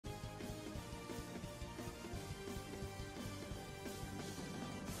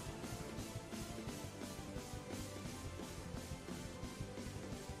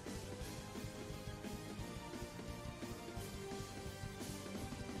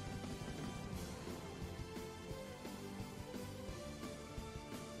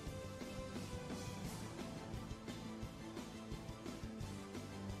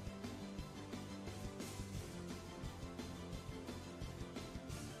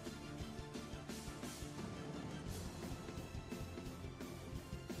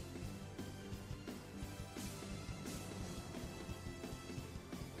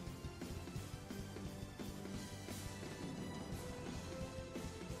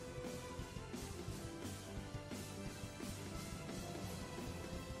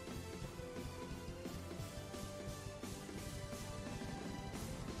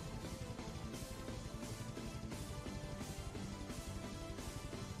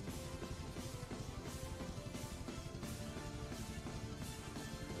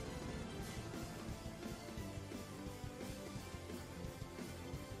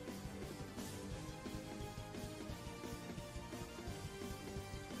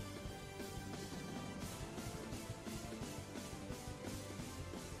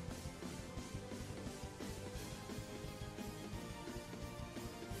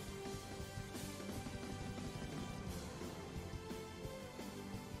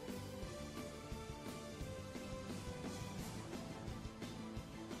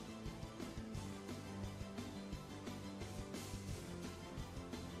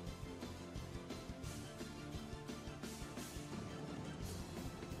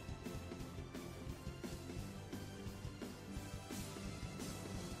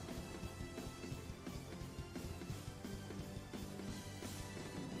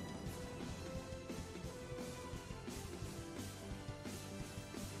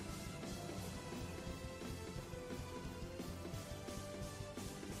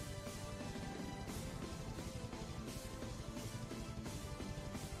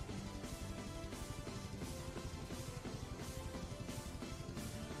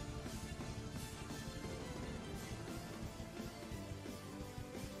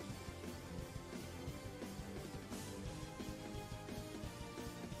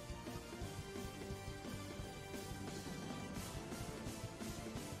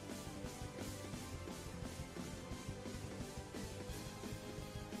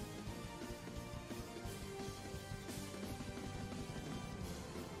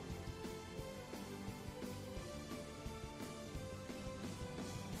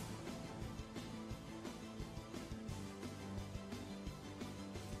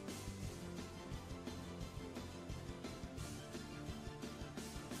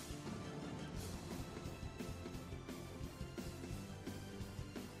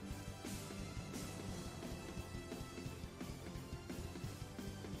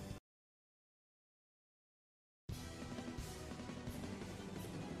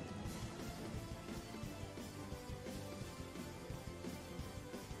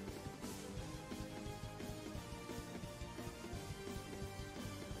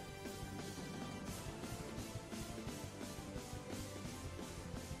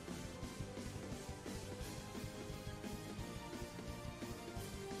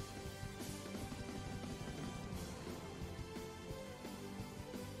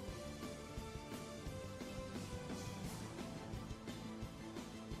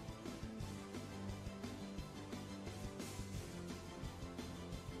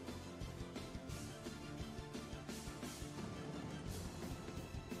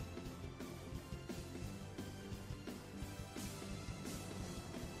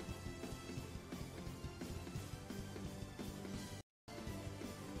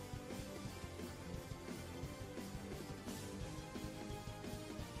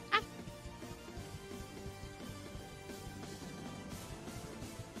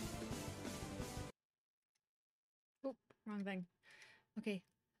Wrong thing. Okay.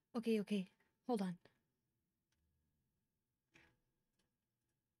 Okay. Hold on.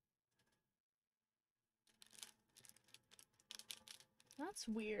 That's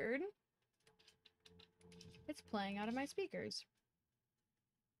weird. It's playing out of my speakers.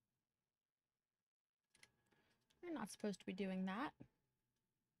 You're not supposed to be doing that.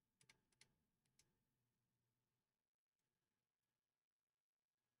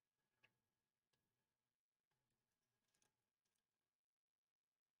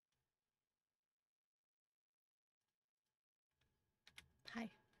 Hi.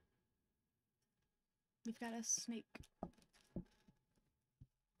 We've got a snake on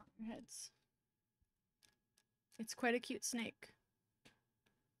our heads. It's quite a cute snake.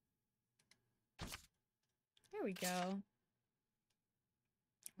 There we go. I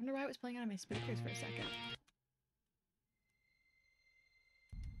wonder why it was playing out of my speakers for a second.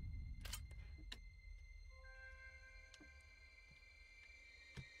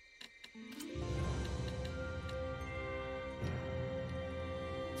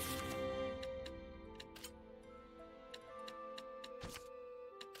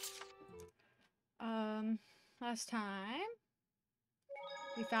 Last time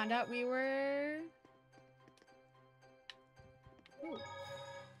we found out we were... Ooh.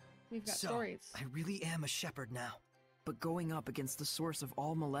 We've got stories. I really am a shepherd now. But going up against the source of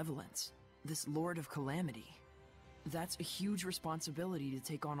all malevolence, this Lord of Calamity, that's a huge responsibility to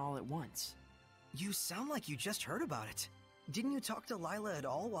take on all at once. You sound like you just heard about it. Didn't you talk to Lila at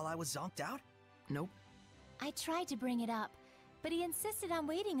all while I was zonked out? Nope. I tried to bring it up, but he insisted on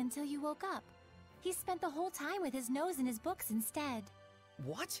waiting until you woke up. He spent the whole time with his nose in his books instead.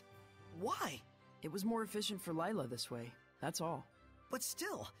 What? Why? It was more efficient for Lila this way, that's all. But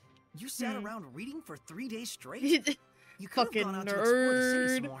still, you sat around reading for 3 days straight? You could have Fucking gone out to explore the city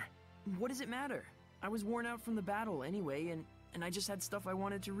nerd. some more. What does it matter? I was worn out from the battle anyway, and I just had stuff I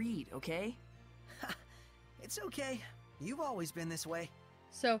wanted to read, okay? It's okay. You've always been this way.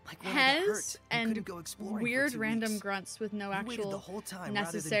 So, Like when I got hurt, Hez you and couldn't go exploring for weird 2 random weeks. grunts with no You waited the actual whole time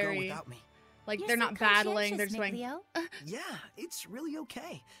necessary... rather than go without me. Like, You're they're so not battling, they're conscientious, just going... Mikleo. Yeah, it's really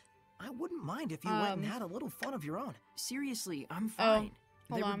okay. I wouldn't mind if you went and had a little fun of your own. Seriously, I'm fine.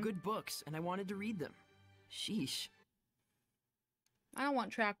 They hold were on. good books, and I wanted to read them. Sheesh. I don't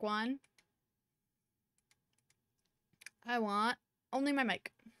want track 1. I want only my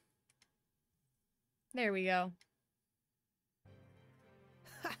mic. There we go.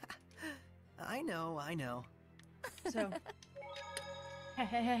 I know. So,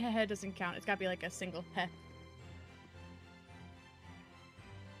 heh doesn't count. It's gotta be like a single heh.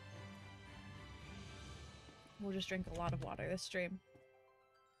 We'll just drink a lot of water this stream.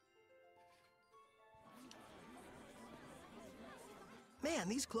 Man,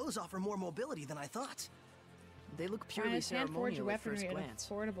 these clothes offer more mobility than I thought. They look Trying purely to hand-forge ceremonial at first weaponry at glance,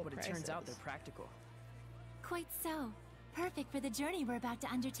 affordable but it turns out they're prices. practical. Quite so. Perfect for the journey we're about to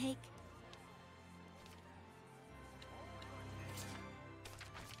undertake.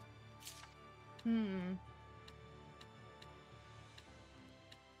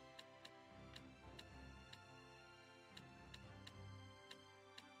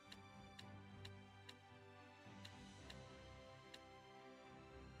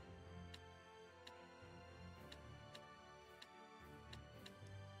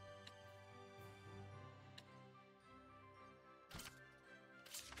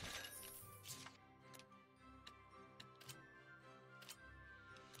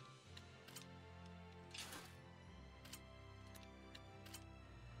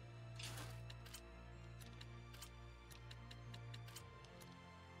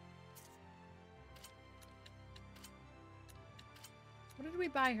 What did we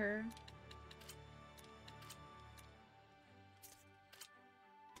buy her?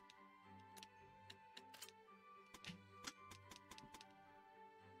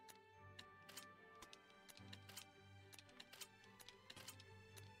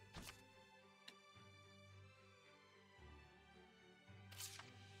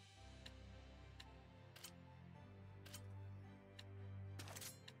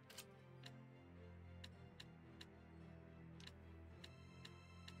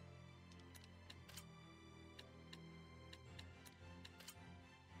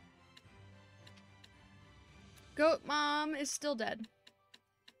 Goat Mom is still dead.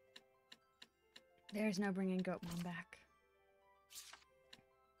 There's no bringing Goat Mom back.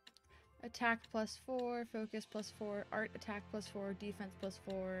 Attack +4, focus +4, art attack +4, defense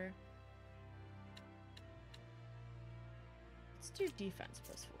 +4. Let's do defense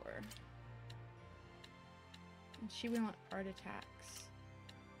 +4. And she would want art attacks.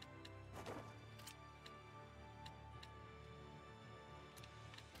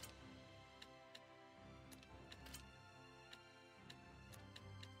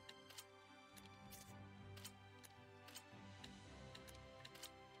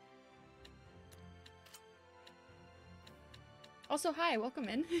 Also, hi, welcome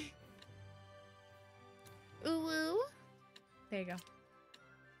in. Ooh, woo. There you go.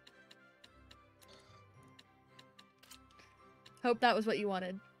 Hope that was what you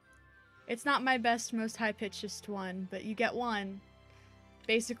wanted. It's not my best, most high-pitched one, but you get one.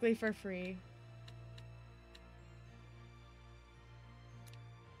 Basically for free.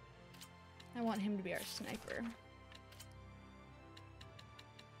 I want him to be our sniper.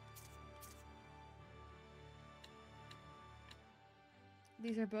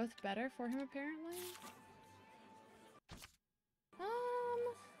 These are both better for him, apparently. I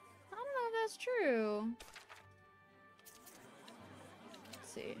don't know if that's true.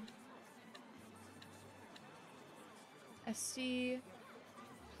 Let's see. SC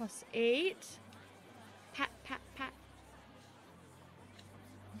plus 8. Pat, pat, pat.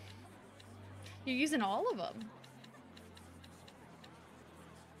 You're using all of them.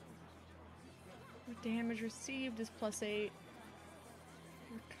 Damage received is plus 8.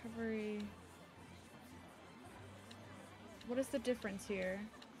 Recovery. What is the difference here?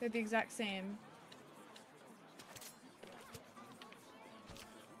 They're the exact same.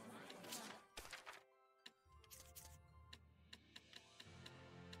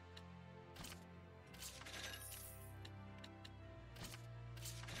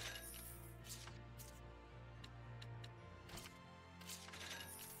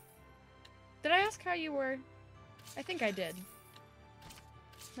 Did I ask how you were? I think I did.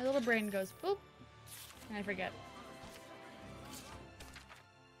 My little brain goes boop, and I forget.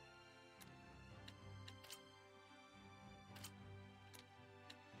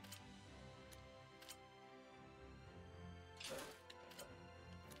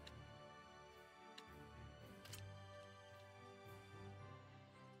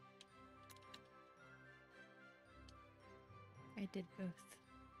 I did both.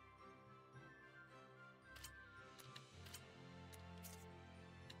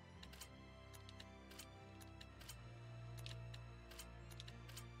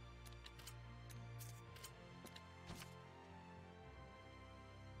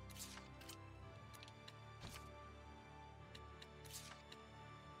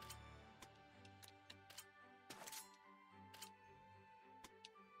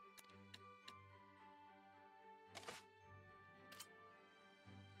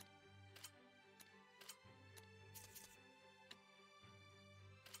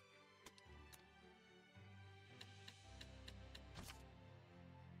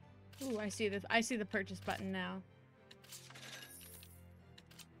 Ooh, I see the purchase button now.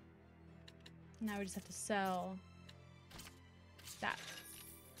 Now we just have to sell that.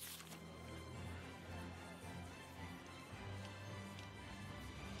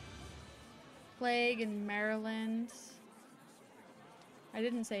 Plague in Maryland. I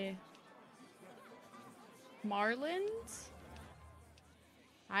didn't say Marland?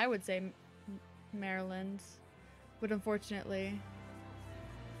 I would say Maryland, but unfortunately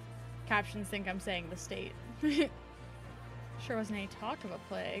captions think I'm saying the state. Sure wasn't any talk of a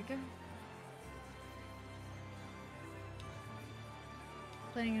plague.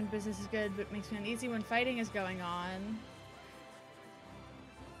 Planning in business is good, but makes me uneasy when fighting is going on.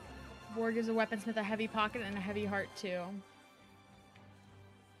 War gives a weaponsmith a heavy pocket and a heavy heart too.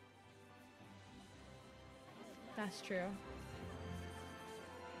 That's true.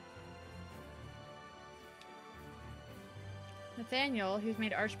 Nathaniel, who's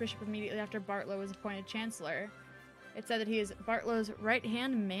made Archbishop immediately after Bartlow was appointed Chancellor. It said that he is Bartlow's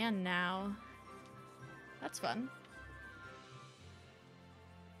right-hand man now. That's fun.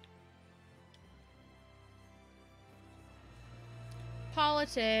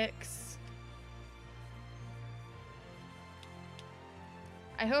 Politics.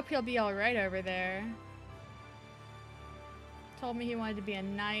 I hope he'll be alright over there. Told me he wanted to be a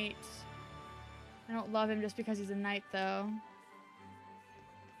knight. I don't love him just because he's a knight, though.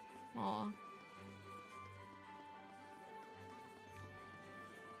 Aw.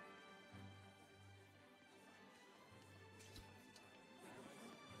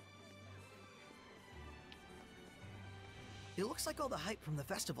 It looks like all the hype from the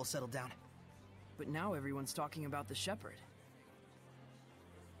festival settled down. But now everyone's talking about the shepherd.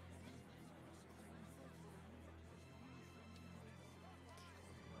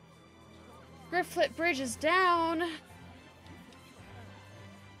 Grifflet Bridge is down.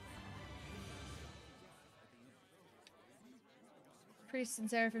 Priests and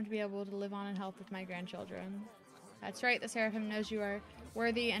Seraphim to be able to live on in health with my grandchildren. That's right, the Seraphim knows you are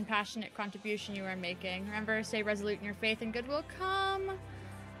worthy and passionate contribution you are making. Remember, stay resolute in your faith and good will come.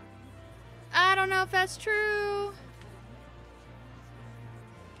 I don't know if that's true.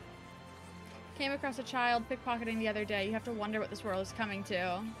 Came across a child pickpocketing the other day. You have to wonder what this world is coming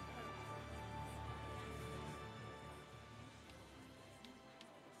to.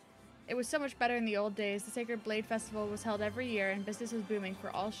 It was so much better in the old days. The Sacred Blade Festival was held every year and business was booming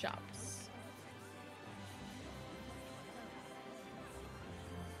for all shops.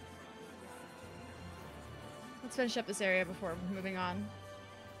 Let's finish up this area before moving on.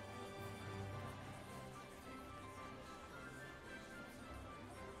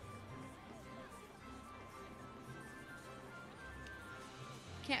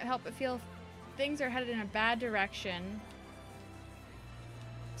 Can't help but feel things are headed in a bad direction.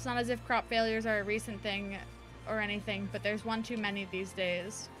 It's not as if crop failures are a recent thing or anything, but there's one too many these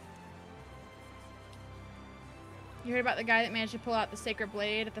days. You heard about the guy that managed to pull out the Sacred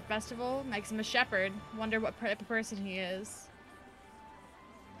Blade at the festival? Makes him a shepherd. Wonder what type of person he is.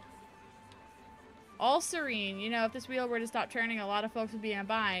 All serene. You know, if this wheel were to stop turning, a lot of folks would be in a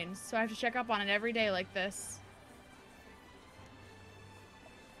bind. So I have to check up on it every day like this.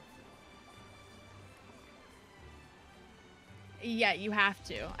 Yeah, you have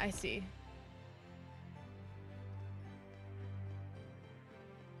to. I see.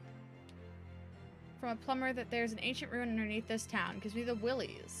 From a plumber that there's an ancient ruin underneath this town. Gives me the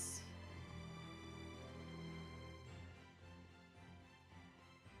willies.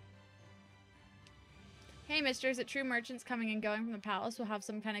 Hey, mister, is it true merchants coming and going from the palace will have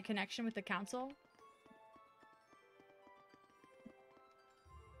some kind of connection with the council?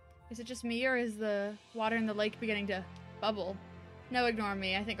 Is it just me, or is the water in the lake beginning to bubble? No, ignore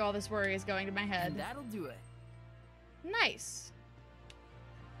me. I think all this worry is going to my head. And that'll do it. Nice.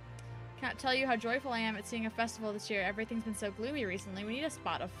 Can't tell you how joyful I am at seeing a festival this year. Everything's been so gloomy recently. We need a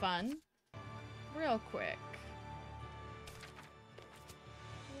spot of fun. Real quick.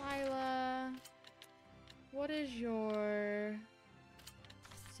 Lila, what is your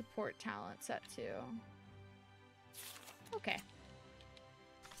support talent set to? Okay.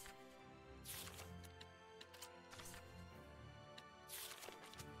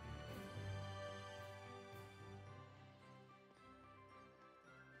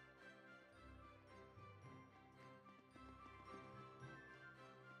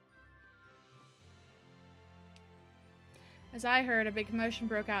 As I heard, a big commotion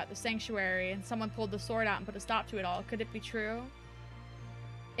broke out at the sanctuary, and someone pulled the sword out and put a stop to it all. Could it be true?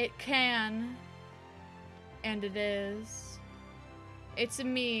 It can. And it is. It's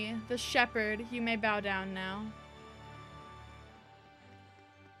me, the shepherd. You may bow down now.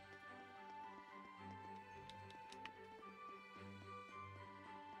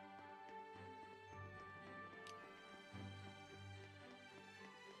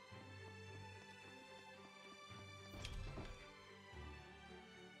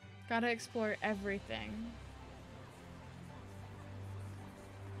 Gotta explore everything.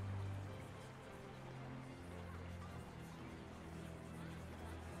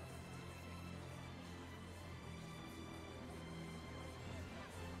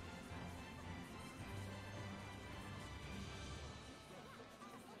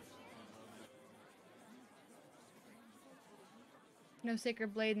 No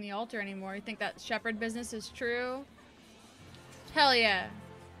sacred blade in the altar anymore. You think that shepherd business is true? Hell yeah.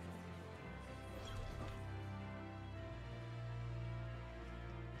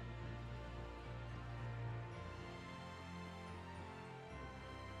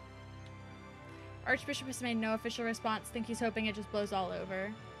 Archbishop has made no official response. Think he's hoping it just blows all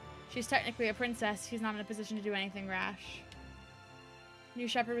over. She's technically a princess. He's not in a position to do anything rash. New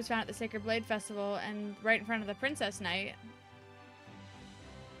shepherd was found at the Sacred Blade Festival and right in front of the Princess Knight.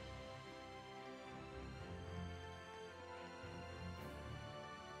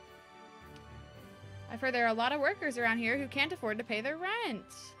 I've heard there are a lot of workers around here who can't afford to pay their rent.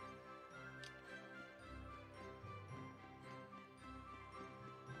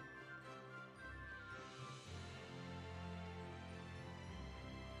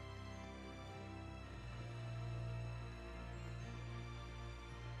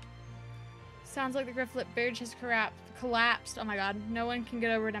 Sounds like the Grifflet Bridge has collapsed. Oh my god. No one can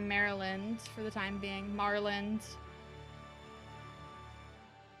get over to Maryland for the time being. Marland.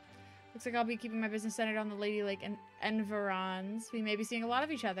 Looks like I'll be keeping my business centered on the Lady Lake and environs. We may be seeing a lot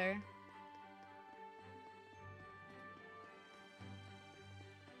of each other.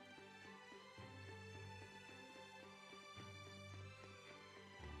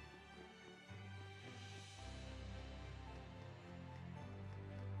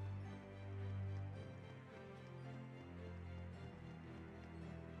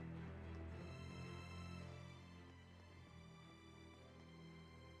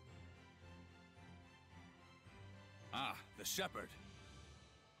 Ah, the shepherd.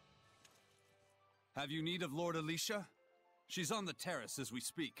 Have you need of Lord Alicia? She's on the terrace as we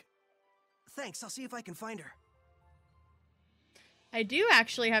speak. Thanks, I'll see if I can find her. I do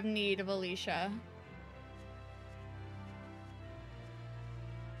actually have need of Alicia.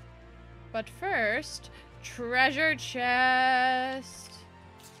 But first, treasure chest.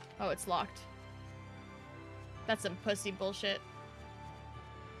 Oh, it's locked. That's some pussy bullshit.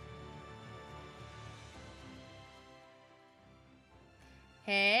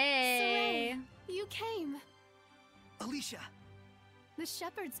 Hey. Saray, you came. Alicia! The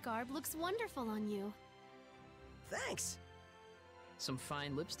shepherd's garb looks wonderful on you. Thanks! Some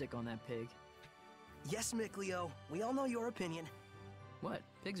fine lipstick on that pig. Yes, Mickleo, we all know your opinion. What?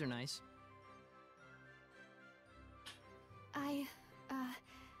 Pigs are nice.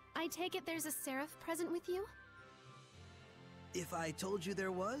 I take it there's a seraph present with you? If I told you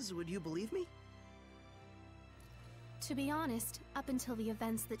there was, would you believe me? To be honest, up until the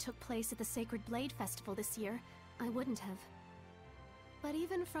events that took place at the Sacred Blade Festival this year, I wouldn't have. But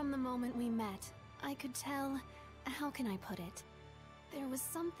even from the moment we met, I could tell... how can I put it? There was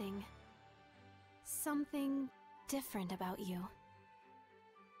something different about you.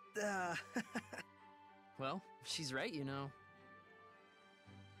 Well, she's right, you know.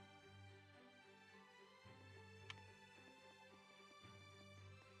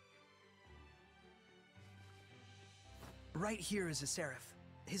 Right here is a seraph.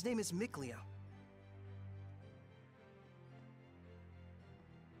 His name is Mickleo.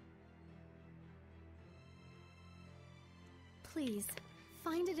 Please,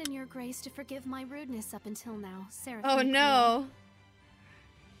 find it in your grace to forgive my rudeness up until now, Seraph. Oh no.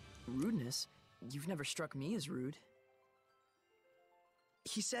 Rudeness? You've never struck me as rude.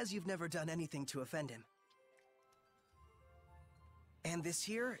 He says you've never done anything to offend him. And this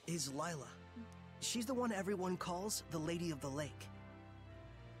here is Lila. She's the one everyone calls the Lady of the Lake.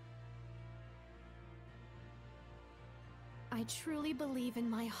 I truly believe in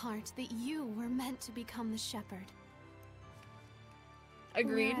my heart that you were meant to become the shepherd.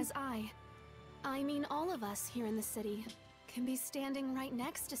 Agreed. Whereas I mean all of us here in the city, can be standing right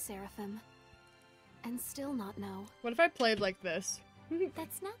next to Seraphim and still not know. What if I played like this?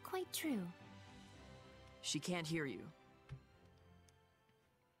 That's not quite true. She can't hear you.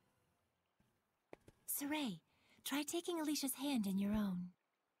 Saray, try taking Alicia's hand in your own.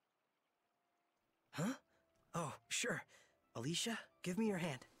 Huh? Oh, sure. Alicia, give me your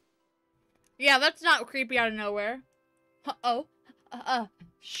hand. Yeah, that's not creepy out of nowhere. Oh.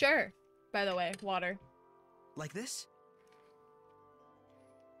 Sure. By the way, water. Like this?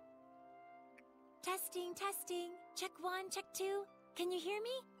 Testing, testing. Check 1, check 2. Can you hear me?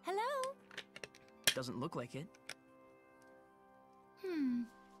 Hello? Doesn't look like it.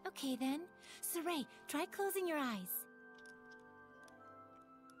 Okay then. Saray, try closing your eyes.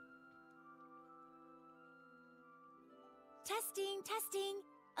 Testing, testing.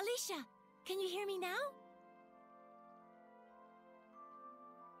 Alicia, can you hear me now?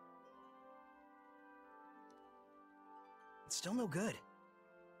 It's still no good.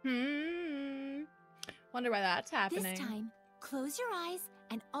 Wonder why that's happening. This time, close your eyes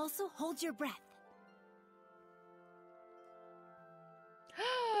and also hold your breath.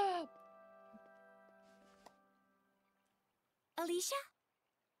 Alicia?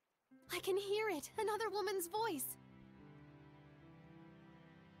 I can hear it, another woman's voice.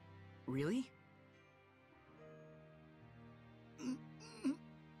 Really?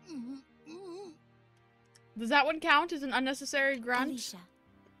 Does that one count as an unnecessary grunt? Alicia,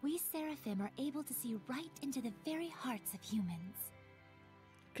 we Seraphim are able to see right into the very hearts of humans.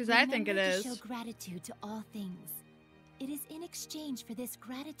 Because I think it Remember is. to show gratitude to all things. It is in exchange for this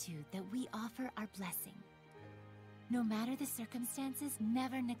gratitude that we offer our blessing. No matter the circumstances,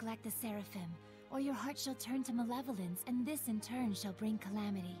 never neglect the Seraphim, or your heart shall turn to malevolence, and this in turn shall bring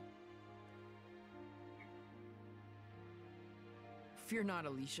calamity. Fear not,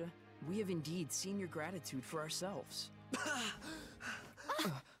 Alicia. We have indeed seen your gratitude for ourselves.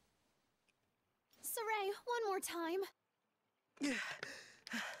 Saray, one more time.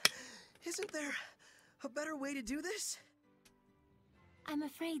 Isn't there a better way to do this? I'm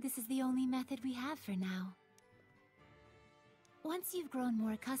afraid this is the only method we have for now. Once you've grown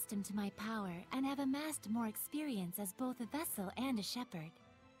more accustomed to my power and have amassed more experience as both a vessel and a shepherd,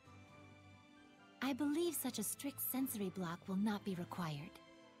 I believe such a strict sensory block will not be required.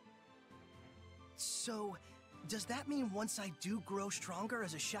 So, does that mean once I do grow stronger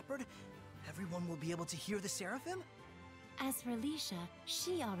as a shepherd, everyone will be able to hear the Seraphim? As for Alicia,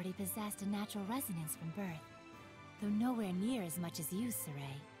 she already possessed a natural resonance from birth, though nowhere near as much as you,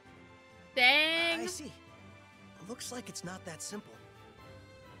 Saray. Dang. I see. Looks like it's not that simple.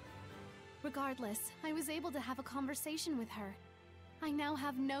 Regardless, I was able to have a conversation with her. I now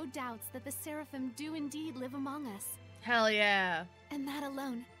have no doubts that the Seraphim do indeed live among us. Hell yeah. And that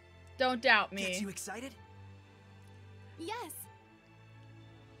alone. Don't doubt me. Gets you excited? Yes!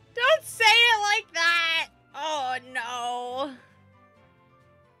 Don't say it like that! Oh no.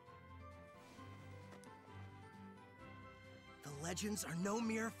 The legends are no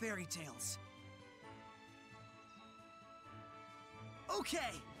mere fairy tales.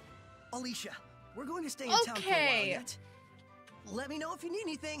 Okay! Alicia, we're going to stay in town for a while yet. Let me know if you need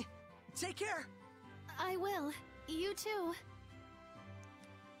anything. Take care! I will. You too.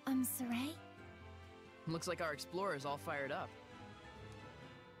 Saray? Looks like our explorer's all fired up.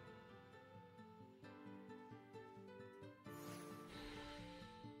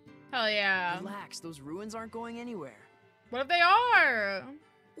 Hell yeah. Relax, those ruins aren't going anywhere. What if they are?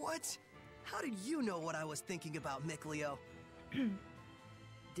 What? How did you know what I was thinking about, Mickleo?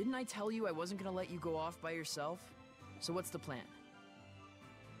 Didn't I tell you I wasn't gonna let you go off by yourself? So what's the plan?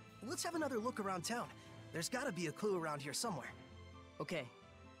 Let's have another look around town. There's gotta be a clue around here somewhere. Okay.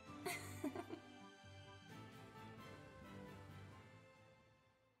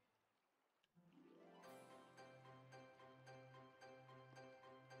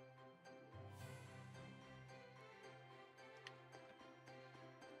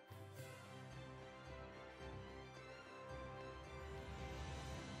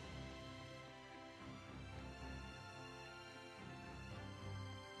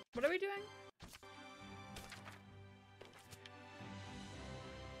 What are we doing?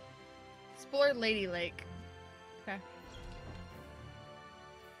 Explore Lady Lake. Okay.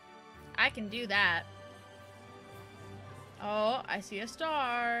 I can do that. Oh, I see a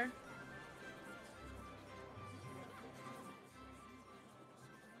star.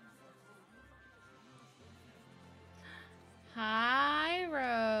 Hi,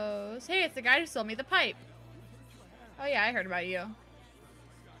 Rose. Hey, it's the guy who sold me the pipe. Oh yeah, I heard about you.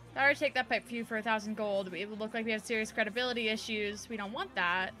 If I were to take that pipe for you for 1,000 gold, it would look like we have serious credibility issues. We don't want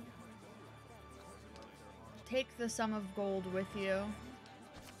that. Take the sum of gold with you.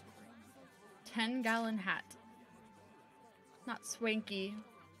 10-gallon hat. Not swanky.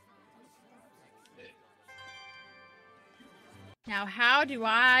 Now, how do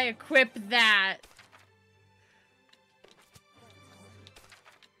I equip that?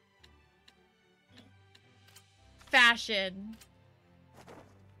 Fashion.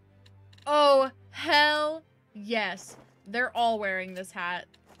 Oh, hell yes. They're all wearing this hat.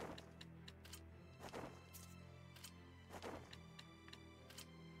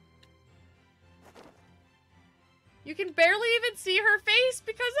 You can barely even see her face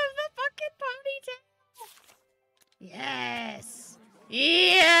because of the fucking ponytail. Yes.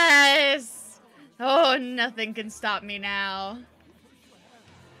 Yes. Oh, nothing can stop me now.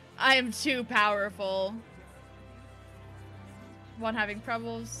 I am too powerful. One having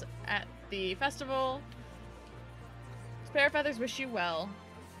troubles at the festival. Spare feathers wish you well.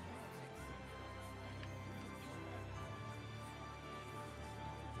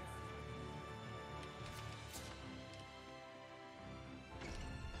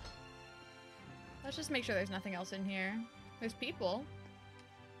 Let's just make sure there's nothing else in here. There's people.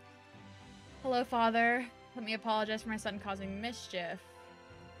 Hello, Father. Let me apologize for my son causing mischief.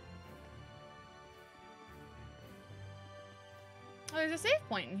 Oh, there's a save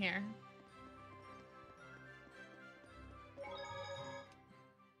point in here.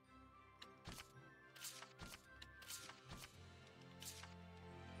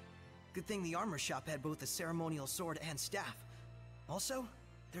 Good thing the armor shop had both a ceremonial sword and staff. Also,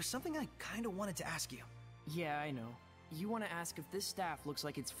 there's something I kinda wanted to ask you. Yeah, I know. You want to ask if this staff looks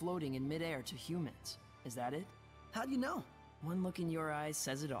like it's floating in midair to humans. Is that it? How do you know? One look in your eyes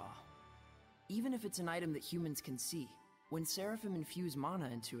says it all. Even if it's an item that humans can see, when Seraphim infuse mana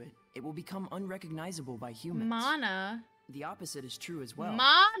into it, it will become unrecognizable by humans. Mana? The opposite is true as well.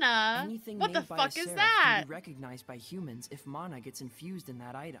 Mana? Anything What the made by fuck a is seraph that? can be recognized by humans if mana gets infused in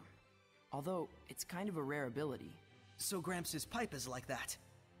that item. Although, it's kind of a rare ability. So Gramps' pipe is like that.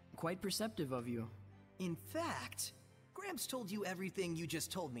 Quite perceptive of you. In fact, Gramps told you everything you just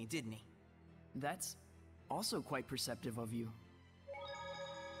told me, didn't he? That's also quite perceptive of you.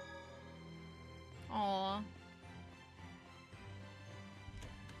 Aw.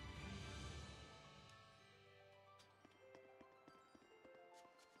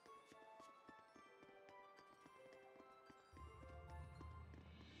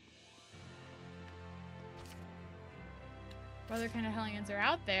 What other kind of Hellions are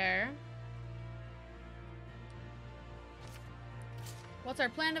out there? What's our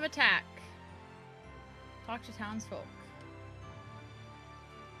plan of attack? Talk to townsfolk.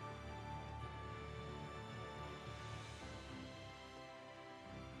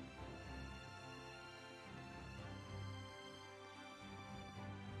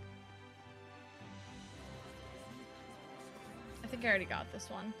 think I already got this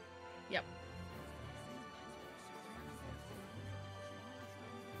one. Yep.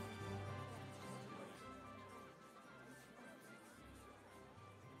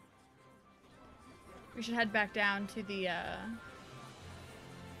 We should head back down to the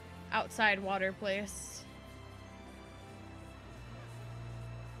outside water place.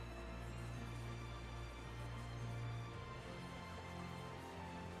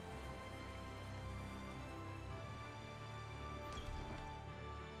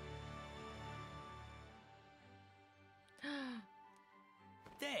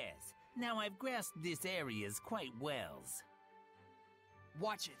 Now I've grasped this areas quite well.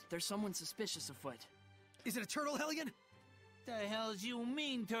 Watch it. There's someone suspicious afoot. Is it a turtle, Hellion? The hell's you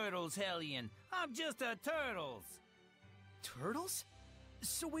mean, Turtles, Hellion? I'm just a Turtles. Turtles?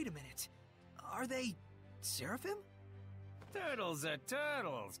 So wait a minute. Are they Seraphim? Turtles are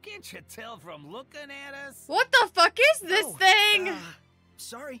turtles. Can't you tell from looking at us? What the fuck is this thing?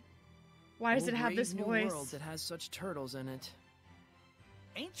 Sorry. Why does it have this New voice? world that has such turtles in it.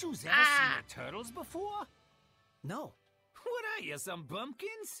 Ain't you ever seen the turtles before? No. What are you, some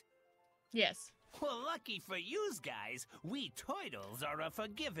bumpkins? Yes. Well, lucky for yous guys, we turtles are a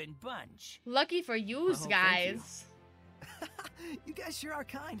forgiving bunch. Lucky for yous guys. You guys sure are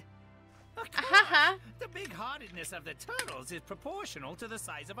kind. Of course, the big-heartedness of the turtles is proportional to the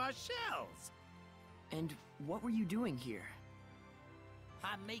size of our shells. And what were you doing here?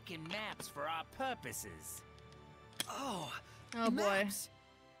 I'm making maps for our purposes. Oh boy. maps.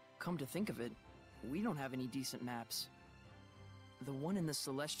 Come to think of it, we don't have any decent maps. The one in the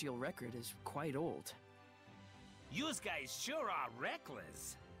Celestial Record is quite old. Yous guys sure are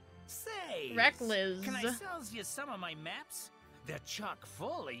reckless. Say, Reckless. Can I sell you some of my maps? They're chock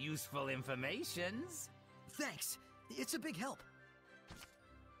full of useful informations. Thanks. It's a big help.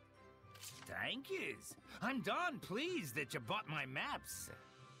 Thank yous. I'm darn pleased that you bought my maps.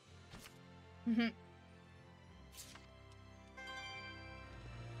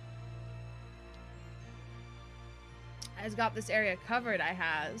 Has got this area covered, I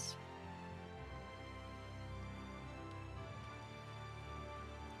has.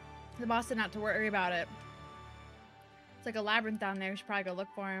 The boss said not to worry about it. It's like a labyrinth down there. We should probably go look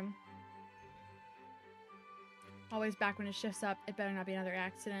for him. Always back when his shift's up. It better not be another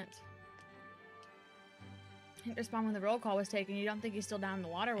accident. I didn't respond when the roll call was taken. You don't think he's still down the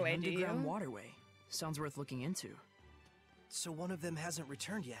waterway, do you? Underground waterway. Sounds worth looking into. So one of them hasn't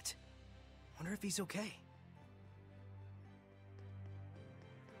returned yet. Wonder if he's okay.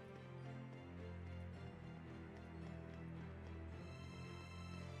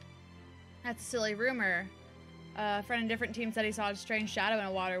 That's a silly rumor. A friend in a different team said he saw a strange shadow in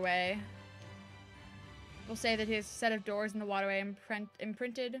a waterway. We'll say that his set of doors in the waterway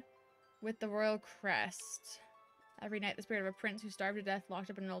imprinted with the royal crest. Every night, the spirit of a prince who starved to death,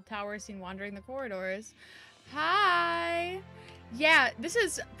 locked up in an old tower, is seen wandering the corridors. Hi! Yeah, this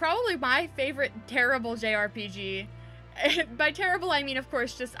is probably my favorite terrible JRPG. By terrible, I mean, of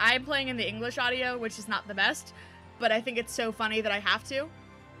course, just I'm playing in the English audio, which is not the best, but I think it's so funny that I have to.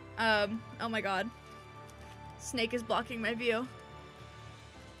 Oh my god. Snake is blocking my view.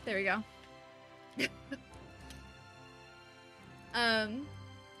 There we go.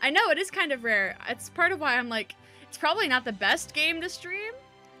 I know, it is kind of rare. It's part of why I'm like, it's probably not the best game to stream,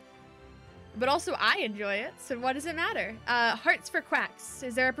 but also I enjoy it, so what does it matter? Hearts for Quacks.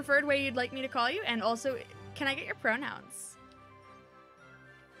 Is there a preferred way you'd like me to call you? And also, can I get your pronouns?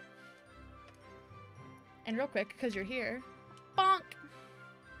 And real quick, because you're here, bonk!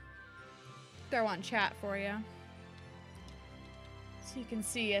 Throw on chat for you, so you can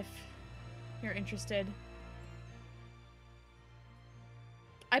see if you're interested.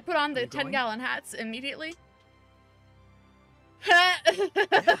 I put on the 10-gallon hats immediately. Yeah,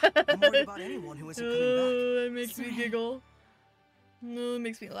 I'm worried about anyone who isn't coming back. That makes me giggle. No, it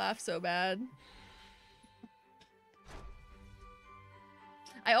makes me laugh so bad.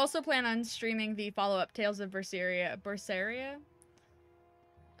 I also plan on streaming the follow-up Tales of Berseria.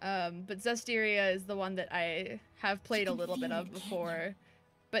 But Zestiria is the one that I have played a little bit of before,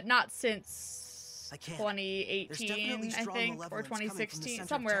 but not since 2018, I think, or 2016,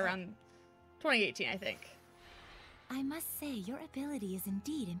 somewhere around 2018, I think. I must say, your ability is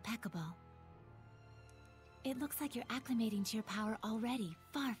indeed impeccable. It looks like you're acclimating to your power already,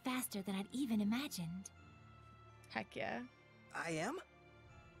 far faster than I'd even imagined. Heck yeah. I am?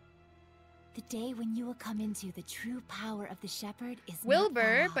 The day when you will come into the true power of the shepherd is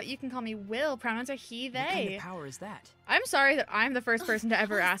Wilbur, but you can call me Will. Pronouns are he, they. What kind of power is that? I'm sorry that I'm the first person to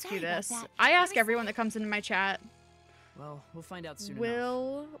ever ask you this. I ask everyone that comes into my chat. Well, we'll find out soon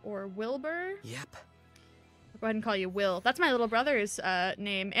Will or Wilbur? Yep. Go ahead and call you Will. That's my little brother's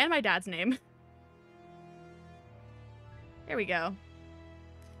name and my dad's name. There we go.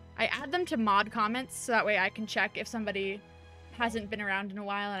 I add them to mod comments so that way I can check if somebody hasn't been around in a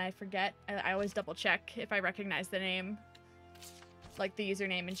while and I forget. I always double check if I recognize the name. Like the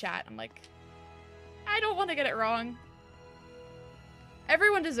username in chat. I'm like, I don't want to get it wrong.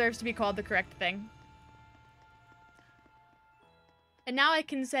 Everyone deserves to be called the correct thing. And now I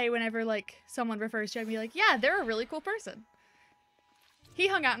can say whenever, like, someone refers to me, like, yeah, they're a really cool person. He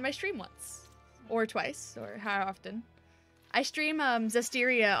hung out in my stream once. Or twice, or how often. I stream,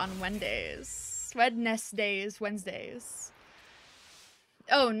 Zestiria on Wednesdays. Wednesdays.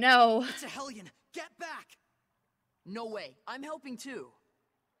 Oh, no. It's a Hellion! Get back! No way. I'm helping too.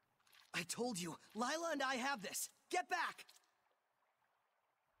 I told you, Lila and I have this. Get back!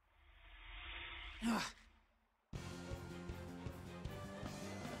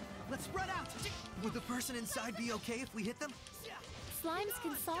 Let's spread out! Would the person inside be okay if we hit them? Slimes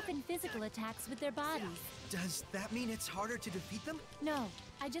can soften physical attacks with their bodies. Does that mean it's harder to defeat them? No,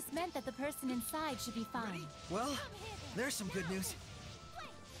 I just meant that the person inside should be fine. Well, there's some good news.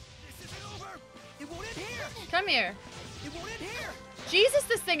 This isn't over! It won't end here! Come here. It won't end here! Jesus,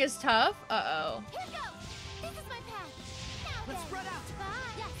 this thing is tough. Uh-oh. Here goes! This is my path! Now Let's then. spread out!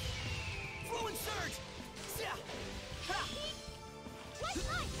 Bye! Yes. Flow and surge!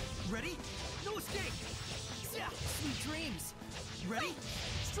 Ready? No escape! Sweet dreams! Ready?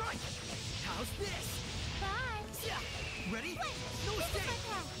 Strike! How's this? Bye! Ready? Wait, No this is escape!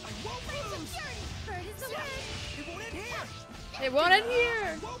 my path. I won't lose! Bird is the word! It won't end here! It won't end here.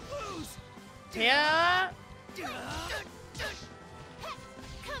 I won't lose! Yeah.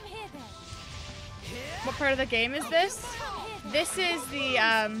 Come here then! What part of the game is this? Come here then! This is the, It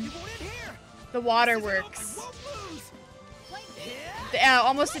won't end here! the waterworks. I won't lose!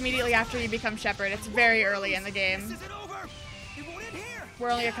 Almost immediately after you become Shepherd. It's very early in the This game. isn't over! It won't end here! We're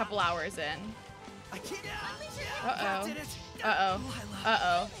only a couple hours in. I can't. Uh-oh. Did it. Uh-oh. Lila.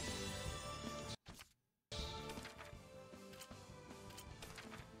 Uh-oh.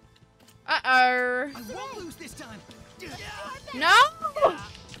 Uh-oh. I won't lose this time. No!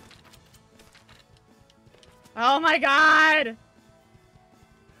 Oh my god!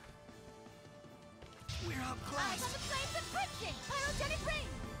 We're up Eyes on close. the flames of crimson! Pyrogenic ring!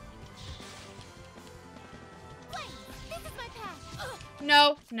 Flame! This is my path!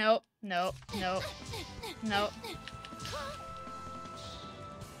 No, no, no, no, no.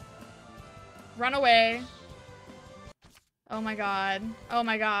 Run away. Oh my god. Oh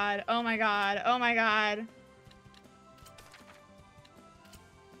my god. Oh my god. Oh my god.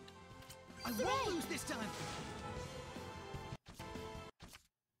 I won't lose this time.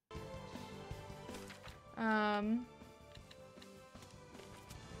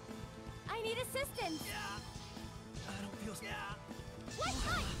 I need assistance! I don't feel. What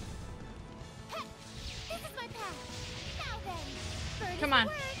height? Heh, this is my path! Now then! Bird Come is on.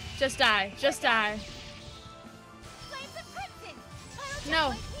 the word. Just die. Just die. Flames of crimson! Pyrogenic No.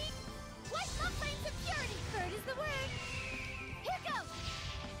 white heat! White love flames of purity! Bird is the word! Here goes!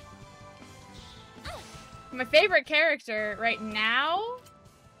 My favorite character right now?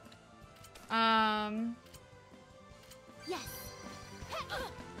 Yes!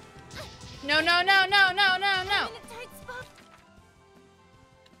 No, no, no, no, no, no, no. I'm in a tight spot.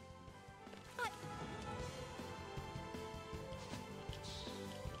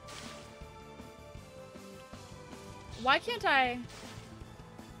 Why can't I?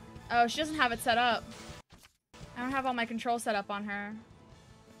 Oh, she doesn't have it set up. I don't have all my controls set up on her.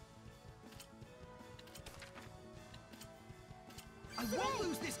 I won't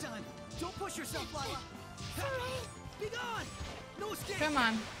lose this time. Don't push yourself, Lila. Be gone. No escape. Come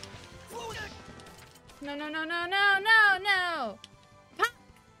on. Flow. No, no, no, no, no, no, no.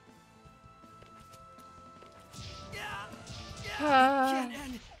 Pop. Can't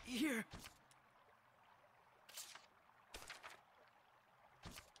end here.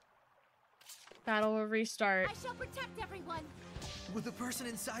 Battle will restart. I shall protect everyone. Would the person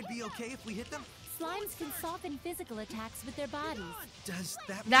inside be okay if we hit them? Slimes can soften physical attacks with their bodies. Does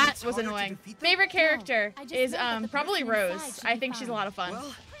that mean That it's was harder to annoying. defeat them? Favorite character I just is meant that the probably person inside Rose. should I be think she's a fine. lot of fun.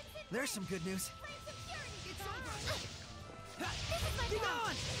 Well, there's some good news. Be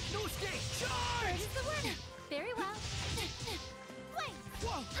gone. No escape. Bird Charge. is the word. Very well. Flame.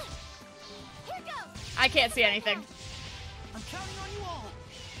 Whoa. Here goes. I can't see anything. I'm counting on you all.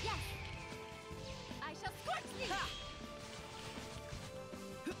 Yes. I shall scorch thee.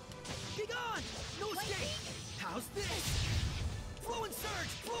 Be gone. No escape. How's this? Flow and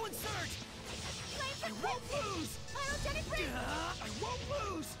surge. Flow and surge. Flames I of won't crimson. lose. Pyrogenic ring. I won't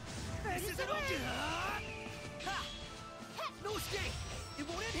lose. Bird This is isn't the word. over. Ha! No escape! It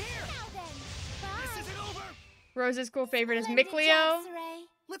won't end here! Now then, This isn't over! Rose's cool favorite is splendid Micleo. job, Saray.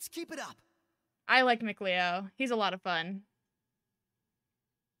 Let's keep it up. I like Micleo. He's a lot of fun.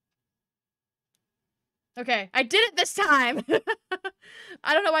 Okay, I did it this time!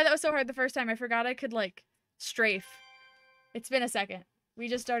 I don't know why that was so hard the first time. I forgot I could, like, strafe. It's been a second. We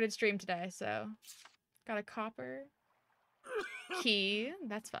just started stream today, so... Got a copper key.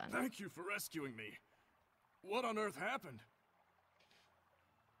 That's fun. Thank you for rescuing me. What on earth happened?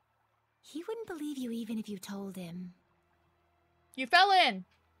 He wouldn't believe you even if you told him. You fell in!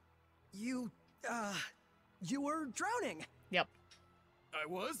 You were drowning. Yep. I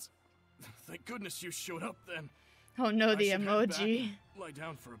was? Thank goodness you showed up then. Oh no, I the should head back emoji. and lie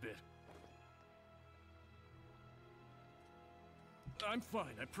down for a bit. I'm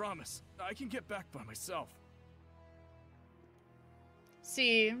fine, I promise. I can get back by myself.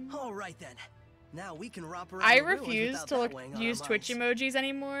 See, All right then. Now we can romp around I the ruins refuse without to that weighing on our use Twitch minds. emojis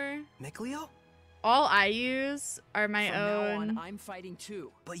anymore. Micleo? All I use are my From now own. on, I'm fighting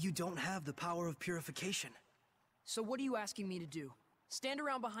too. But you don't have the power of purification. So what are you asking me to do? Stand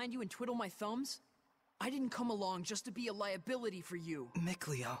around behind you and twiddle my thumbs? I didn't come along just to be a liability for you.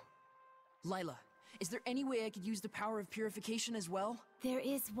 Micleo. Lila, is there any way I could use the power of purification as well? There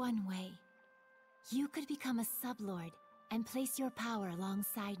is one way. You could become a sublord and place your power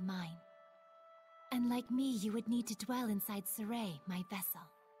alongside mine. And like me, you would need to dwell inside Saray, my vessel.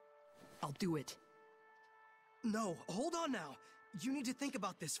 I'll do it. No, hold on now. You need to think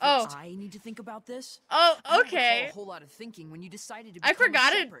about this Oh. first. I need to think about this? Oh, I don't recall okay. a whole lot of thinking when you decided to I become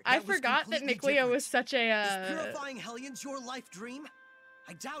forgot a it. shepherd. I That was forgot that completely Micleo different. was such Is a. purifying Hellions your life dream?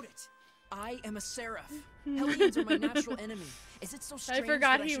 I doubt it. I am a seraph. Hellions are my natural enemy. Is it so strange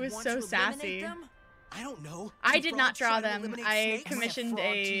forgot that I he should was want so to eliminate sassy. them? I don't know. I Do did not frogs draw try to them. eliminate I snakes? commissioned What's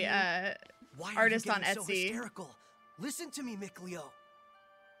frog to you? a Why artist are you on getting so Etsy. hysterical? Listen to me, Micleo.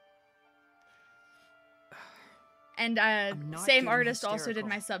 and I'm not same getting artist also did hysterical.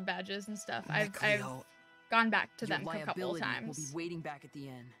 my sub badges and stuff. I've Micleo, gone back to Your them a couple liability will times. be waiting back at the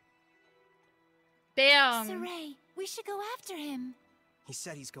end. Damn. Saray, we should go after him. he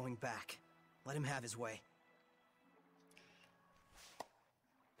said he's going back. Let him have his way.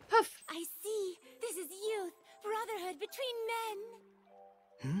 Poof. I see. This is youth, brotherhood between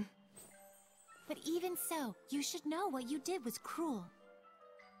men. Hmm? But even so, you should know what you did was cruel.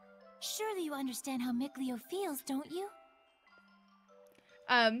 Surely you understand how Micleo feels, don't you?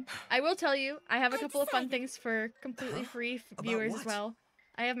 I will tell you, I have a I couple of fun decided. things for completely free About viewers as what? well.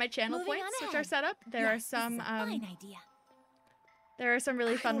 I have my channel Moving points, on which are ahead. set up. There Yes, are this some, is a fine idea. there are some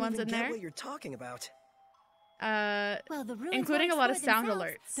really fun I don't ones even in get there. what you're talking about. Well, the ruins Including won't a lot of explore sound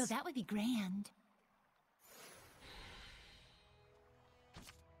themselves, alerts. So that would be grand.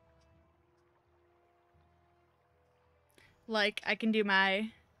 Like, I can do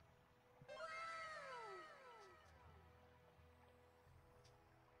my...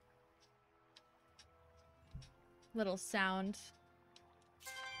 little sound.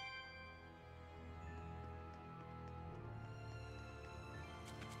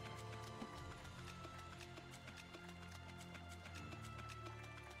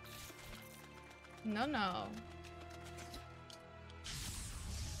 No, no.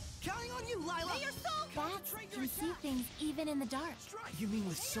 Counting on you, Lila. Bats can see things even in the dark. You mean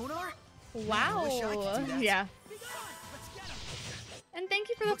with sonar? Wow. wish I could do that. Yeah. And thank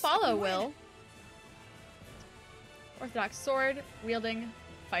you for the follow, Will. Orthodox sword wielding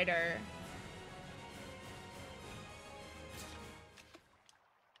fighter.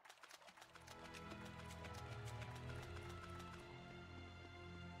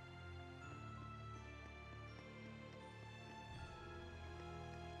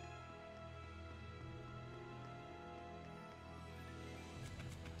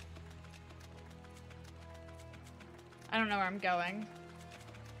 I don't know where I'm going.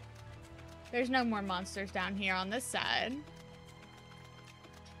 There's no more monsters down here on this side.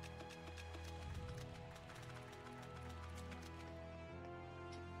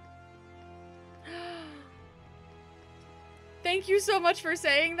 Thank you so much for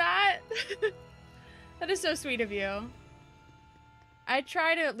saying that. That is so sweet of you. I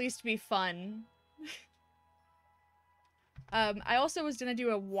try to at least be fun. I also was gonna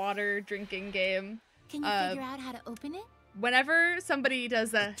do a water drinking game. Can you figure out how to open it? Whenever somebody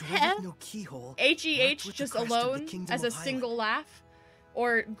does a Door heh, with no keyhole. H-E-H marked with the just crest of the alone Kingdom as a of Hylia. single laugh,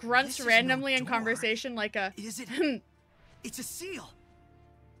 or grunts This is no randomly in door. conversation like a Is it? It's a seal.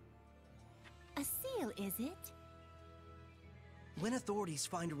 A seal, is it? When authorities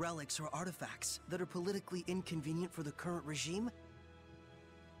find relics or artifacts that are politically inconvenient for the current regime,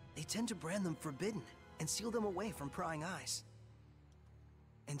 they tend to brand them forbidden and seal them away from prying eyes.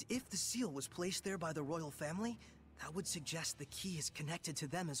 And if the seal was placed there by the royal family, that would suggest the key is connected to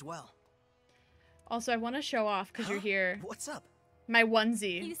them as well. Also, I want to show off because you're here. What's up? My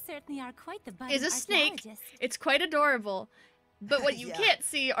onesie You certainly are quite the is a snake. It's quite adorable. But what you Yeah. can't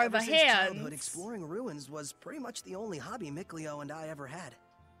see are Ever the since childhood, hands. exploring ruins was pretty much the only hobby Mikleo and I ever had.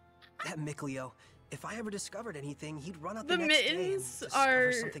 That Mikleo, if I ever discovered anything, he'd run out the The next day and mittens discover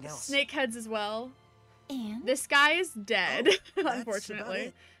are something else. snake heads as well. And This guy is dead, Oh, that's about unfortunately.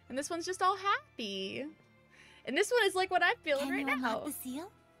 it. And this one's just all happy. And this one is like what I'm feeling can right you unlock now. the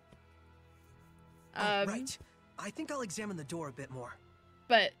seal? Oh, right. I think I'll examine the door a bit more.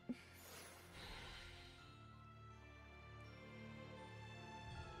 But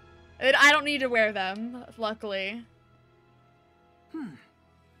I don't need to wear them, luckily.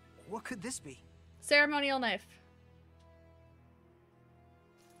 What could this be? Ceremonial knife.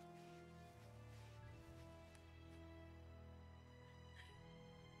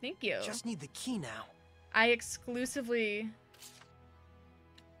 Thank you. Just need the key now. I exclusively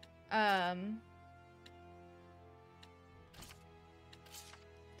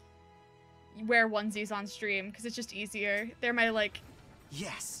wear onesies on stream because it's just easier. They're my like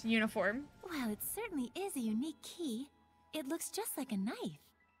Yes. uniform. Well, it certainly is a unique key. It looks just like a knife.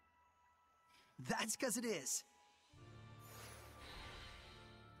 That's because it is.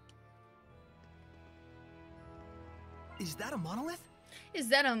 Is that a monolith? Is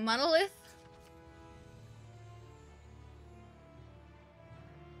that a monolith?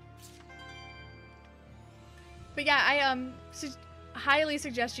 But yeah, I highly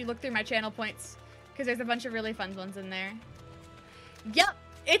suggest you look through my channel points because there's a bunch of really fun ones in there. Yep,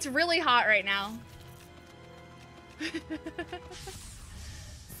 it's really hot right now. Saray,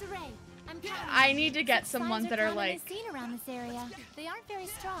 I'm counting I on need you. to get Some some ones that are commonly like seen around this area. They aren't very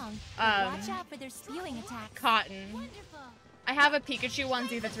strong. Watch out for their spewing attacks. cotton. Wonderful. I have a Pikachu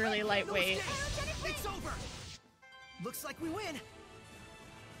onesie that's really lightweight. It's over. Looks like we win.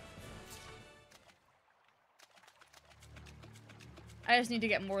 I just need to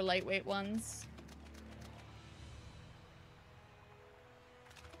get more lightweight ones.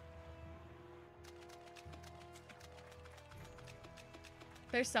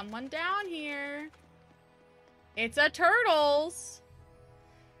 There's someone down here. It's a turtles.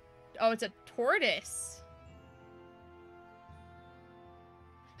 Oh, it's a tortoise.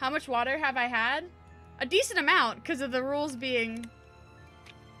 How much water have I had? A decent amount because of the rules being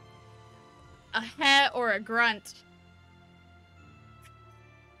a heh or a grunt.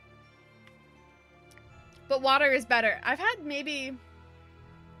 But water is better. I've had maybe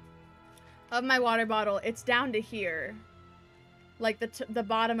of my water bottle, it's down to here. Like the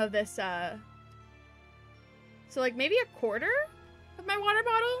bottom of this, so like maybe a quarter of my water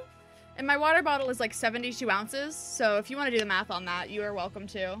bottle? And my water bottle is like 72 ounces, so if you want to do the math on that, you are welcome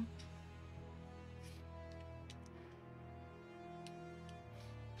to.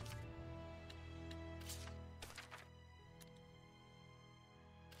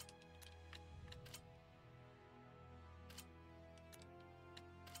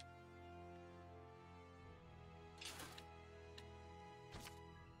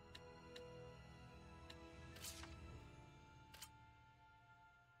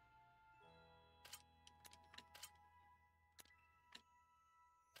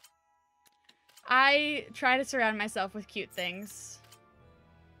 I try to surround myself with cute things.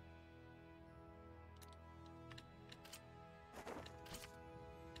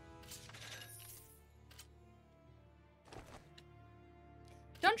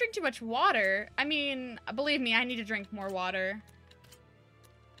 Don't drink too much water. I mean, believe me, I need to drink more water.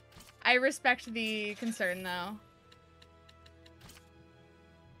 I respect the concern, though.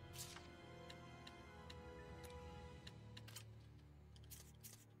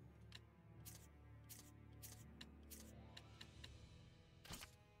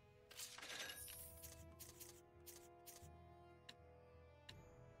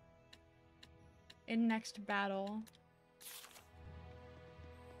 In next battle.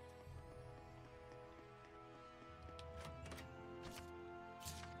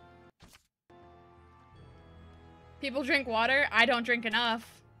 People drink water. I don't drink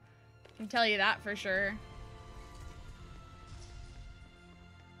enough. I can tell you that for sure.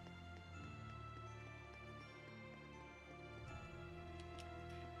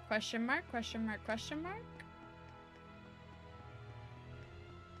 Question mark, question mark, question mark.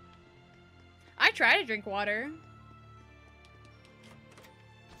 I try to drink water.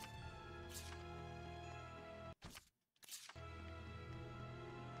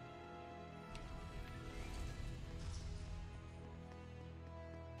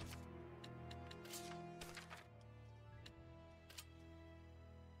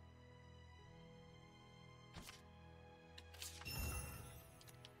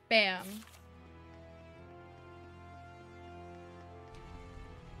 Bam.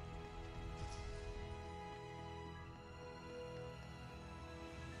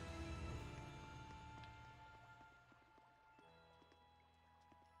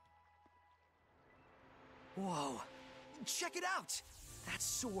 Whoa. Check it out! That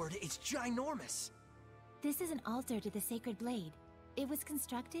sword is ginormous. This is an altar to the Sacred Blade. It was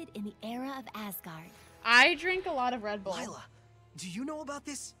constructed in the era of Asgard. I drink a lot of Red Bull. Lila, do you know about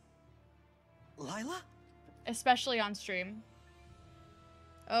this? Lila? Especially on stream.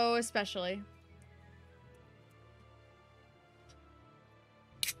 Oh, especially.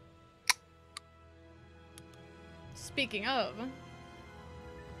 Speaking of,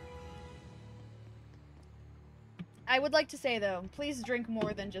 I would like to say though, please drink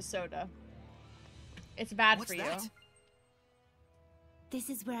more than just soda. It's bad What's for you. that? This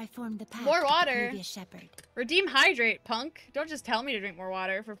is where I formed the pact More with the water. previous shepherd. Redeem hydrate, punk. Don't just tell me to drink more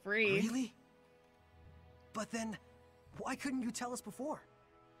water for free. Really? But then, why couldn't you tell us before?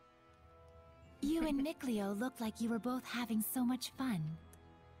 You and Mikleo looked like you were both having so much fun.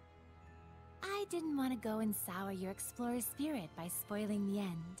 I didn't want to go and sour your explorer's spirit by spoiling the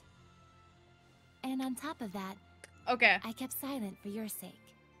end. And on top of that, Okay. I kept silent for your sake.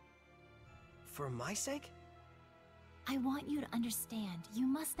 For my sake? I want you to understand, you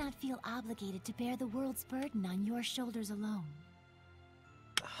must not feel obligated to bear the world's burden on your shoulders alone.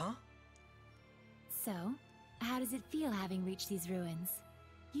 Huh? So, how does it feel having reached these ruins?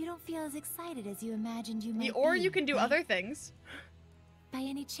 You don't feel as excited as you imagined you might Or be, you can do right? other things. By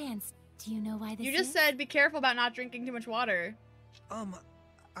any chance, do you know why this You is? just said be careful about not drinking too much water.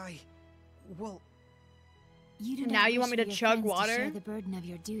 Well, You do Now not you want wish me for to your chug friends water? share the burden of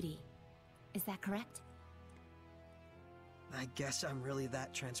your duty. Is that correct? I guess I'm really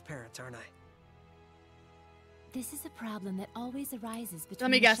that transparent, aren't I? This is a problem that always arises between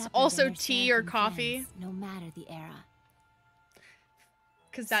Let me the guess, shepherd also and their tea or seraphim coffee? friends, no matter the era.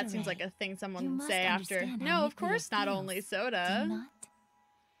 Because that seems Saray, like a thing someone you would must say after. understand how No, of Mikleo course not feels, only do soda. you not?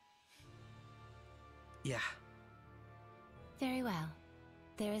 Yeah. Very well.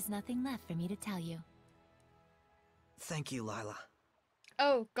 There is nothing left for me to tell you. Thank you, Lila.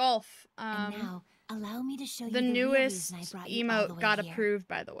 Oh, golf. And now, allow me to show you The real newest reason I brought you all the emote way got here. approved,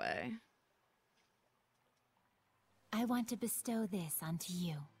 by the way. I want to bestow this onto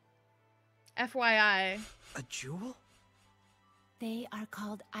you. FYI. A jewel? They are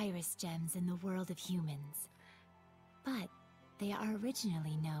called iris gems in the world of humans. But they are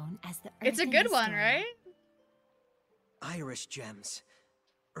originally known as the It's a Earthen good one, Historia. right? Iris gems.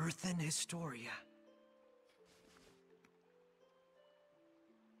 Earthen Historia.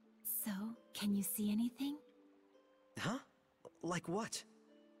 So, can you see anything? Huh? Like what?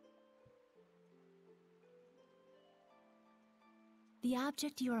 The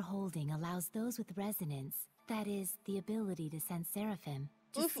object you are holding allows those with resonance, that is, the ability to sense seraphim,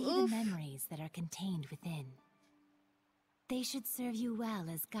 to Oof, see oof. the memories that are contained within. They should serve you well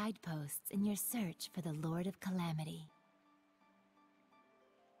as guideposts in your search for the Lord of Calamity.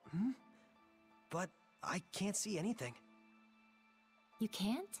 But I can't see anything. You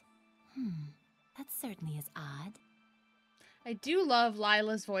can't? That certainly is odd. I do love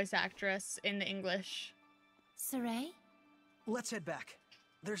Lila's voice actress in English. Saray? Let's head back.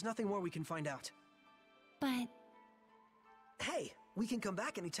 There's nothing more we can find out. But, Hey, we can come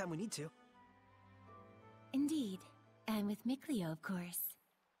back anytime we need to. indeed, and with Mikleo, of course.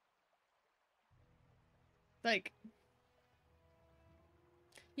 Like,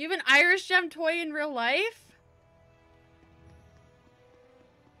 you have an Irish gem toy in real life?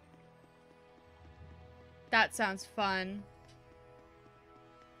 That sounds fun.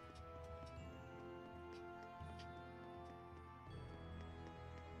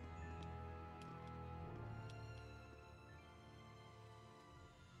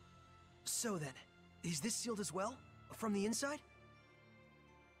 So then, is this sealed as well? From the inside?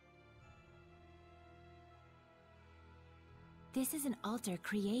 This is an altar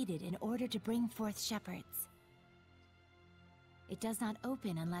created in order to bring forth shepherds. It does not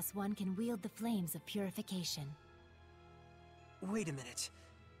open unless one can wield the flames of purification. Wait a minute.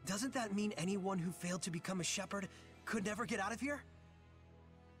 Doesn't that mean anyone who failed to become a shepherd could never get out of here?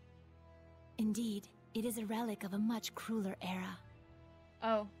 Indeed, it is a relic of a much crueler era.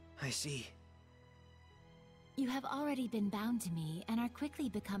 Oh. I see. You have already been bound to me and are quickly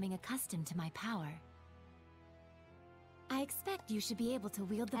becoming accustomed to my power. I expect you should be able to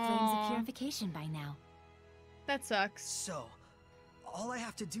wield the flames Aw. of purification by now. That sucks. So, all I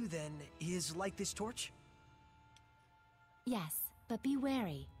have to do then is light this torch? Yes, but be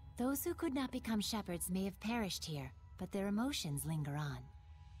wary. Those who could not become shepherds may have perished here, but their emotions linger on.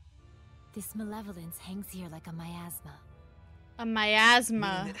 This malevolence hangs here like a miasma. A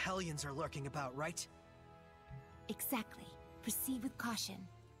miasma. Meaning that Hellions are lurking about, right? Exactly. Proceed with caution.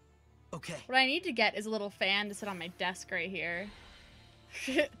 Okay. What I need to get is a little fan to sit on my desk right here.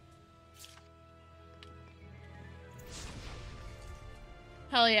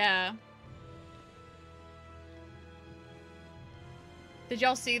 Hell yeah. Did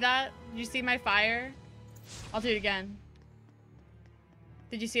y'all see that? Did you see my fire? I'll do it again.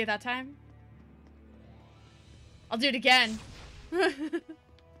 Did you see it that time? I'll do it again.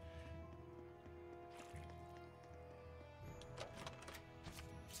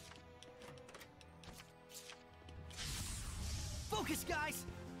 Focus, guys!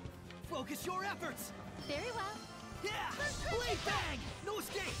 Focus your efforts! Very well. Yeah! Blade bang! No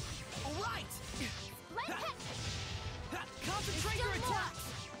escape! Alright! Concentrate your attacks!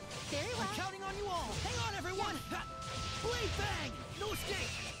 Very well. I'm counting on you all! Hang on, everyone! Blade bang! No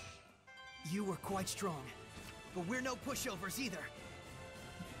escape! You were quite strong, but we're no pushovers either.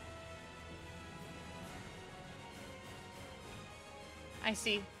 I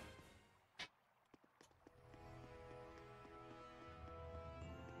see.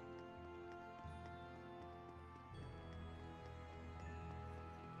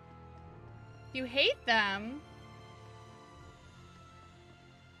 You hate them?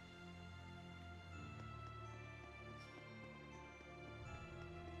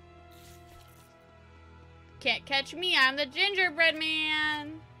 Can't catch me, I'm the gingerbread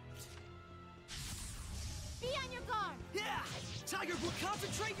man. Be on your guard. Yeah! Tiger Blue,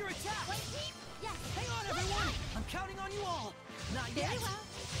 concentrate your attack! Wait, keep. Yes. Hang on, everyone! I'm counting on you all! Not yet! Very well.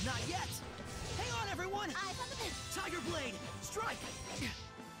 Not yet! Hang on, everyone! Eyes on the pitch. Tiger Blade, strike!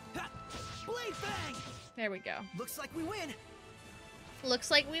 Blade bang! There we go. Looks like we win! Looks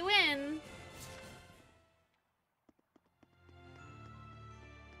like we win.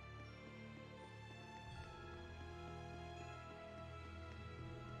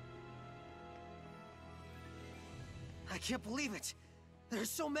 I can't believe it! There's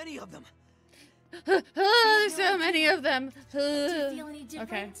so many of them! There's so many of them. Do you feel any different?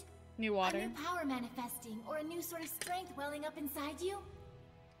 Okay, new water. A new power manifesting, or a new sort of strength welling up inside you?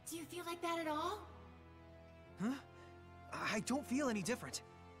 Do you feel like that at all? Huh? I don't feel any different.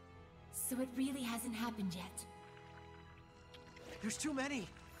 So it really hasn't happened yet. There's too many.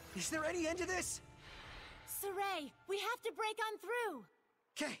 Is there any end to this? Saray, we have to break on through.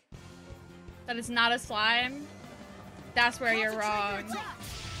 Okay. That is not a slime. That's where you're wrong.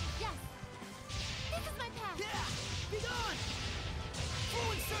 Yes. This is my path. Yeah! Be gone!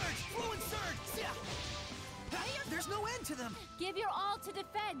 Fluid surge! Fluid surge! Yeah! There's no end to them! Give your all to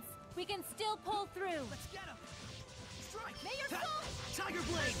defense. We can still pull through. Let's get him! Strike! May your soul... Tiger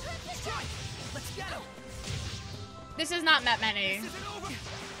Blade! Strike! Let's get him! This is not that many. This isn't over!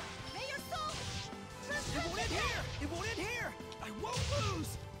 May your soul... It won't end here! It won't end here! I won't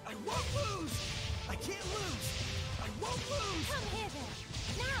lose! I won't lose! I can't lose! I won't lose! Come here then.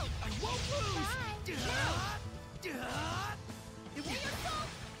 Now! I won't lose! Bye. It May won't... your soul...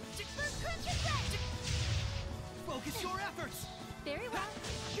 Focus your efforts! Very well.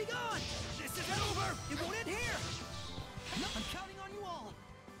 Be gone! This isn't over! It won't end here! I'm counting on you all!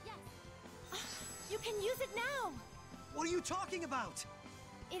 Yes. You can use it now. What are you talking about?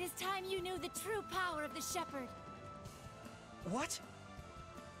 It is time you knew the true power of the shepherd. What?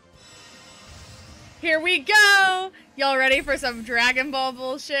 Here we go! Y'all ready for some Dragon Ball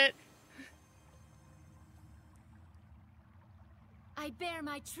bullshit? I bear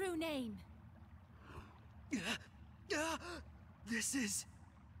my true name. This is...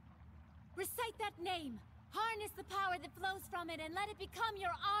 Recite that name. Harness the power that flows from it and let it become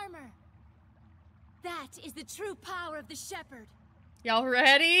your armor. That is the true power of the shepherd. Y'all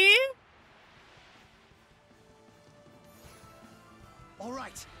ready? All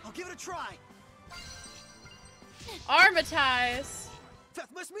right, I'll give it a try. Armatize.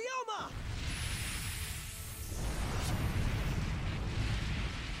 Fethmas Mioma!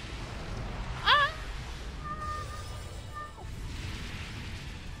 Ah!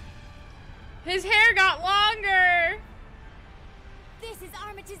 His hair got longer. This is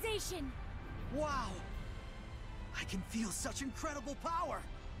armatization. Wow! I can feel such incredible power!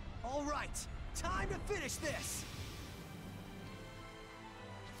 All right, time to finish this!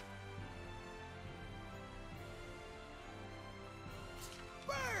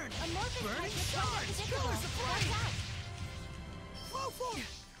 Burn! Amorphous Burning type is shards! unpredictable. Pillars of Watch flame! out. Flow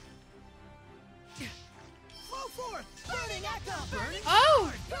forth! Flow forth! Burning echo! Burning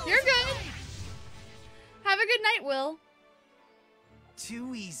Oh, sword! you're Pillars of good. flame! Have a good night, Will.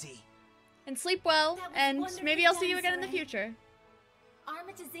 Too easy. And sleep well, That was and wonderfully maybe I'll see you done, again in the Saray. future.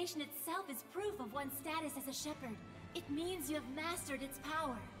 Armatization itself is proof of one's status as a shepherd. It means you have mastered its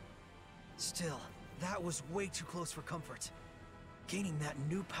power. Still, that was way too close for comfort. Gaining that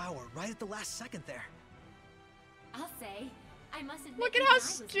new power right at the last second there. I'll say, I must admit. Look at how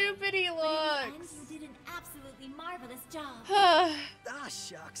stupid he looks. You did an absolutely marvelous job. Ah,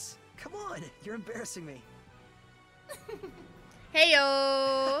 shucks. Come on, you're embarrassing me.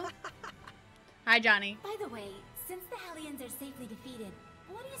 Heyo. Hi, Johnny. By the way, since the Hellions are safely defeated,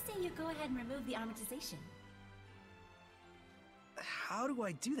 what do you say you go ahead and remove the armatization? How do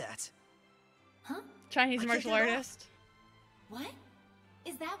I do that? Huh? Chinese martial artist. What?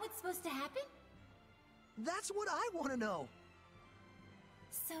 Is that what's supposed to happen? That's what I want to know.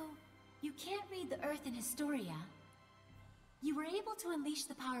 So, you can't read the Earth in Historia. You were able to unleash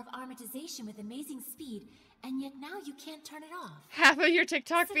the power of armatization with amazing speed, and yet now you can't turn it off. Half of your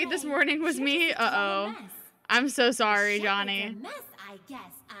TikTok feed this morning was me. Uh-oh. I'm so sorry, Johnny. A mess, I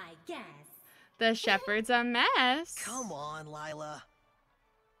guess. The shepherd's a mess. Come on, Lila.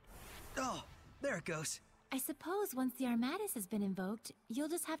 Oh, there it goes. I suppose once the Armatus has been invoked, you'll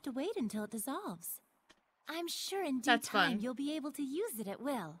just have to wait until it dissolves. I'm sure in due time you'll be able to use it at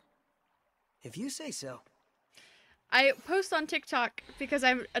will. If you say so. I post on TikTok because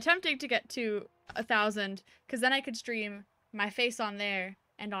I'm attempting to get to 1,000, because then I could stream my face on there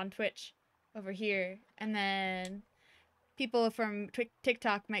and on Twitch over here, and then people from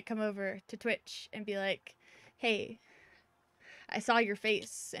TikTok might come over to Twitch and be like, hey, I saw your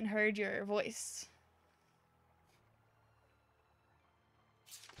face and heard your voice.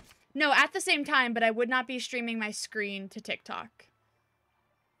 No, at the same time, but I would not be streaming my screen to TikTok.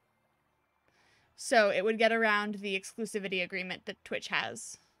 So it would get around the exclusivity agreement that Twitch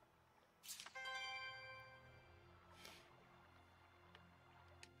has.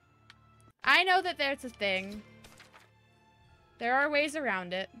 I know that there's a thing. There are ways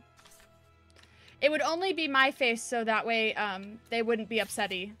around it. It would only be my face, so that way they wouldn't be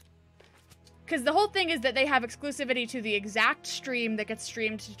upsetty. Because the whole thing is that they have exclusivity to the exact stream that gets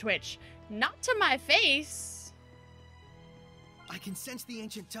streamed to Twitch, not to my face. I can sense the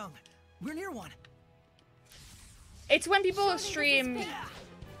ancient tongue. We're near one. It's when people stream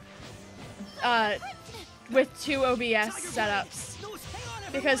with 2 OBS setups.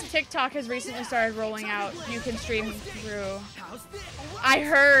 Because TikTok has recently started rolling out, you can stream through. I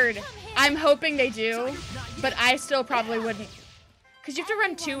heard. I'm hoping they do, but I still probably wouldn't. Because you have to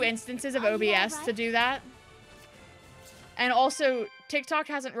run 2 instances of OBS to do that. And also, TikTok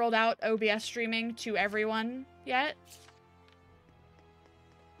hasn't rolled out OBS streaming to everyone yet.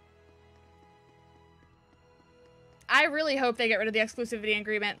 I really hope they get rid of the exclusivity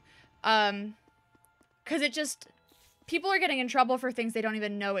agreement. Because it just... People are getting in trouble for things they don't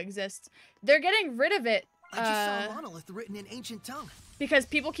even know exist. They're getting rid of it. I just saw a monolith written in ancient tongue. Because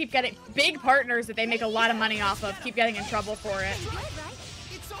people keep getting... Big partners that they make a lot of money off of keep getting in trouble for it.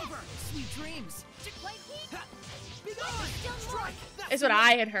 It's over. Sweet dreams. Is what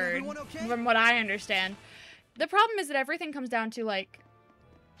I had heard, from what I understand. The problem is that everything comes down to, like,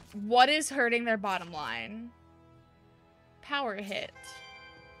 what is hurting their bottom line? Power hit.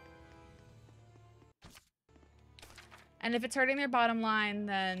 And if it's hurting their bottom line,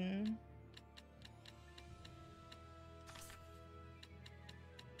 then...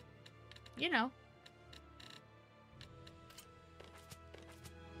 You know.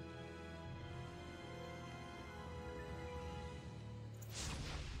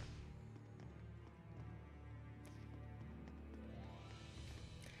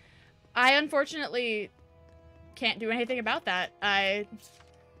 I unfortunately can't do anything about that. I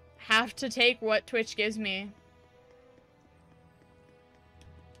have to take what Twitch gives me.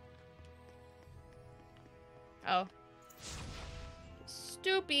 Oh.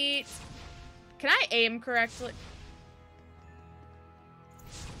 Stupid. Can I aim correctly?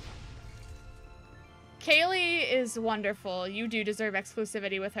 Kaylee is wonderful. You do deserve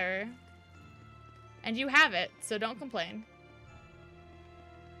exclusivity with her. And you have it, so don't complain.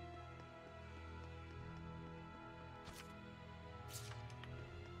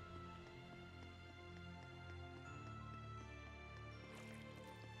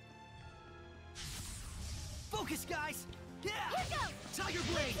 Focus, guys! Yeah! Tiger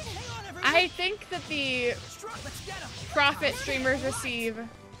Blade! Hang on, everyone! I think that the profit streamers receive...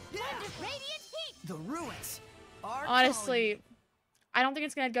 The ruins are honestly, I don't think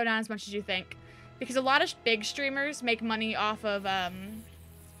it's going to go down as much as you think. Because a lot of big streamers make money off of,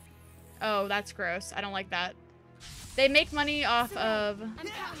 Oh, that's gross. I don't like that. They make money off of... I'm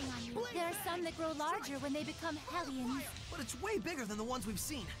counting on you. There are some that grow larger when they become Hellions. But it's way bigger than the ones we've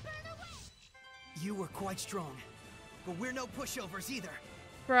seen. You were quite strong. but we're no pushovers either.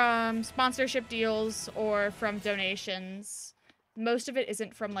 From sponsorship deals or from donations. Most of it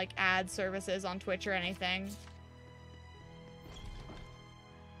isn't from, like, ad services on Twitch or anything.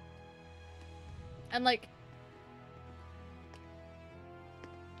 And, like,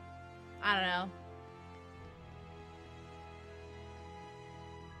 I don't know.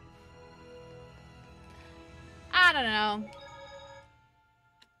 I don't know.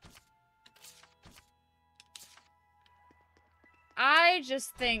 I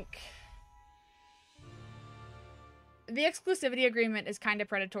just think the exclusivity agreement is kind of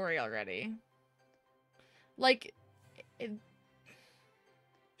predatory already. Like,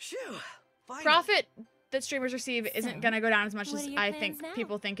 Shoo, profit that streamers receive isn't going to go down as much as I think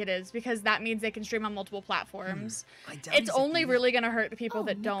people think it is, because that means they can stream on multiple platforms. It's only really going to hurt the people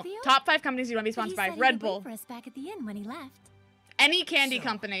that don't. Top 5 companies you want to be sponsored by: Red Bull, for us back at the inn when he left. Any candy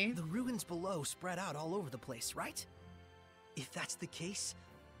company. The ruins below spread out all over the place, right? If that's the case,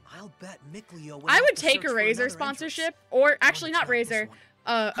 I'll bet Mikleo. I would take a Razor sponsorship, or actually not Razor,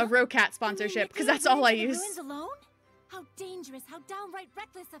 a Rocat sponsorship, because that's all I use. Ruins alone? How dangerous! How downright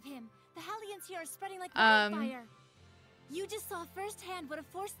reckless of him! The Hellions here are spreading like wildfire. You just saw firsthand what a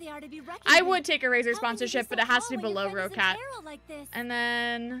force they are to be reckoned with. I would take a Razor sponsorship, but it has to be below Rocat. And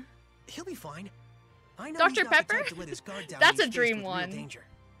then he'll be fine. I know Dr. Pepper? That's a dream one.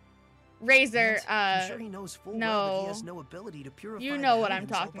 Razor, I'm sure he knows full well that he has no ability to purify you know the what I'm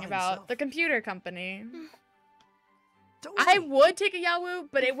Hellions all talking by about. himself. The computer company. Don't I worry. would take a Yahoo,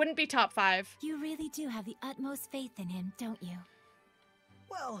 but it wouldn't be top 5. You really do have the utmost faith in him, don't you?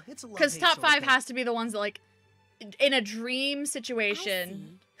 Well, it's a Because top 5 has to be the ones that, like, in a dream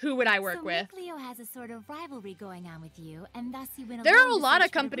situation, who would I work with? Mikleo has a sort of rivalry going on with you, and thus you went There are a alone to lot of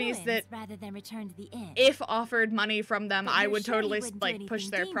search for the companies ruins that, rather than return to the inn. if offered money from them, But I you're would sure he totally, wouldn't do like, push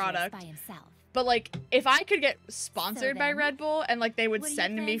anything their dangerous product. by himself. But, like, if I could get sponsored by then, Red Bull and, like, they would what are your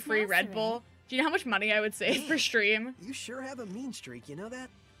send me plans free now, Red Saray? Bull, do you know how much money I would save per stream? You sure have a mean streak, you know that?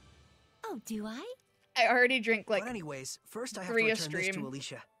 Oh, do I? I already drink, like, but anyways, first I have to 3 a return this to stream.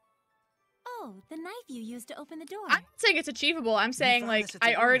 Alicia. Oh, the knife you used to open the door. I'm not saying it's achievable. I'm saying, found like, this at the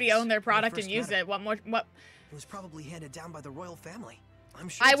I already ruins own their when I product first and use met her. it. What more? What? It was probably handed down by the royal family. I'm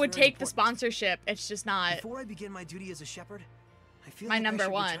sure I it's would very take the important. sponsorship. It's just not Before I begin my duty as a shepherd, I feel my like number I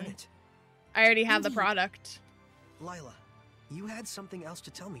should one. return it. I already have the Indeed. product. Lila, you had something else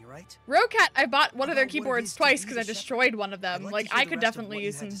to tell me, right? Rocat, I bought one of their About what it keyboards is to twice be because the I shepherd. destroyed one of them. I'd like Like, to hear I the could rest of definitely what you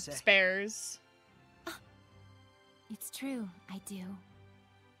use had some to say. spares. It's true, I do.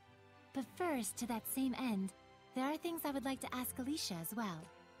 But first, to that same end, there are things I would like to ask Alicia as well.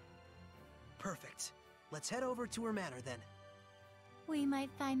 Perfect. Let's head over to her manor then. We might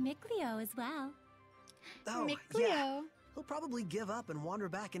find Mikleo as well. Oh, yeah. Mikleo. He'll probably give up and wander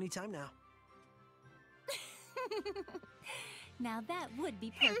back anytime now. Now that would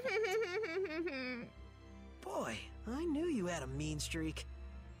be perfect. Boy, I knew you had a mean streak.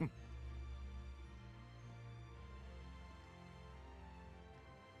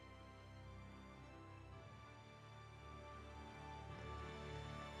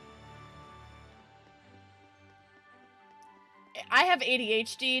 I have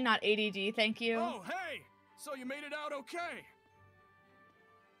ADHD, not ADD, thank you. Oh, hey! So you made it out okay?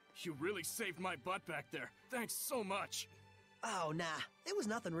 You really saved my butt back there. Thanks so much. Oh, nah. It was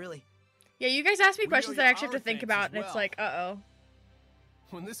nothing really. Yeah, you guys ask me We questions owe that I you actually have our to think thanks about, as and it's well. like, uh-oh.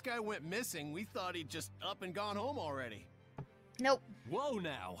 When this guy went missing, we thought he'd just up and gone home already. Nope. Whoa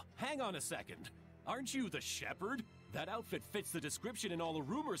now, hang on a second. Aren't you the shepherd? That outfit fits the description in all the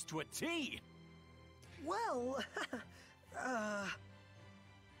rumors to a T. Well,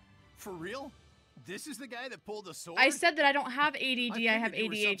 For real? This is the guy that pulled the sword? I said that I don't have ADD, I have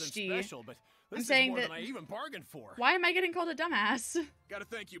figured you were something ADHD. Special, but this I'm is saying more that- than I even bargained for. Why am I getting called a dumbass? Gotta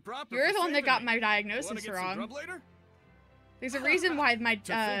thank you proper You're for the one that saving got me. my Wanna diagnosis get some wrong. grub later? There's a reason why my To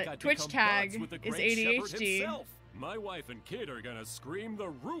think I'd Twitch become tag buds with the is great shepherd ADHD. himself. My wife and kid are gonna scream the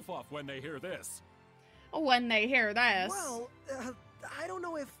roof off when they hear this. When they hear this. well, I don't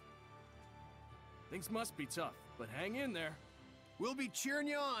know if... Things must be tough, but hang in there. We'll be cheering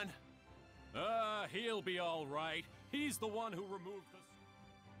you on. He'll be all right. He's the one who removed the...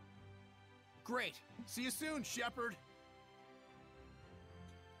 Great. See you soon, shepherd.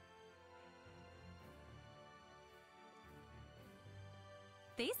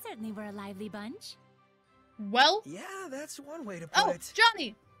 They certainly were a lively bunch. Well, Yeah, that's one way to put oh, it.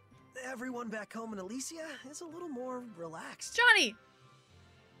 Johnny! Everyone back home in Alicia is a little more relaxed. Johnny!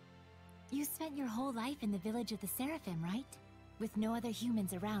 You spent your whole life in the village of the Seraphim, right? With no other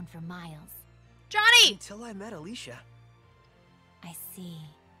humans around for miles. Johnny! Until I met Alicia. I see.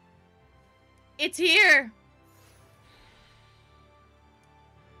 It's here!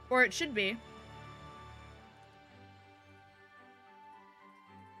 Or it should be.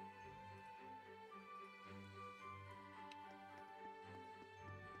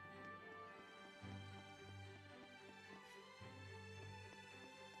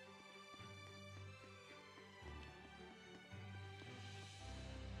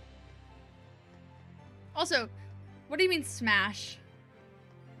 Also, what do you mean smash?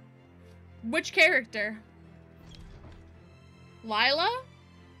 Which character? Lila?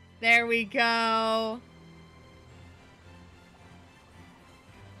 There we go.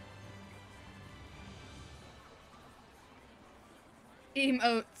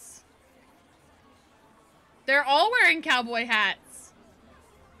 Emotes. They're all wearing cowboy hats.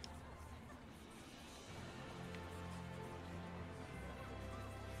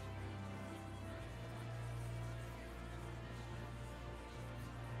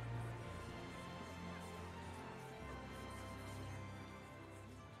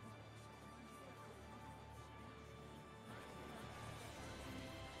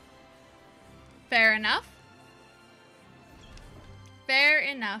 Fair enough. Fair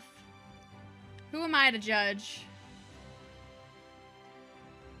enough. Who am I to judge?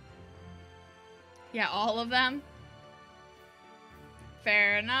 Yeah, all of them.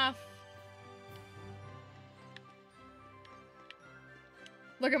 Fair enough.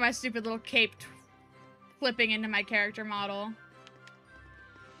 Look at my stupid little cape flipping into my character model.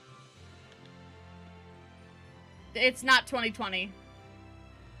 It's not 2020.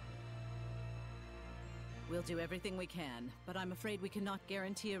 We'll do everything we can, but I'm afraid we cannot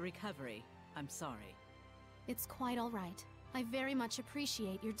guarantee a recovery. I'm sorry. It's quite all right. I very much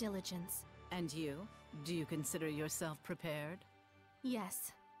appreciate your diligence. And you? Do you consider yourself prepared?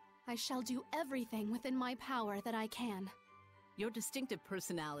 Yes. I shall do everything within my power that I can. Your distinctive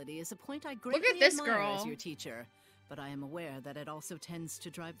personality is a point I greatly Look at this admire girl as your teacher, but I am aware that it also tends to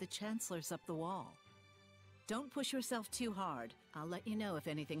drive the chancellors up the wall. Don't push yourself too hard. I'll let you know if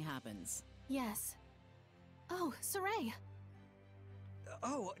anything happens. Yes. Oh, Saray.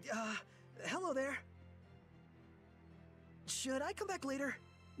 Hello there. Should I come back later?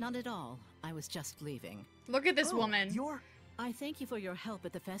 Not at all. I was just leaving. Look at this woman. I thank you for your help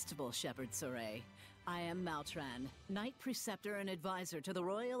at the festival, Shepherd Saray. I am Maltran, Knight Preceptor and Advisor to the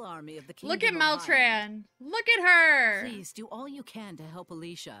Royal Army of the Kingdom Look at of Maltran. Highland. Look at her. Please do all you can to help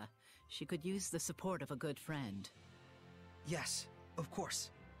Alicia. She could use the support of a good friend. Yes, of course.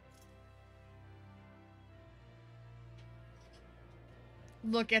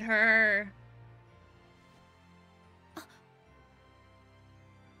 Look at her.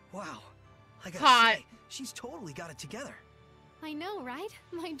 Wow. I gotta Hot. say, she's totally got it together. I know, right?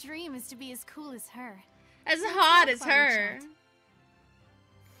 My dream is to be as cool as her. As Let's hot talk as fire her. chat.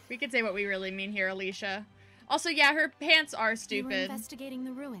 We could say what we really mean here, Alicia. Also, yeah, her pants are You were stupid. investigating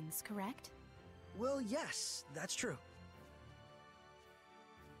the ruins, correct? Well, yes, that's true.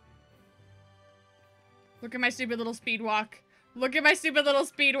 Look at my stupid little speed walk. Look at my stupid little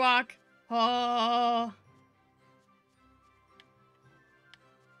speed walk. Oh.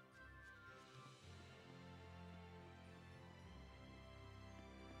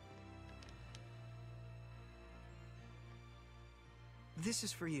 This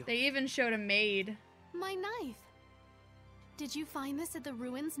is for you. They even showed a maid. My knife. Did you find this at the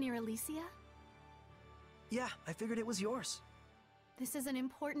ruins near Elysia? Yeah, I figured it was yours. This is an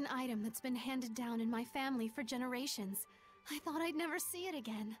important item that's been handed down in my family for generations. I thought I'd never see it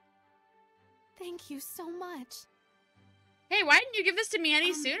again. Thank you so much. Hey, why didn't you give this to me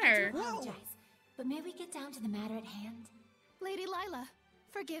any sooner? I do apologize, but may we get down to the matter at hand? Lady Lila,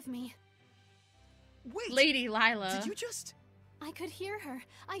 forgive me. Wait! Lady Lila. Did you just... I could hear her.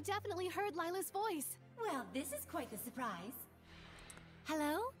 I definitely heard Lila's voice. Well, this is quite the surprise.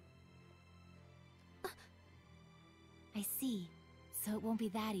 Hello? I see. So it won't be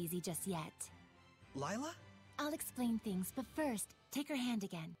that easy just yet. Lila? I'll explain things, but first, take her hand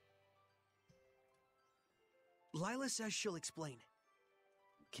again. Lila says she'll explain.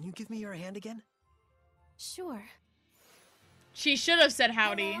 Can you give me your hand again? Sure. She should have said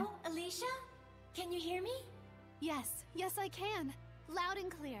howdy. Hello, Alicia? Can you hear me? Yes, yes I can. Loud and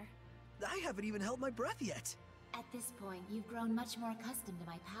clear. I haven't even held my breath yet. At this point, you've grown much more accustomed to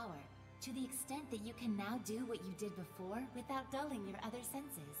my power, to the extent that you can now do what you did before without dulling your other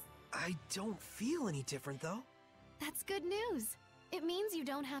senses. I don't feel any different, though. That's good news. It means you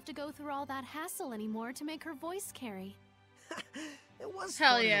don't have to go through all that hassle anymore to make her voice carry. It was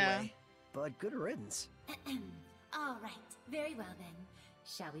Hell fun in a yeah. way, but good riddance. All right, very well then.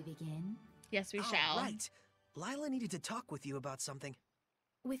 Shall we begin? Yes, we shall. Right. Lila needed to talk with you about something.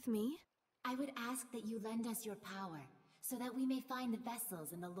 With me? I would ask that you lend us your power, so that we may find the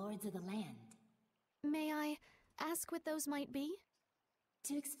vessels and the lords of the land. May I ask what those might be?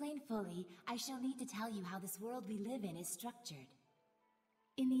 To explain fully, I shall need to tell you how this world we live in is structured.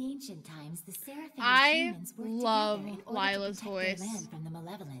 In the ancient times, the Seraphim and humans worked together in order to protect their land from the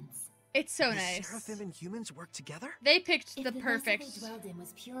malevolence. It's so nice. The Seraphim and humans work together? They picked if the perfect vessel they dwelled in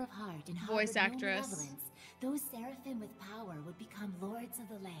was pure of heart and voice harbored no actress. malevolence, those Seraphim with power would become lords of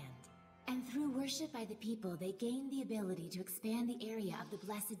the land. And through worship by the people, they gained the ability to expand the area of the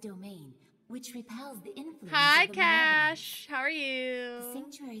blessed domain, which repels the influence Hi, of the Cash. How are you? The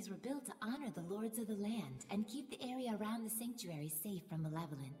sanctuaries were built to honor the lords of the land and keep the area around the sanctuary safe from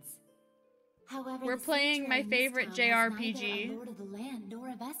malevolence. However, we're playing my favorite JRPG. A lord of the land nor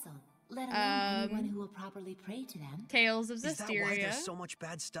a vessel, let alone anyone who will properly pray to them. Tales of Zestiria. Is that why there's so much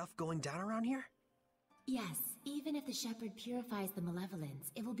bad stuff going down around here? Yes, even if the shepherd purifies the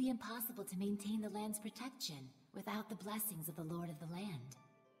malevolence, it will be impossible to maintain the land's protection without the blessings of the lord of the land.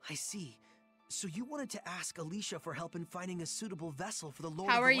 I see. So you wanted to ask Alicia for help in finding a suitable vessel for the lord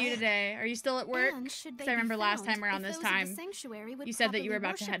How of the are you land. today? Are you still at work? Because I remember last time around this time, you said that you were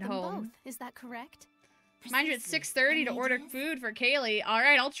about to head home. Both. Is that correct? Mind you, it's 6:30 to order food for Kaylee. All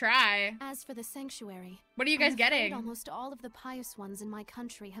right, I'll try. As for the sanctuary, what are you guys getting? Almost all of the pious ones in my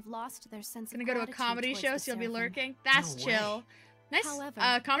country have lost their sense of gonna go to a comedy show, so you'll be lurking. That's No chill. way. Nice.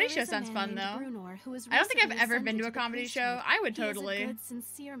 However, Comedy there show is a sounds man fun named though. Brunor who is I don't think I've recently ever been to a ascended the comedy show. priesthood. I would He is a totally. good,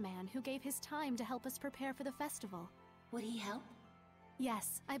 sincere man who gave his time to help us prepare for the festival. Would he help?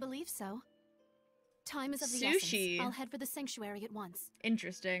 Yes, I believe so. Time is of the Sushi. essence. I'll head for the sanctuary at once.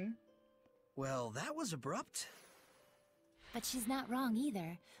 Interesting. Well, that was abrupt. But she's not wrong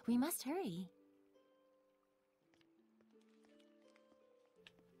either. We must hurry.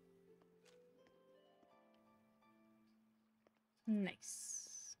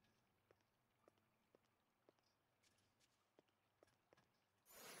 Nice.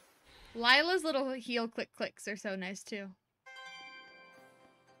 Lila's little heel clicks are so nice too.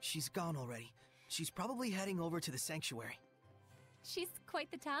 She's gone already. She's probably heading over to the sanctuary. She's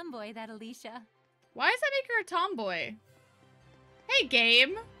quite the tomboy, that Alicia. Why does that make her a tomboy? Hey,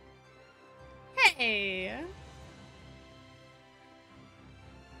 game. Hey.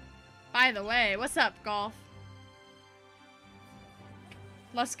 By the way, what's up, Golf?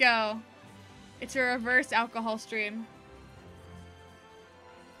 Let's go. It's a reverse alcohol stream.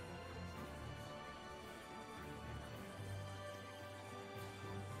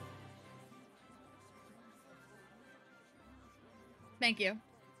 Thank you.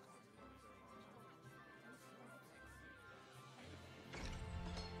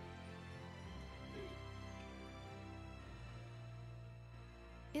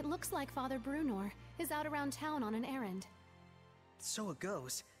 It looks like Father Brunor is out around town on an errand. So it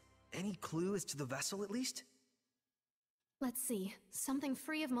goes. Any clue as to the vessel, at least? Let's see. Something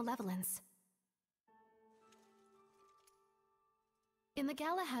free of malevolence. In the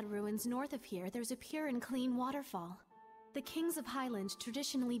Galahad ruins north of here, there's a pure and clean waterfall. The kings of Highland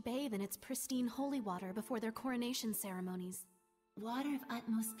traditionally bathe in its pristine holy water before their coronation ceremonies. Water of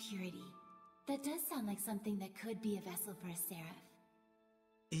utmost purity. That does sound like something that could be a vessel for a seraph.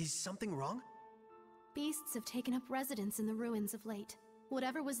 Is something wrong? Beasts have taken up residence in the ruins of late.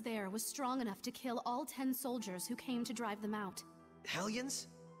 Whatever was there was strong enough to kill all 10 soldiers who came to drive them out. Hellions?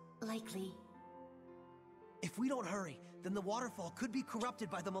 Likely. If we don't hurry, then the waterfall could be corrupted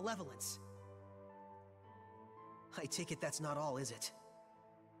by the malevolence. I take it that's not all, is it?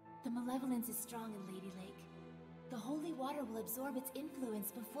 The malevolence is strong in Lady Lake. The holy water will absorb its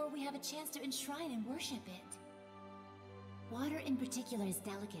influence before we have a chance to enshrine and worship it. Water in particular is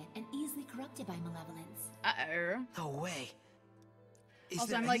delicate and easily corrupted by malevolence. Uh-oh. No way.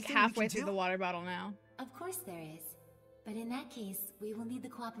 Also, I'm like halfway through the water bottle now. Of course there is. But in that case, we will need the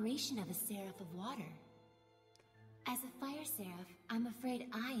cooperation of a Seraph of Water. As a Fire Seraph, I'm afraid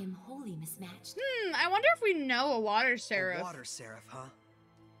I am wholly mismatched. I wonder if we know a Water Seraph. A Water Seraph, huh?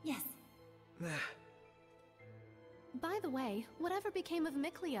 Yes. By the way, whatever became of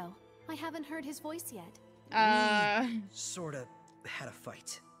Mikleo? I haven't heard his voice yet. We sorta had a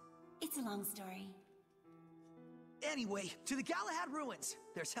fight. It's a long story. Anyway, to the Galahad ruins.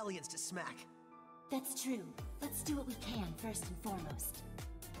 There's Hellions to smack. That's true. Let's do what we can first and foremost.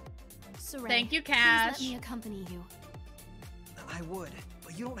 Saray, thank you, Cash. Please let me accompany you. I would,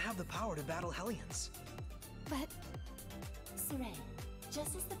 but you don't have the power to battle Hellions. But... Saray,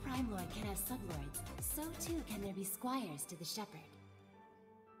 just as the Prime Lord can have sublords, so too can there be squires to the Shepherd.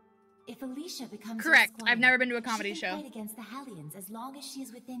 If Alicia becomes correct, squire, I've never been to a comedy she can show. fight against the Hellions as long as she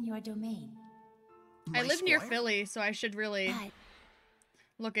is within your domain. I live near Philly, so I should really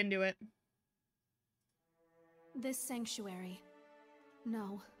look into it. This sanctuary.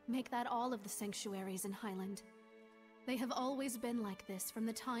 No, make that all of the sanctuaries in Highland. They have always been like this from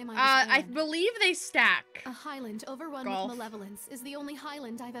the time I was born. I believe they stack. A Highland overrun with malevolence is the only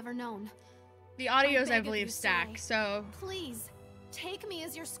Highland I've ever known. The audios, I believe, stack, so... Please, take me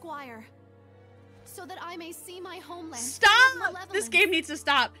as your squire, so that I may see my homeland. Stop! This game needs to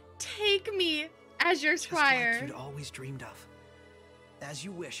stop. Take me as your squire. Just like you'd always dreamed of. As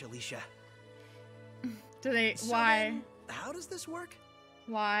you wish, Alicia. Do they... So why? then, how does this work?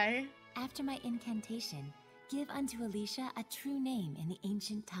 Why? After my incantation, give unto Alicia a true name in the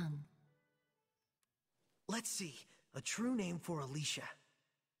ancient tongue. Let's see. A true name for Alicia.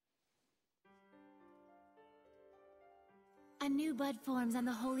 A new bud forms on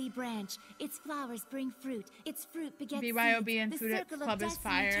the holy branch. Its flowers bring fruit. Its fruit begets BYOB seeds. and The Food circle Club of is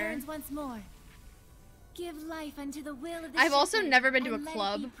destiny fire. turns once more. Give life unto the will of the I've also shepherd, never been to a and let it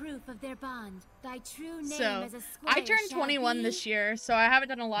club. be proof of their bond. Thy true name So, as a squire I turned shall 21 be. this year, so I haven't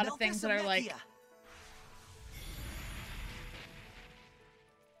done a lot of things that are like...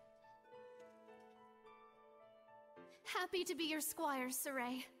 Happy to be your squire,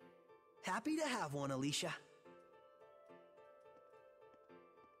 Saray. Happy to have one, Alicia.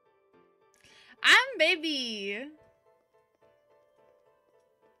 I'm baby.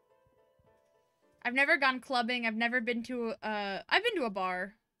 I've never gone clubbing. I've never been to I've been to a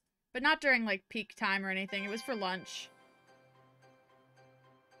bar, but not during like peak time or anything. It was for lunch.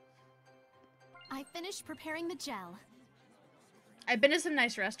 I finished preparing the gel. I've been to some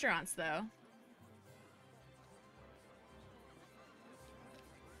nice restaurants though.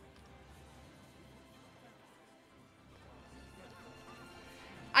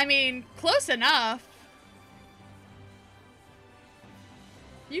 I mean, close enough.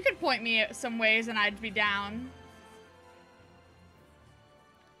 You could point me at some ways and I'd be down.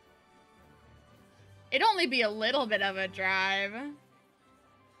 It'd only be a little bit of a drive.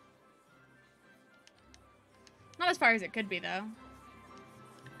 Not as far as it could be, though.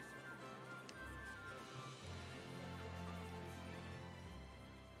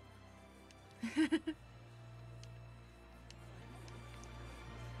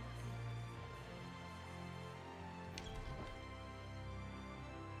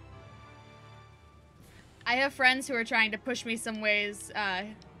 I have friends who are trying to push me some ways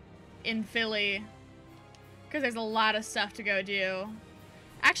in Philly because there's a lot of stuff to go do.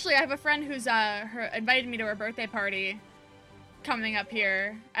 Actually, I have a friend who's invited me to her birthday party coming up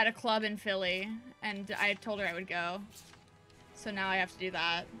here at a club in Philly, and I told her I would go. So now I have to do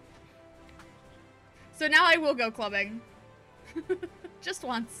that. So now I will go clubbing. Just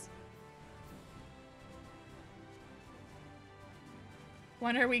once.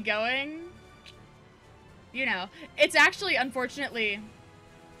 When are we going? You know, it's actually, unfortunately,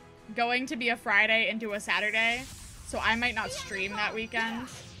 going to be a Friday into a Saturday, so I might not stream that weekend.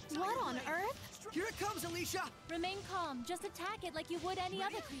 What on earth? Here it comes, Alicia! Remain calm. Just attack it like you would any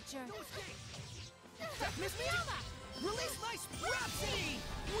other creature. Miss Miyama! Release my Rhapsody!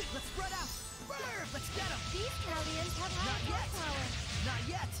 Let's spread out! Burn! Let's get him! These Callians have Not high yet! power. Not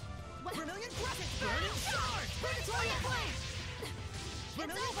yet! What? Vermilion Crescent! Burning Charge! Purgatory Flame!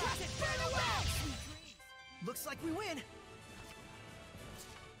 Vermilion Crescent! Burn away! Looks like we win!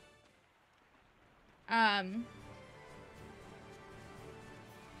 I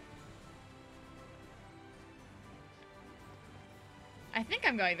think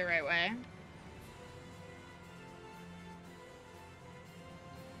I'm going the right way.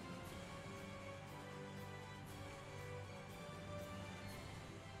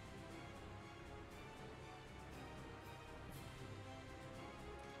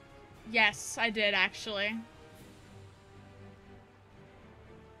 Yes, I did actually.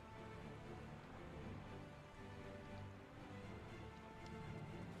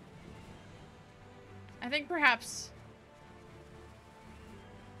 I think perhaps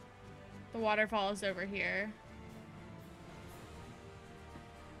the waterfall is over here.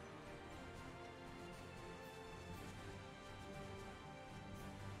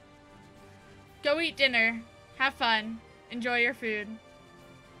 Go eat dinner. Have fun. Enjoy your food.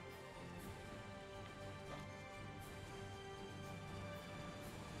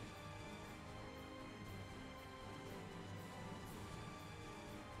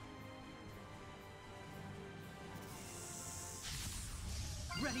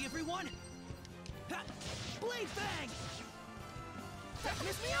 Ready, everyone? Ha! Blade Fang!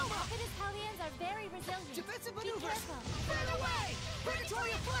 Miss Miyama! His Hellions are very resilient. Defensive Be maneuvers! careful. Burn away!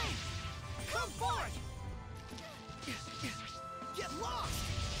 Purgatory Flame! Come forth! Get lost!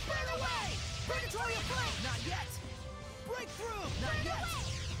 Burn away! Purgatory Flame! Not yet! Break through! Not yet!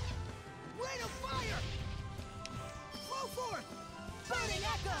 Rain of Fire! Go forth! Burning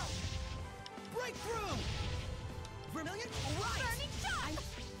Echo! Breakthrough! Vermilion, right! Burning shot!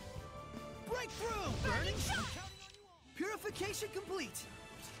 Breakthrough! Burning shot! Purification complete!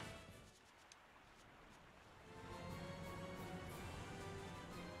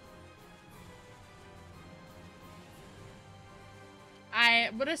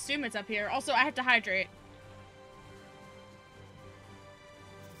 I would assume it's up here. Also, I have to hydrate.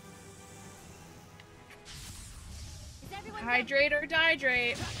 Hydrate or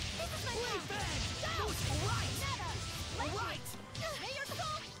dihydrate.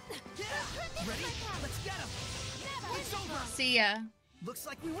 See ya. Looks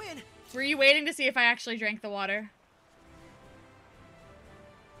like we win. Were you waiting to see if I actually drank the water?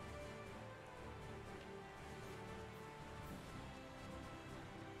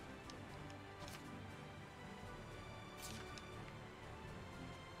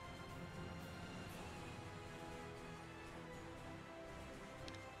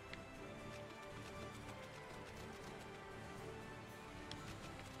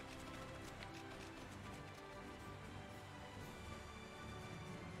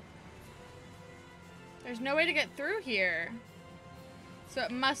 There's no way to get through here. So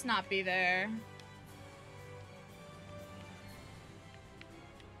it must not be there.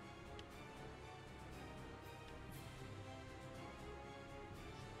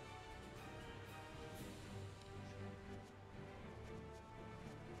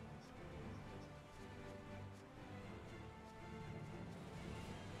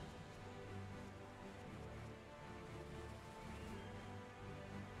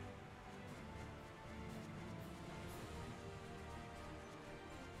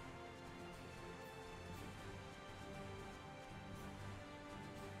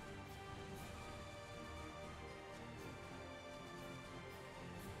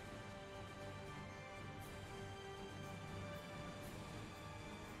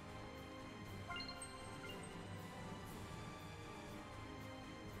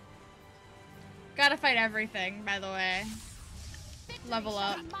 Gotta fight everything, by the way. Level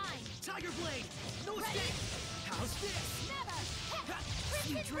up. Tiger Blade! No escape! How's this?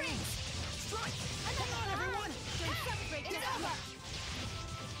 Sweet dreams! Strike! Hang on, everyone!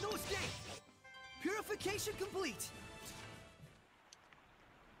 No escape! Purification complete!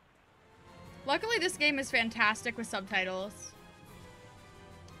 Luckily, this game is fantastic with subtitles.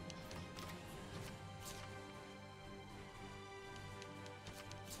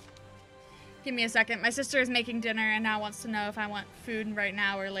 Give me a second. My sister is making dinner and now wants to know if I want food right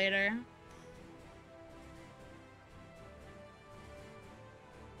now or later.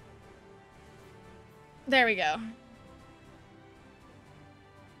 There we go.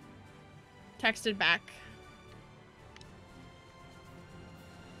 Texted back.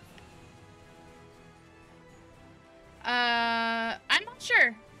 I'm not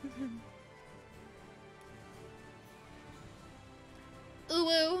sure.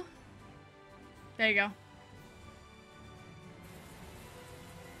 Ooh. There you go.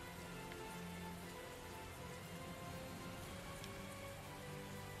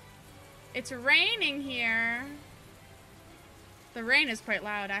 It's raining here. The rain is quite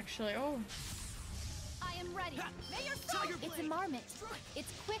loud, actually. Oh. I am ready. It's a marmot.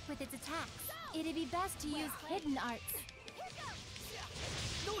 It's quick with its attacks. It'd be best to use hidden arts.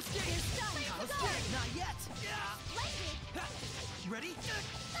 No escape! Not yet! Ready?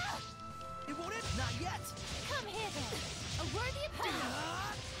 It won't end? Not yet! Come here then! A worthy opponent!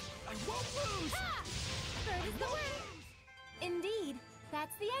 I won't lose! Bird is the word! Indeed,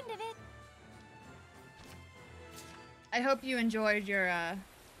 that's the end of it. I hope you enjoyed your,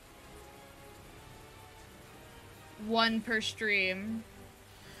 one per stream.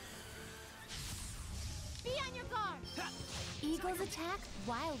 Be on your guard! Eagles attack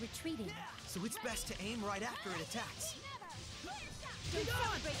while retreating. So it's best to aim right after it attacks. Don't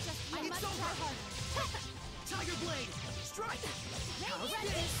celebrate just I must try harder. Tiger Blade! Strike! How's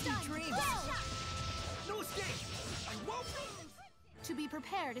this? Sweet dreams! No escape! I won't lose! To be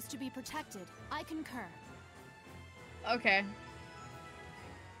prepared is to be protected. I concur. Okay.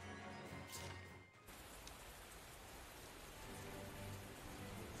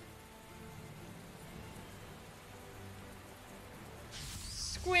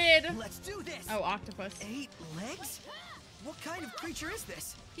 Squid! Let's do this! Oh, octopus. 8 legs? What kind of creature is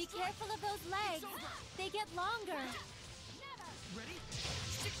this? Be careful of those legs. They get longer. Ready?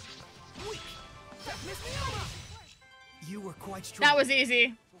 Weak! Miss me over! You were quite strong. That was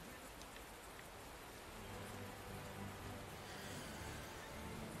easy.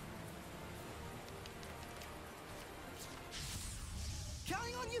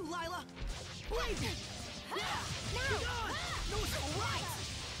 Counting on you, Lila! Blade! Now!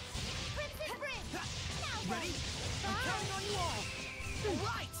 counting on you all. All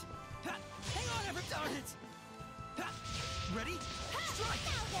right. Hang on, every darn it. Ready? Strike.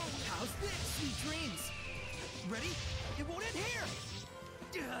 How's this? Sweet dreams. Ready? It won't end here.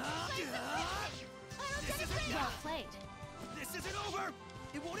 This isn't Well played. This isn't over.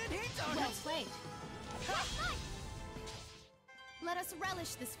 It won't end here, darn Well it. played. Let us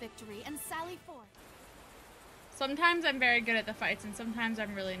relish this victory and sally forth. Sometimes I'm very good at the fights, and sometimes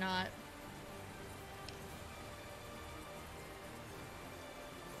I'm really not.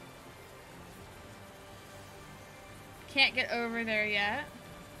 Can't get over there yet.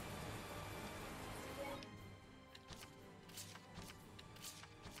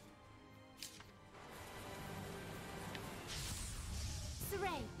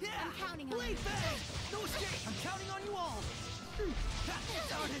 Saray, I'm counting on you. Blade bang! No escape! I'm counting on you all!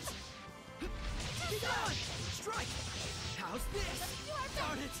 Darn it! Be gone! Strike! How's this?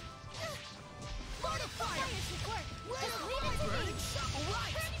 Darn it! Rate of fire! Rate of fire! Burning shot!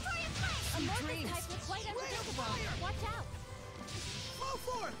 Alright! Sweet dreams! Types look quite Rate of unpredictable. fire! Watch out. Flow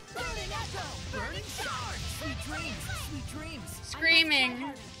forth! Burning echo! Burning shard! Sweet dreams! Sweet dreams! Screaming.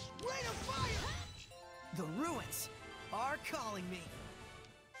 Rate of fire! The ruins are calling me.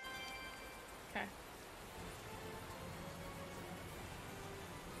 Okay.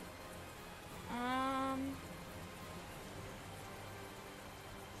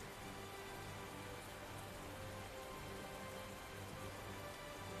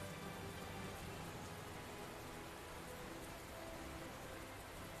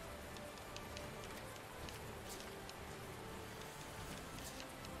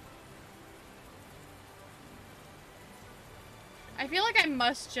 I feel like I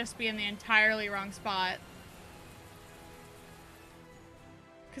must just be in the entirely wrong spot.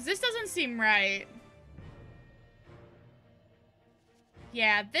 Because this doesn't seem right.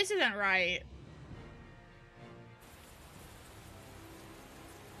 Yeah, this isn't right.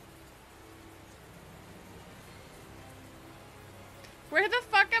 Where the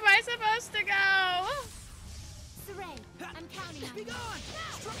fuck am I supposed to go? Saray, I'm counting on Be you. gone!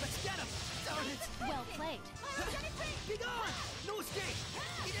 Let's get him! Darn it! Well played. Be gone! No escape!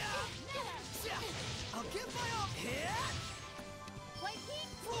 I'll give my all.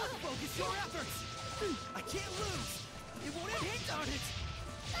 Forward focus your efforts! I can't lose! It won't end here, darn it!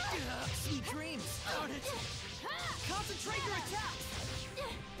 Sweet dreams, darn it! Concentrate your attacks!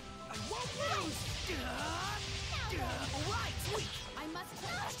 I won't lose! Alright, sweet! I must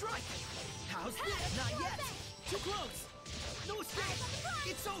Strike! How's this? Not yet! Too close! No escape!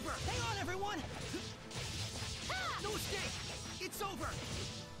 It's over! Hang on, everyone! No escape! It's over!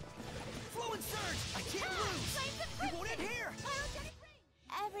 Flow and surge! I can't lose! It won't end here!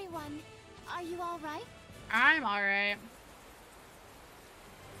 Everyone, are you all right? I'm alright.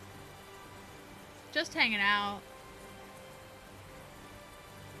 Just hanging out.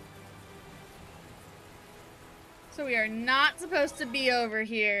 So we are not supposed to be over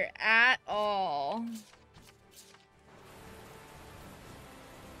here at all.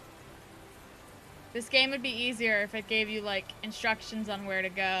 This game would be easier if it gave you, like, instructions on where to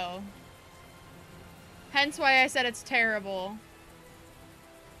go. Hence why I said it's terrible.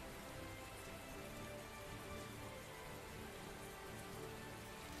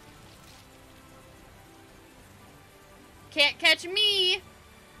 Can't catch me!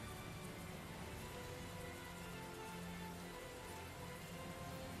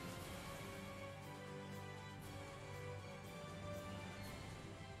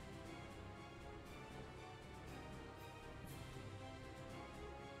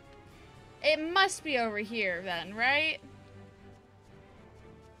 It must be over here then, right?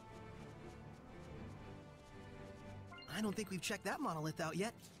 I don't think we've checked that monolith out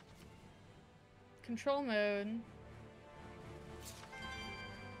yet. Control mode.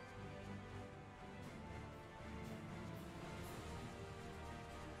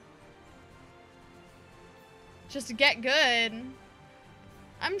 Just to get good.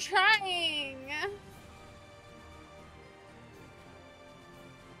 I'm trying.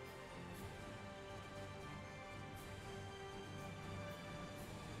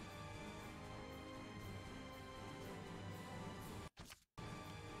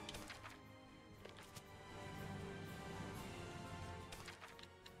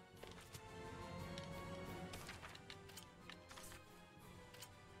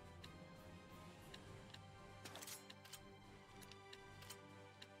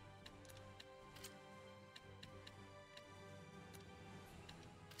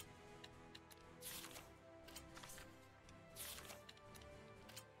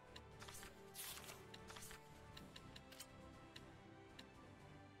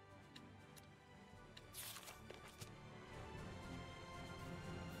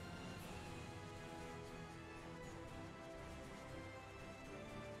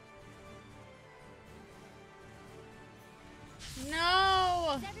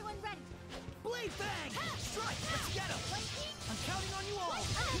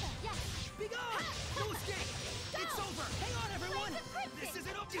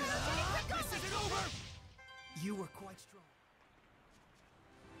 You were quite strong.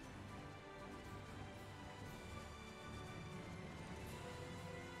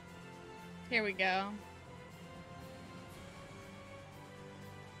 Here we go.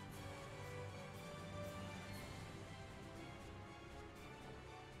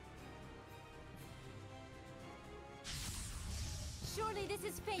 Surely this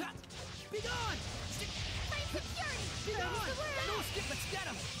is fate. Be gone! Find security! Be Where is gone! the word? No escape, let's get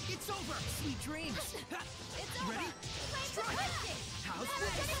him! It's over! Sweet dreams! It's over! Ready? Claim Strike! the How's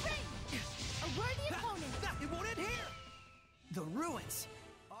Energetic this? ring! A worthy opponent! It won't end here! The ruins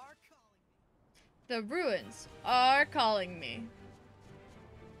are calling me. The ruins are calling me.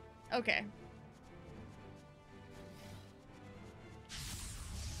 Okay.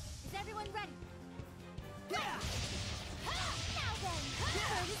 Is everyone ready? Yeah! Now then!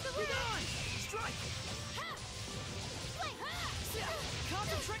 Where is the Be word? gone! Strike! Wait!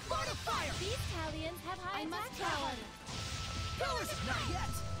 Concentrate modifier! These Italians have high I attack must try power. harder. Pillars! Not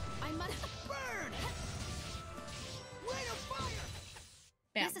yet! I must. Burn! Rain of fire!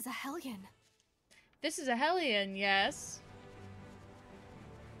 Bam. This is a Hellion. This is a Hellion, yes.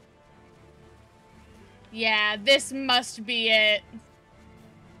 Yeah, this must be it.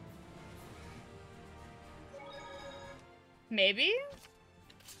 Maybe?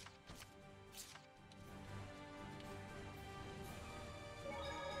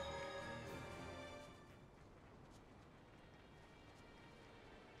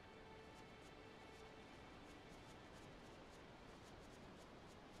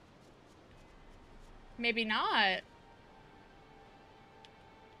 Maybe not.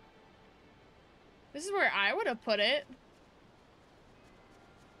 This is where I would have put it.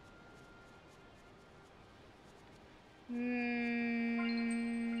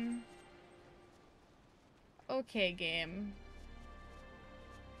 Okay, game.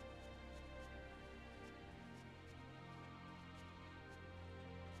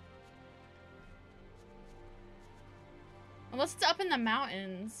 Unless it's up in the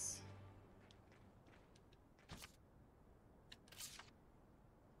mountains.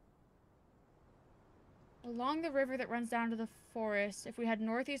 Along the river that runs down to the forest, if we head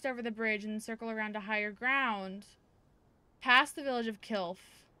northeast over the bridge and circle around to higher ground, past the village of Kilf.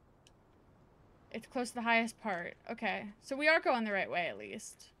 It's close to the highest part. Okay, so we are going the right way at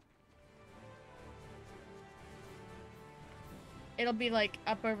least. It'll be like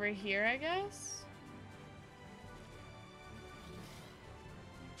up over here, I guess?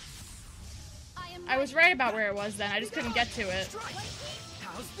 I was right about where it was then, I just couldn't get to it.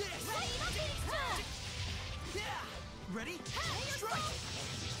 How's this? Yeah! Ready? Strike!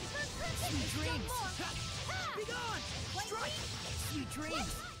 Sweet dreams! Be gone! Strike! Sweet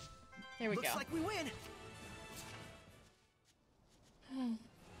dreams! Here we Looks go. like we win!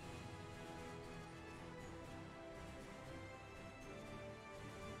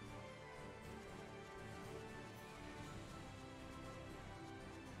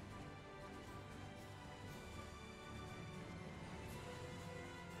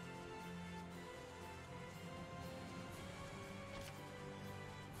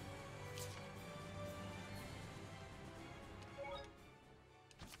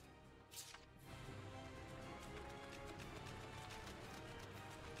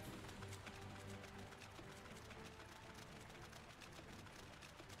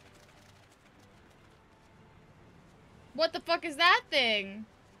 What the fuck is that thing?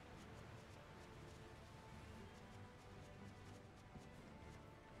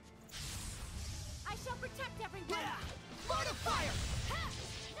 I shall protect everyone. Yeah! Modifier!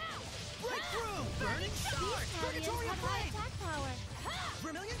 Breakthrough! Burning shards! Italians Purgatory have of high flame! attack power.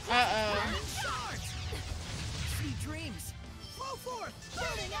 Vermilion Uh-oh. Burning shards! Sweet dreams! Flow forth!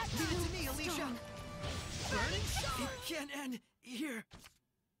 Burning at Leave it to me, Alicia! Burning shards! It can't end here!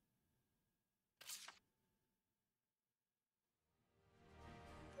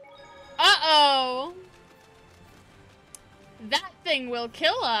 Uh-oh! That thing will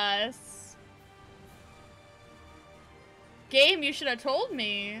kill us! Game, you should have told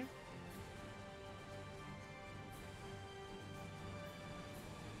me.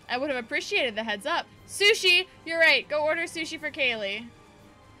 I would have appreciated the heads up. Sushi! You're right. Go order sushi for Kaylee.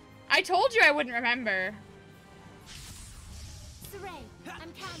 I told you I wouldn't remember. Saray,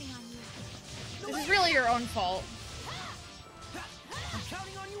 I'm counting on you. This is really your own fault. I'm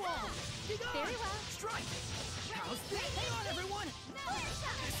counting on you all! Be gone! Very well. Strike! How's this? Hang on, everyone!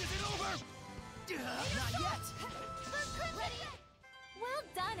 This isn't over! Not yet! Well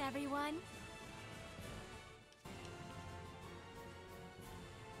done, everyone.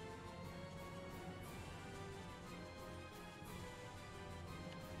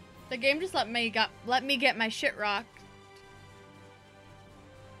 The game just let me get my shit rocked.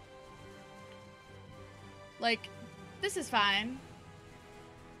 Like, this is fine.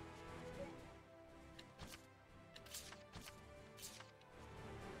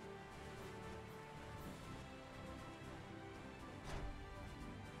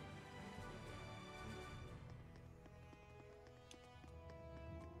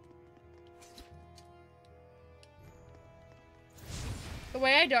 The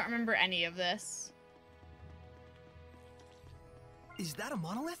way I don't remember any of this. Is that a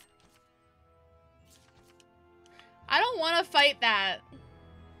monolith? I don't want to fight that.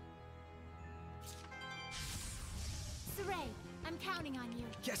 Saray, I'm counting on you.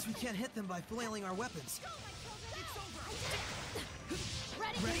 Guess we can't hit them by flailing our weapons.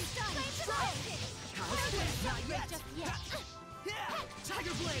 Ready? Ready? Strike! How's this? Not yet. Just yet. Yeah!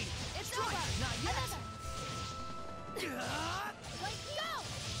 Tiger Blade! It's Strike! over. Not yet. Wait, go!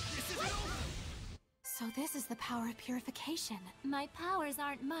 This isn't over. So this is the power of purification. My powers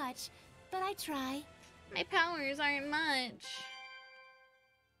aren't much, but I try. My powers aren't much.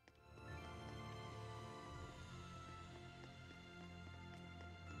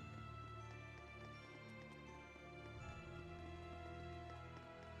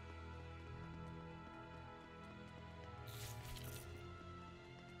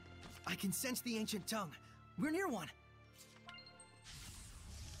 I can sense the ancient tongue. We're near one.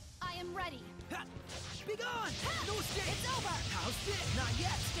 I am ready. Ha! Be gone! No escape! It's over! How's this? Not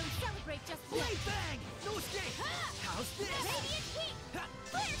yet! Don't celebrate just yet. Blade bang! No escape! How's this? Radiant heat! Ha!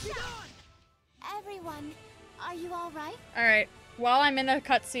 Flare Be shot! gone! Everyone, are you all right? Alright, while I'm in a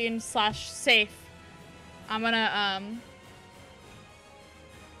cutscene / safe, I'm gonna,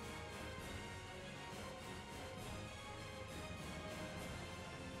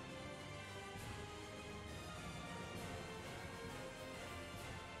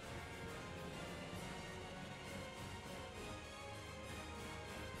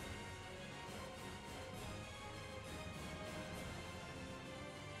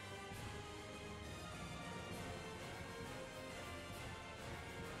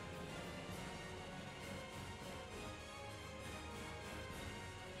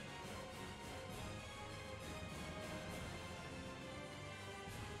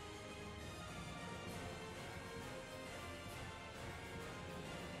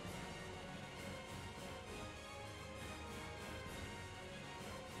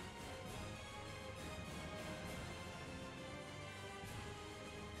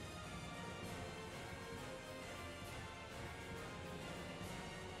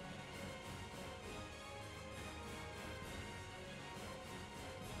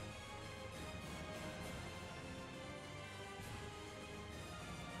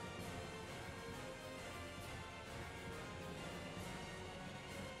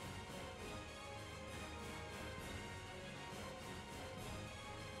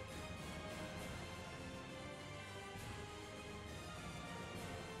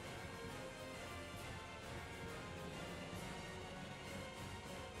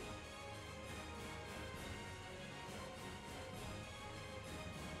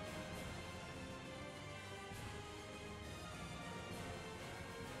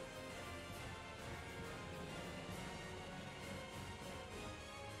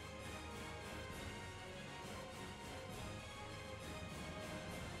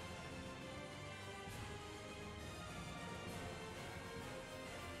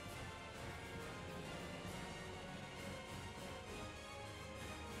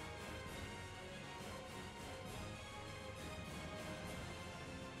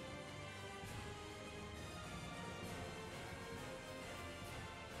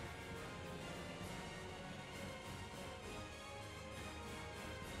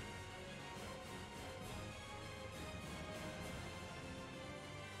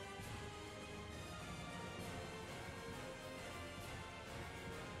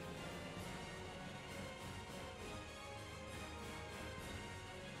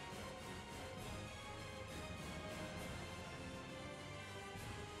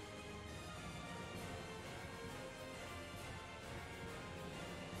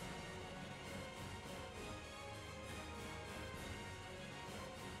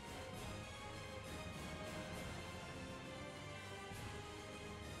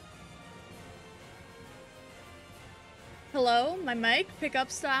 hello, my mic, pick up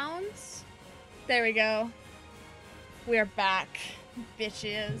sounds. There we go. We are back,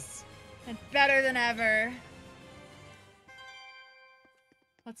 bitches. And better than ever.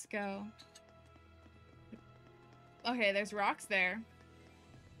 Let's go. Okay, there's rocks there.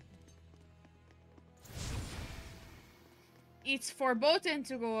 it's forbidden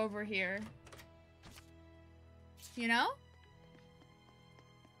to go over here. You know?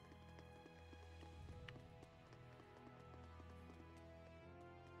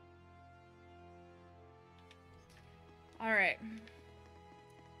 Alright.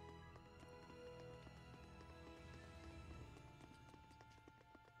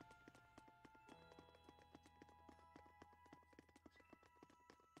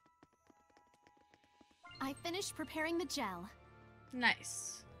 I finished preparing the gel.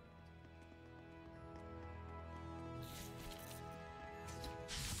 Nice.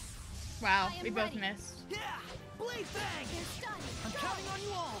 Wow, we both missed. Yeah! Blade Fang! I'm counting on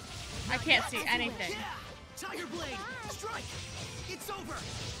you all! I can't see anything. Yeah! Tiger Blade! Strike! It's over!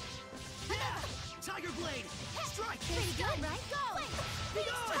 Yeah! Tiger Blade! Strike! Pretty good, right? Go! Be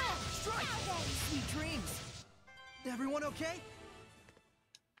gone! Strike! Sweet dreams! Everyone okay?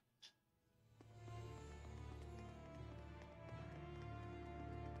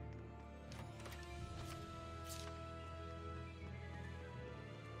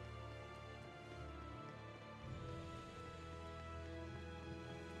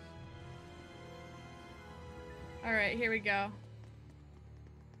 Alright, here we go.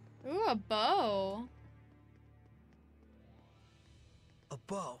 Ooh, a bow. A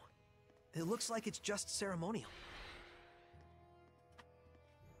bow. It looks like it's just ceremonial.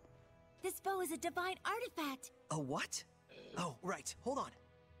 This bow is a divine artifact. A what? Oh, right. Hold on.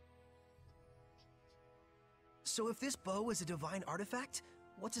 So if this bow is a divine artifact,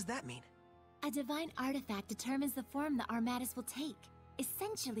 what does that mean? A divine artifact determines the form the Armatus will take.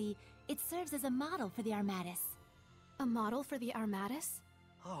 Essentially, it serves as a model for the Armatus. A model for the Armatus?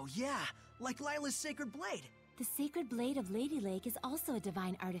 Oh yeah, like Lila's sacred blade. The sacred blade of Lady Lake is also a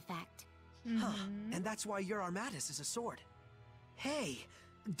divine artifact. Huh, and that's why your Armatus is a sword. Hey,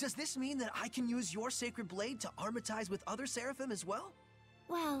 does this mean that I can use your sacred blade to armatize with other seraphim as well?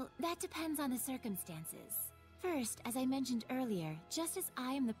 Well, that depends on the circumstances. First, as I mentioned earlier, just as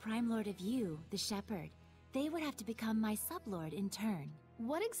I am the Prime Lord of you, the Shepherd, they would have to become my sublord in turn.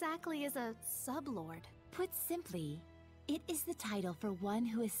 What exactly is a sublord? Put simply, it is the title for one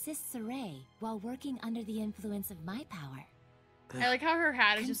who assists Saray while working under the influence of my power. I like how her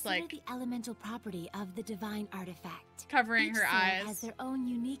hat is just Consider like the elemental property of the divine artifact. covering Each her seraph eyes. has their own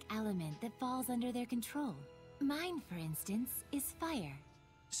unique element that falls under their control. Mine, for instance, is fire.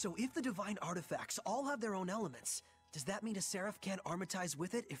 So if the divine artifacts all have their own elements, does that mean a seraph can't armatize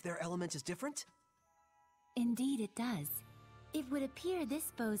with it if their element is different? Indeed it does. It would appear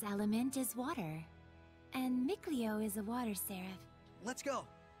this bow's element is water. And Mikleo is a water seraph. Let's go.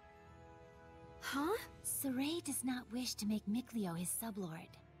 Huh? Saray does not wish to make Mikleo his sublord.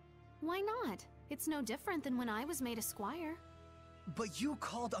 Why not? It's no different than when I was made a squire. But you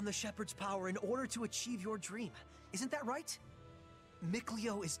called on the Shepherd's power in order to achieve your dream. Isn't that right?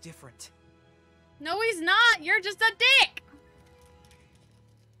 Mikleo is different. No, he's not. You're just a dick.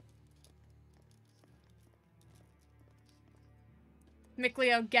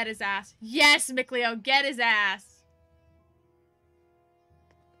 Mikleo, get his ass. Yes, Mikleo, get his ass.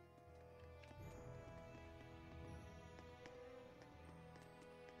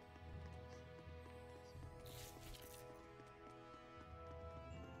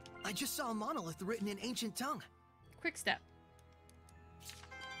 I just saw a monolith written in ancient tongue. Quick step.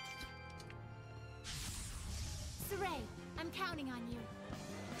 Saray, I'm counting on you.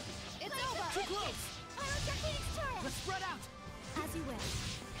 It's over! Too close! Pilot your Phoenix turret! Let's spread out! As you wish.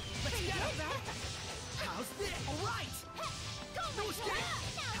 Let's Pretty get good, him! right? How's this? All right! Go, No my escape! boy!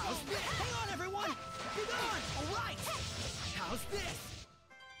 Now How's then. this? Hang on, everyone! Be gone! All right! How's this?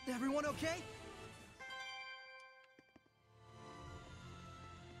 Everyone okay?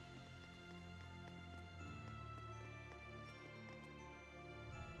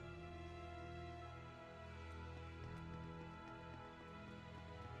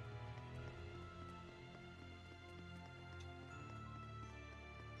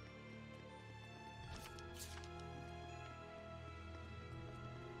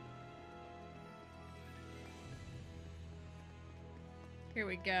 Here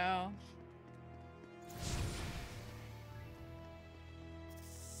we go.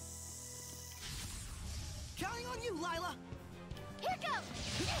 Counting on you, Lila! Here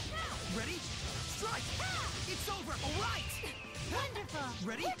goes! Now! Ready? Strike! It's over! All right! Wonderful!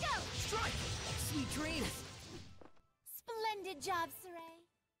 Ready? Here goes! Strike! Sweet dreams! Splendid job, Saray.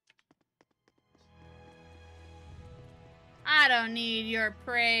 I don't need your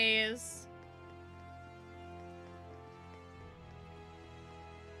praise.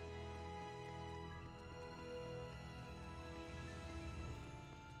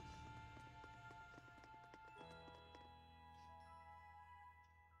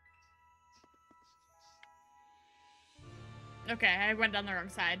 Okay, I went down the wrong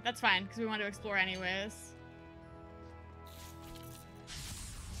side. That's fine, because we want to explore anyways.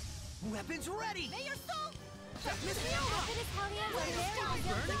 Weapons ready! May your soul... Miss Fiona! Burning shards!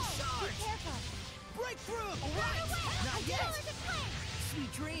 Be careful. Breakthrough! Alright! Not yet!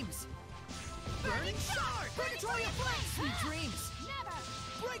 Sweet dreams! Burning shards! Purgatory of flame! Sweet dreams! Never!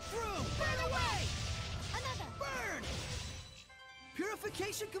 Breakthrough! Burn away! Another! Burn!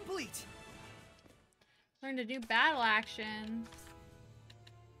 Purification complete! Learned a new battle action.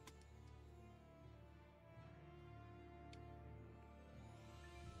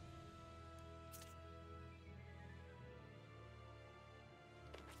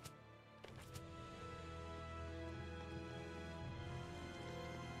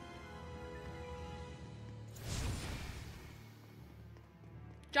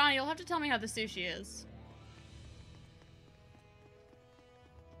 Johnny, you'll have to tell me how the sushi is.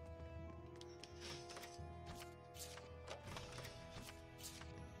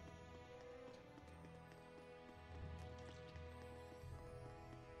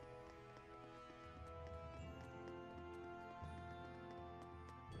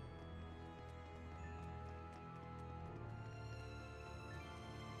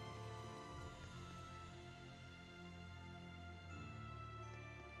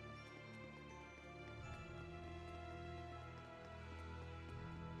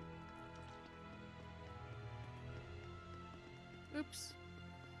 Oops.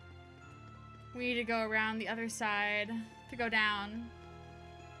 We need to go around the other side to go down.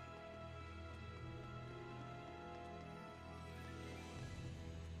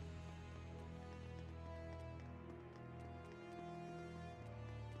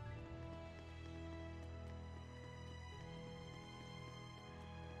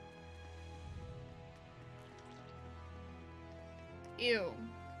 Ew.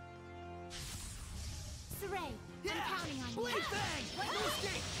 Saray, I'm counting on you. Blade bang! No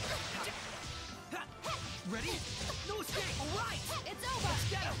escape! Ready? No escape! Alright! It's over! Let's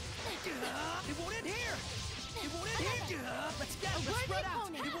get him! It won't end here! It won't end here! Let's get him! Let's spread out!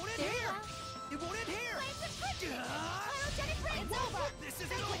 It won't end here! It won't end here! It's over! This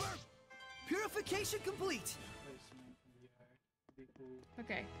isn't over! Purification complete!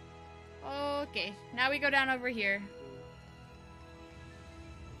 Okay. Okay. Now we go down over here.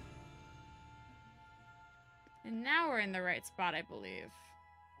 And now we're in the right spot, I believe.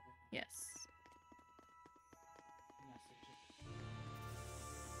 Yes.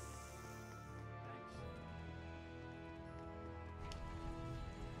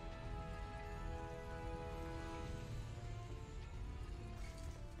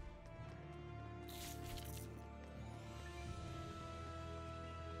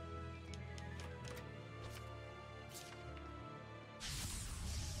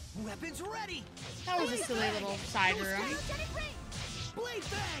 Weapons ready! That was a silly little side room. Blade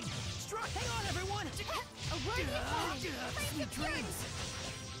bang! Strike! Hang on, everyone! Sweet dreams!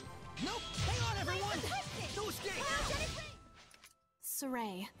 Nope! Hang on, everyone! No escape!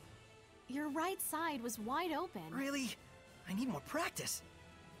 Saray, your right side was wide open. Really? I need more practice.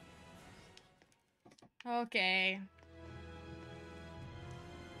 Okay.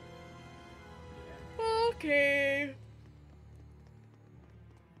 Okay.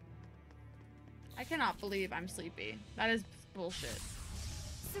 I cannot believe I'm sleepy. That is bullshit.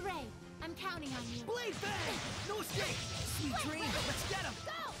 Saray, I'm counting on you. Blade bang! No escape! Sweet dream! Let's get him!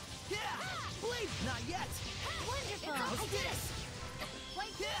 Go! Yeah! Blade! Not yet! Wonderful! How's I did this?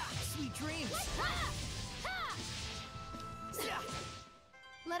 Wait! Yeah! Sweet dreams! Yeah!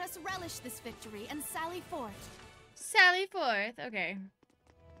 Let us relish this victory and sally forth. Sally forth. Okay.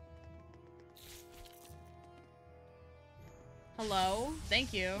 Hello?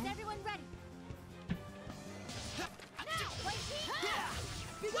 Thank you. Is everyone ready? Now! Wait! Yeah!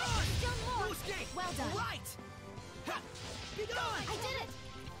 Be gone! Still more! No escape! Well done. Right! Be gone! I did it!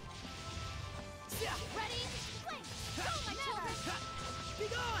 Yeah! Ready? Wait! Go, my children! Be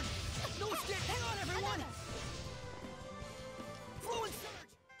gone! No escape! Hang on, everyone! Flow and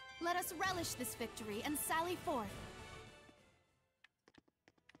surge! Let us relish this victory and sally forth.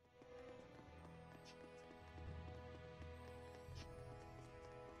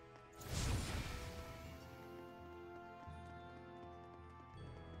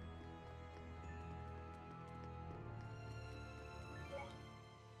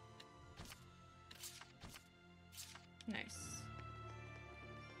 Nice.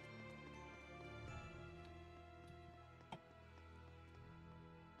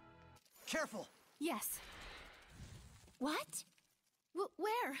 Careful! Yes. What?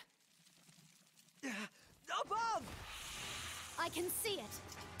 Where? Above! I can see it.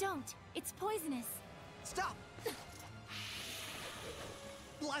 Don't. It's poisonous. Stop!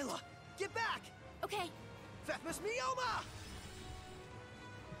 Lila! Get back! Okay. Fatmas Mioma!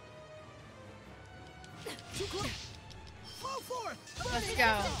 Too close! Flow forth! Let's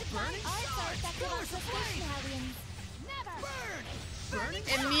go. Burning shards! Pillars of flame! Burn! Burning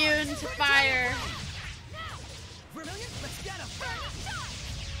Immune to fire. Vermilion, let's get him!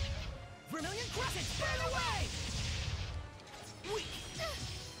 Vermilion Crescent, burn away! Weak!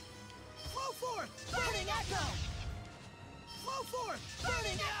 Flow forth! Burning Echo! Flow forth!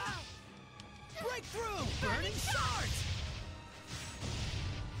 Burning out! Breakthrough! Burning Shards!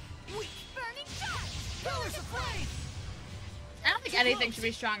 Weak! Burning Shards! Pillars of Flame! I don't think anything should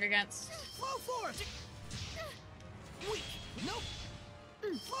be strong against. Flow forth! Weak! Nope!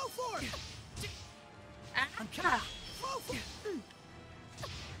 Flow forth! I'm coming! Flow forth!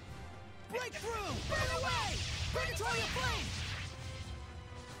 Breakthrough! Burn away! Purgatory of Flame!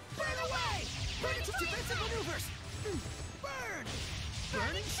 Burn away! Defensive maneuvers! Burn!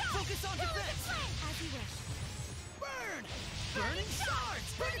 Burning focus on defense! As you wish. Burn! Burning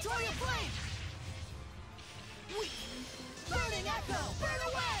shards! Purgatory of Flame! Weak! Burning echo! Burn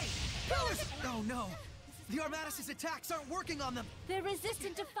away! Pillars! Oh no! The Armatis' attacks aren't working on them! They're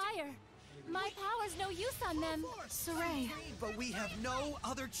resistant to fire. My power's no use on them. Saray. But we have no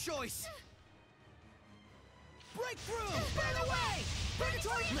other choice! Breakthrough! Burn away!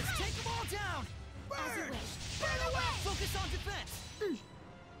 Purgatory! Let's take them all down! Burn! Burn away! Focus on defense!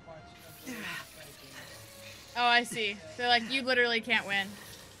 Oh, I see. They're like, you literally can't win.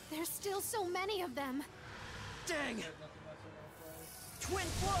 There's still so many of them. Dang! Twin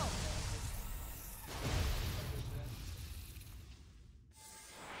flow!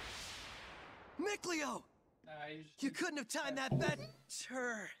 Miclio! You couldn't have timed that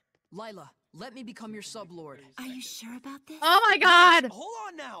better! Lila, let me become your sublord. Are you sure about this? Oh my god! Hold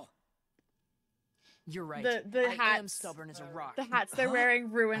on now! You're right. The I hats. am stubborn as a rock. The hats they're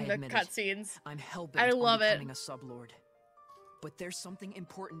wearing ruin I the admit it. cutscenes. I'm hell-bent I love on it. becoming a sublord. But there's something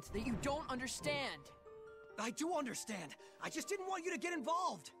important that you don't understand. I do understand. I just didn't want you to get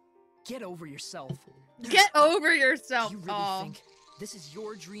involved. Get over yourself. Get over yourself. You really think this is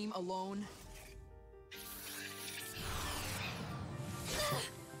your dream alone?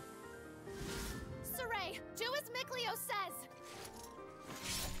 Saray, do as Miclio says.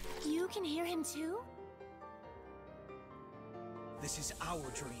 You can hear him too? This is our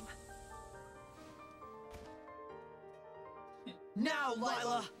dream. Now,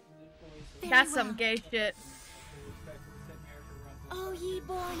 Lila! That's some gay shit. O ye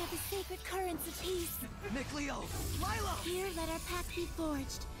born of the sacred currents of peace, Miclio! Lila! here let our pact be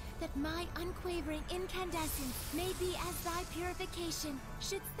forged, that my unquavering incandescence may be as thy purification.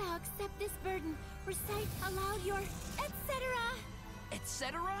 Shouldst thou accept this burden, recite aloud your etc.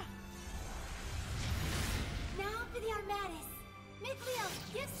 Etc.? Now for the Armatis.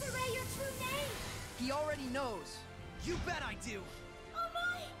 Miclio, give Saray your true name! He already knows. You bet I do! Oh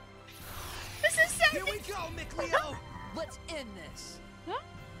my! This is so Here we go, Miclio! Let's end this. Huh?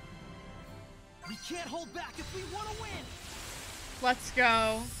 We can't hold back if we want to win! Let's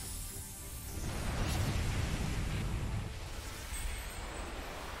go.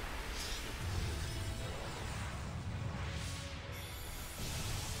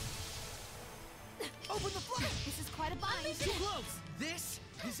 Open the flood! This is quite a bind. Too close! This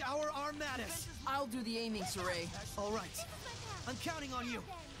is our Armatis! I'll do the aiming, Saray. All right. I'm counting on you.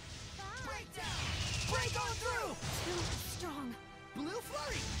 Break down! Break on through! Too strong. Blue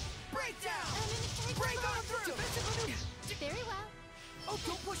flurry! Break down! Break on through! Very well. Oh,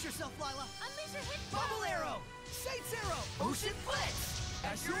 don't push yourself, Lila! Unleash your hit Bubble arrow! Saints arrow! Ocean blitz!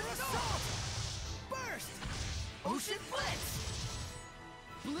 Azure assault! Burst! Ocean blitz!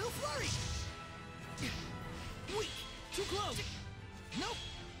 Blue flurry! Weak! Too close! Nope!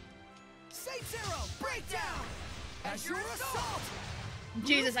 Saints arrow! Break down! Azure assault!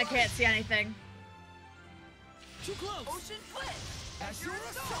 Jesus, I can't see anything. Too close! Ocean blitz! Azure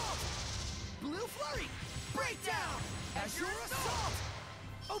assault! Blue flurry! Break down! Azure assault!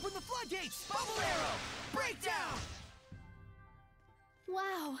 Open the floodgates! Bubble arrow! Break down!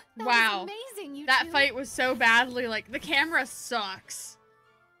 Wow. That Wow. was amazing, you That two. fight was so badly, like, the camera sucks.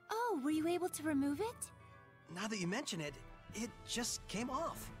 Oh, were you able to remove it? Now that you mention it, it just came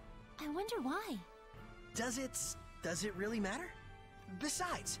off. I wonder why. Does it really matter?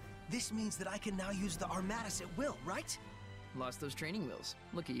 Besides, this means that I can now use the Armatis at will, right? Lost those training wheels.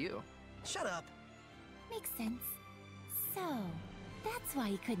 Look at you. Shut up. Makes sense. So, that's why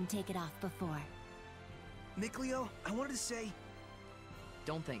you couldn't take it off before. Miclio, I wanted to say...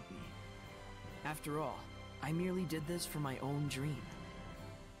 Don't thank me. After all, I merely did this for my own dream.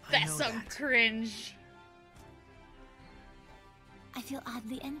 That's some cringe. I feel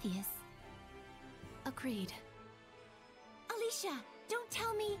oddly envious. Agreed. Alicia, don't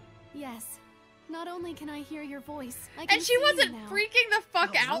tell me. Yes. Not only can I hear your voice, I can And she see you wasn't now. freaking the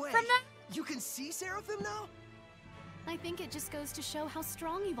fuck No out way. from that? You can see Seraphim now? I think it just goes to show how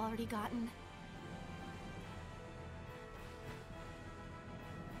strong you've already gotten.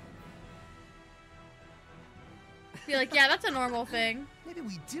 Be like, yeah, that's a normal thing. Maybe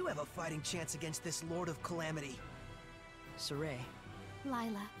we do have a fighting chance against this Lord of Calamity. Saray.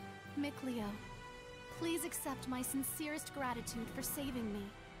 Lila, Mikleo, please accept my sincerest gratitude for saving me.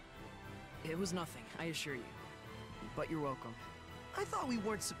 It was nothing, I assure you. But you're welcome. I thought we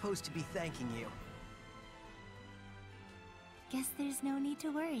weren't supposed to be thanking you. Guess there's no need to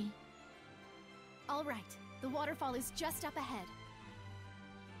worry. All right, the waterfall is just up ahead.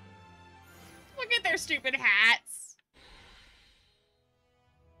 Look at their stupid hats.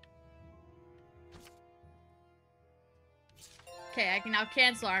 Okay, I can now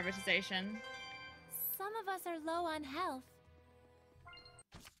cancel our invitation. Some of us are low on health.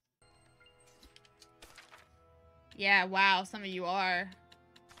 Yeah, wow, some of you are.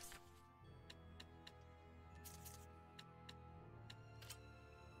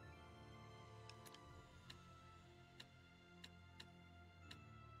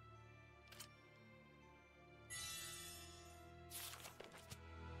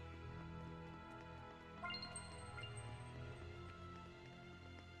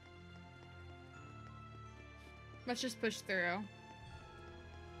 Let's just push through.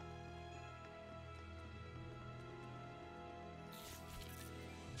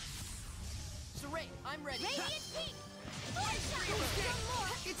 Saray, I'm ready. Radiant Peak!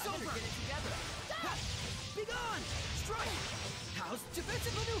 It's over. Get it together. Be gone! Strike! How's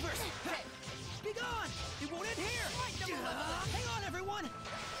defensive maneuvers? Be gone! It won't end here! Hang on, everyone!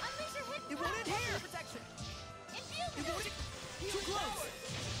 Unleash your hidden It won't end here! protection! It Infuse won't end... Too close!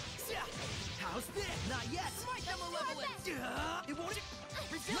 How's this? Not yet! Smite the malevolence! It won't...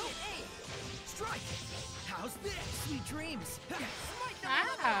 Resilient aim! Strike! How's this? Sweet dreams! Smite the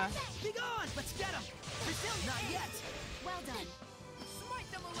malevolence! Be gone! Let's get him! Resilient Not yet! Well done. Smite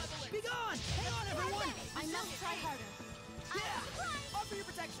the malevolence! Be gone! Hang on, everyone! I must try harder. Yeah! Offer your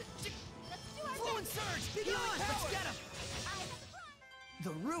protection! Let's do our Flow and best. surge! Be gone! Let's get him! I have supplies.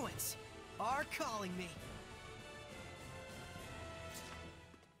 The ruins are calling me.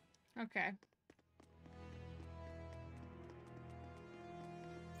 Okay.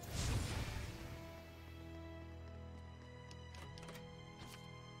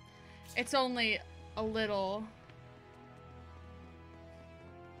 It's only a little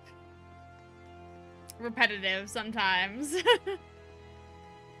repetitive sometimes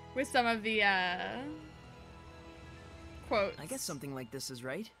with some of the quotes. I guess something like this is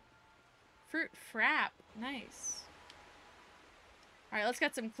right. Fruit frap. Nice. Alright, let's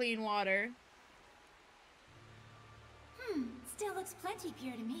get some clean water. Still looks plenty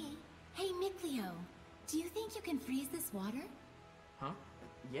pure to me. Hey, Mikleo, do you think you can freeze this water? Huh?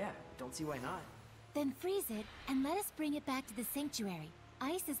 Yeah, don't see why not. Then freeze it and let us bring it back to the sanctuary.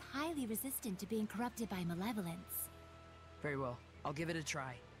 Ice is highly resistant to being corrupted by malevolence. Very well. I'll give it a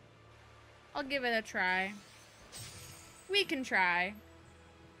try. I'll give it a try. We can try.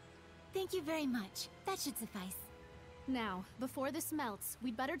 Thank you very much. That should suffice. Now, before this melts,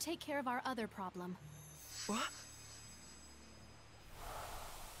 we'd better take care of our other problem. What?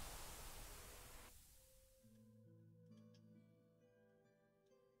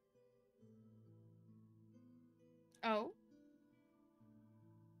 Oh.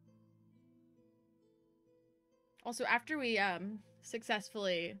 Also, after we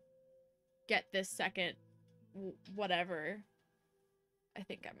successfully get this second whatever, I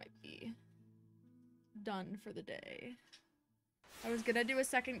think I might be done for the day. I was gonna do a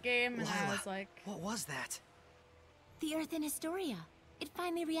second game and I was like, what was that? The Earth in Historia. It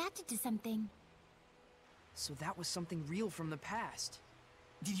finally reacted to something. So that was something real from the past.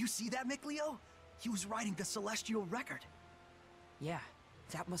 Did you see that, Mikleo? He was writing the celestial record. Yeah,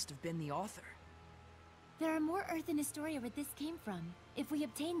 that must have been the author. There are more Earth in Historia where this came from. If we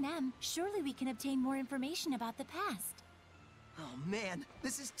obtain them, surely we can obtain more information about the past. Oh man,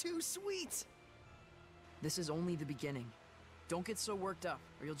 this is too sweet! This is only the beginning. Don't get so worked up,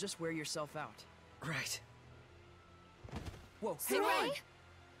 or you'll just wear yourself out. Right. Whoa, Saray? hang on!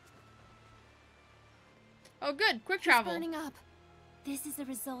 oh good, quick travel. Burning up. This is a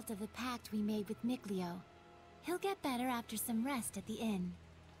result of the pact we made with Mikleo. He'll get better after some rest at the inn.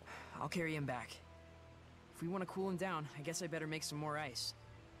 I'll carry him back. If we want to cool him down, I guess I better make some more ice.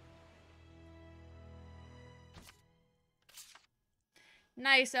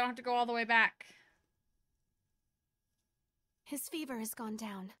 Nice, I don't have to go all the way back. His fever has gone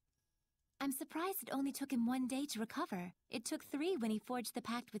down. I'm surprised it only took him 1 day to recover. It took 3 when he forged the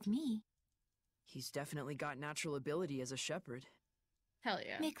pact with me. He's definitely got natural ability as a shepherd. Hell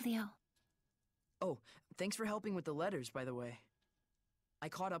yeah. Mikleo. Oh, thanks for helping with the letters, by the way. I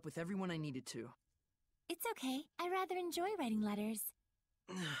caught up with everyone I needed to. It's okay. I rather enjoy writing letters.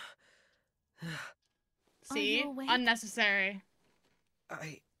 See? Unnecessary.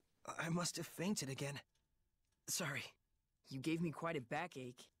 I must have fainted again. Sorry. You gave me quite a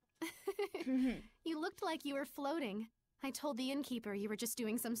backache. You looked like you were floating. I told the innkeeper you were just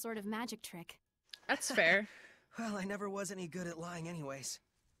doing some sort of magic trick. That's fair. Well, I never was any good at lying anyways.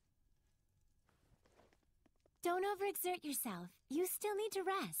 Don't overexert yourself. You still need to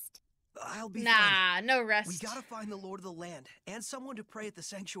rest. I'll be Nah, fine. no rest. We gotta find the Lord of the Land, and someone to pray at the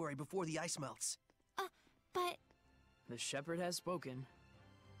sanctuary before the ice melts. But... The shepherd has spoken.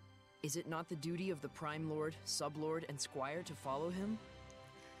 Is it not the duty of the Prime Lord, Sublord, and Squire to follow him?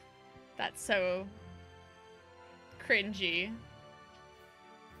 That's so... cringy.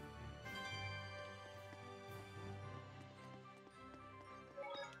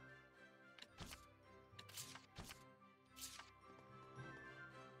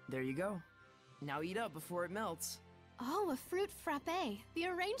 There you go. Now eat up before it melts. Oh, a fruit frappe. The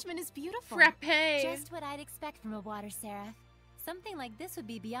arrangement is beautiful. Frappe! Just what I'd expect from a water seraph. Something like this would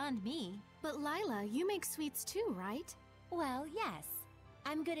be beyond me. But Lila, you make sweets too, right? Well, yes.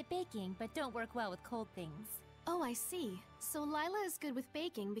 I'm good at baking, but don't work well with cold things. Oh, I see. So Lila is good with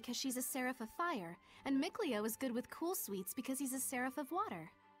baking because she's a seraph of fire, and Mikleo is good with cool sweets because he's a seraph of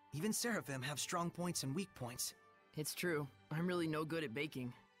water. Even seraphim have strong points and weak points. It's true. I'm really no good at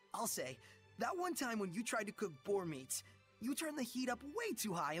baking. I'll say, that one time when you tried to cook boar meats, you turned the heat up way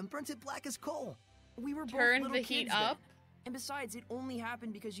too high and burnt it black as coal. We were both Turned little the heat kids then. up? And besides, it only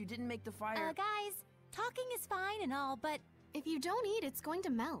happened because you didn't make the fire. Guys, talking is fine and all, but... If you don't eat, it's going to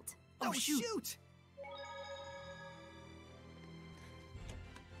melt. Oh, shoot!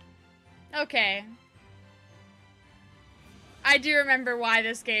 Okay. I do remember why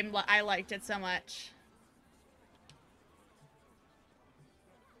this game I liked it so much.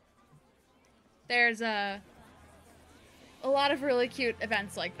 There's a lot of really cute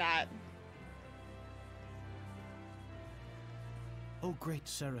events like that. O great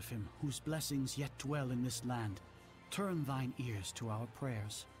Seraphim, whose blessings yet dwell in this land, turn thine ears to our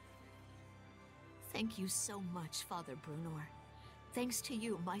prayers. Thank you so much, Father Brunor. Thanks to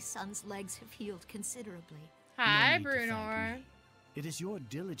you, my son's legs have healed considerably. Hi, No need to thank Brunor. me. It is your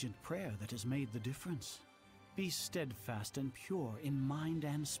diligent prayer that has made the difference. Be steadfast and pure in mind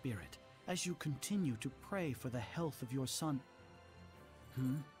and spirit as you continue to pray for the health of your son.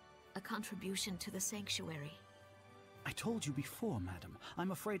 A contribution to the sanctuary. I told you before, madam.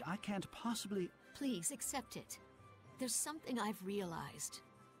 I'm afraid I can't possibly... Please accept it. There's something I've realized.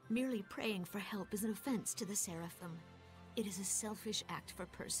 Merely praying for help is an offense to the Seraphim. It is a selfish act for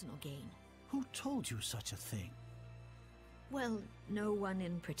personal gain. Who told you such a thing? Well, no one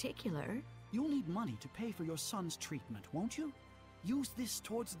in particular. You'll need money to pay for your son's treatment, won't you? Use this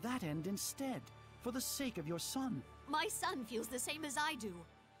towards that end instead, for the sake of your son. My son feels the same as I do.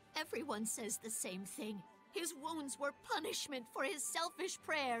 Everyone says the same thing. His wounds were punishment for his selfish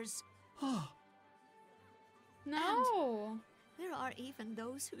prayers. No. There are even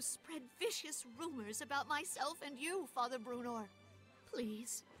those who spread vicious rumors about myself and you, Father Brunor.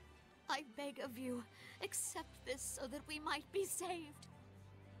 Please, I beg of you, accept this so that we might be saved.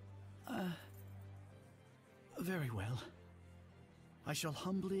 Very well. I shall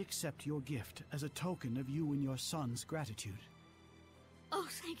humbly accept your gift as a token of you and your son's gratitude. Oh,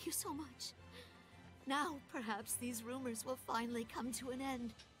 thank you so much. Now, perhaps these rumors will finally come to an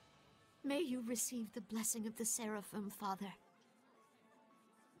end. May you receive the blessing of the Seraphim, Father.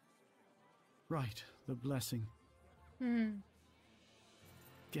 Right, the blessing.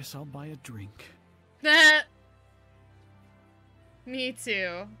 Guess I'll buy a drink. Me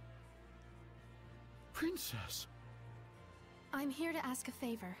too. Princess. I'm here to ask a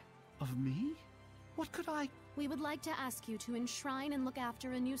favor. Of me? What could I... We would like to ask you to enshrine and look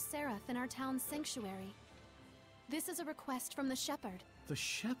after a new seraph in our town's sanctuary. This is a request from the shepherd. The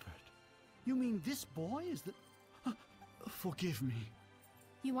shepherd? You mean this boy is the... Forgive me.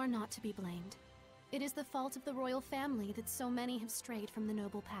 You are not to be blamed. It is the fault of the royal family that so many have strayed from the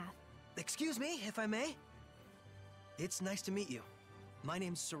noble path. Excuse me, if I may? It's nice to meet you. My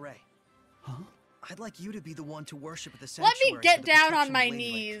name's Saray. Huh? I'd like you to be the one to worship at the Let sanctuary. me get for the down protection on of my Lady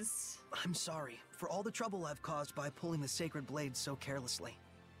Lake. knees. I'm sorry for all the trouble I've caused by pulling the sacred blade so carelessly.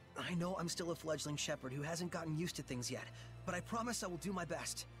 I know I'm still a fledgling shepherd who hasn't gotten used to things yet, but I promise I will do my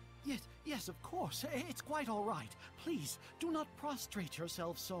best. Yes, of course. It's quite all right. Please, do not prostrate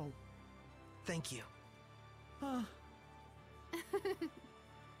yourself so. Thank you.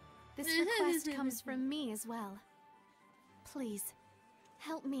 This request comes from me as well. Please,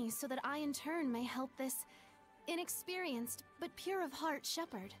 help me so that I in turn may help this inexperienced but pure of heart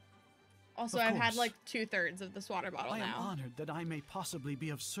shepherd. Also, I've had like 2/3 of this water bottle now. I am honored that I may possibly be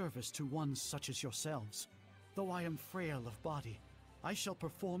of service to one such as yourselves. Though I am frail of body, I shall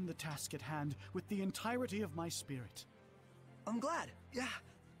perform the task at hand with the entirety of my spirit. I'm glad.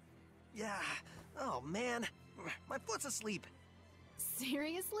 Yeah. Oh, man. My foot's asleep.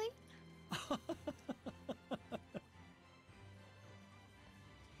 Seriously?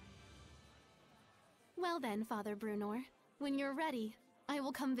 Well then, Father Brunor. When you're ready, I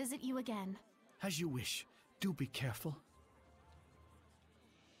will come visit you again. As you wish. Do be careful.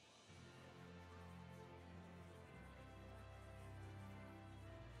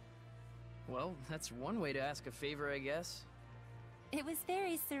 Well, that's one way to ask a favor, I guess. It was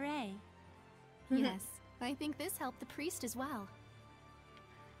very serene. Yes, I think this helped the priest as well.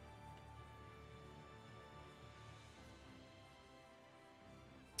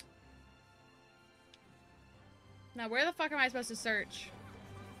 Now, where the fuck am I supposed to search?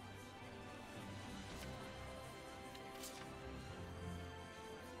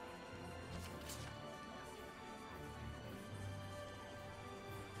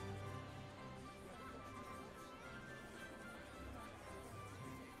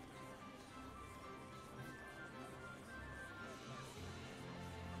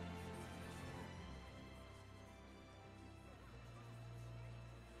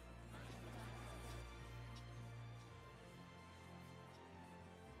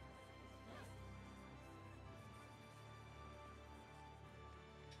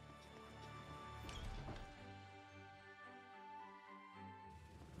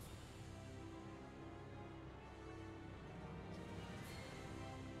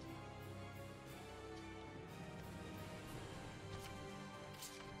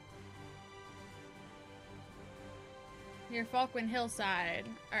 Near Falkwind Hillside.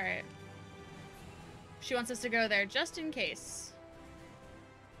 Alright. She wants us to go there just in case.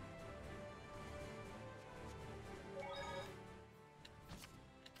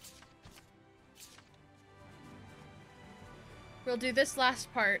 We'll do this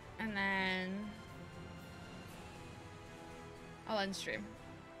last part and then I'll end stream.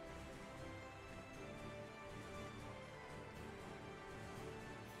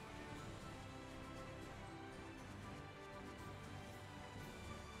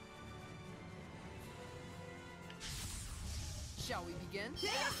 Shall we begin? How's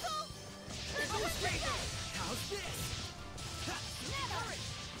this? No escape! How's this?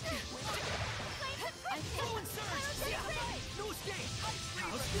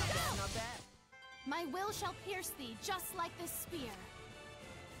 Not bad. My will shall pierce thee just like this spear.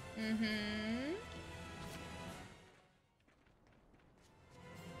 Mm-hmm.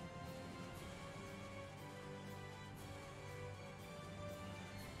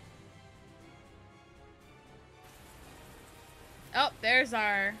 Oh, there's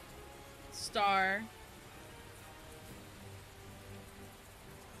our star.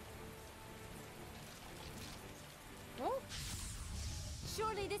 Oh.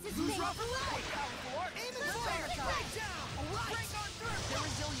 Surely this is Who's fate. rough and aim and fire! Break down! Alright! Break on through! They're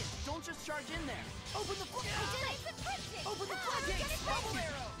resilient. Don't just charge in there. Open the floodgates! I did it! Open the floodgates! Bubble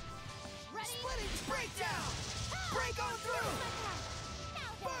arrow! Ready? Splitting! Break down! Break on through!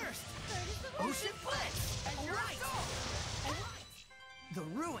 Burst! Ocean blitz! And you're right! The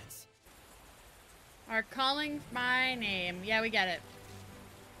ruins! Are calling my name. Yeah, we get it.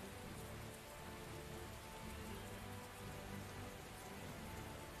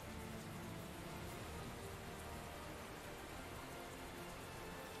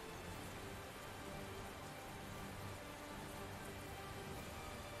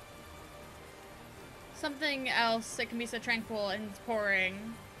 Something else that can be so tranquil and it's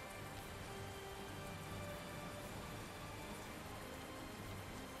pouring.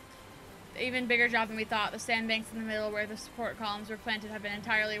 Even bigger job than we thought. The sandbanks in the middle where the support columns were planted have been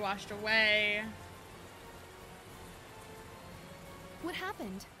entirely washed away. What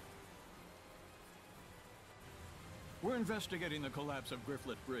happened? We're investigating the collapse of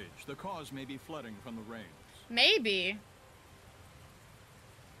Grifflet Bridge. The cause may be flooding from the rains. Maybe.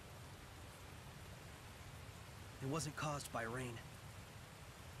 It wasn't caused by rain.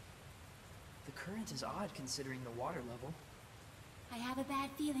 The current is odd considering the water level. I have a bad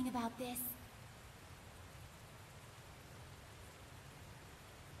feeling about this.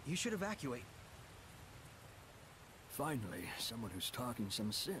 You should evacuate. Finally, someone who's talking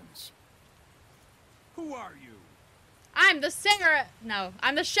some sense. Who are you? I'm the singer. No,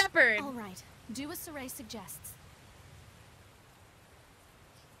 I'm the shepherd. All right. Do as Saray suggests.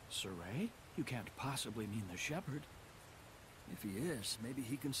 Saray? You can't possibly mean the shepherd. If he is, maybe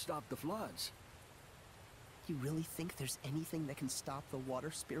he can stop the floods. You really think there's anything that can stop the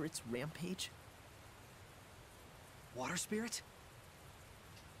water spirit's rampage? Water spirit?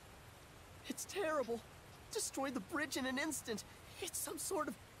 It's terrible. Destroyed the bridge in an instant. It's some sort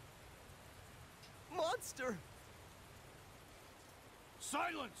of monster.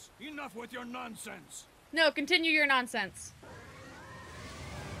 Silence! Enough with your nonsense! No, continue your nonsense.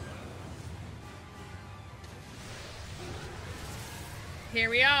 Here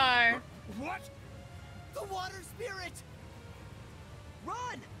we are. What? The water spirit!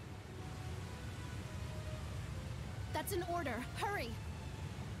 Run! That's an order. Hurry!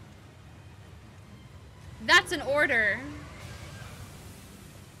 That's an order.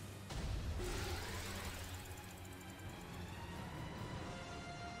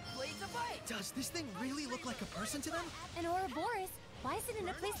 Does this thing really look like a person to them? An Ouroboros? Why is it in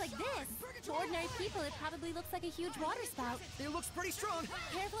a place like this? To ordinary people, it probably looks like a huge water spout. It looks pretty strong.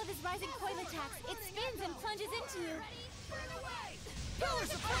 Careful of his rising coil attacks. It spins and plunges into you.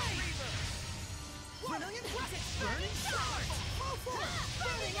 Pillars of flame! Vermilion Crescent! Burning Shard!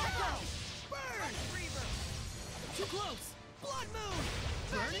 Burning Echo! Burn! Too close! Blood Moon!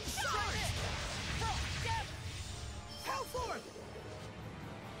 Burning Shard! Hellforth!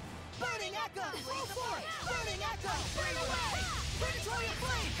 Burning Echo! Hellforth! Burning Echo! Burn away! Predatory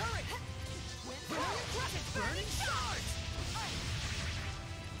Flame! Current! Vermilion Crescent! Burning Shard!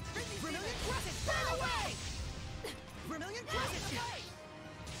 Vermilion Crescent! Burn away! Vermilion Crescent!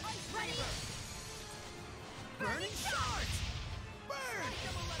 Ready? Burning Shards! Burn!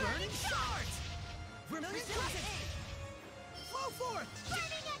 Burning Shards! Vermilion Crescent! Flow forth!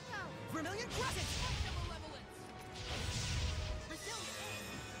 Burning Echo! Vermilion Crescent!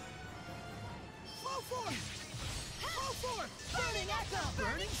 Flow forth! Flow forth! Burning Echo!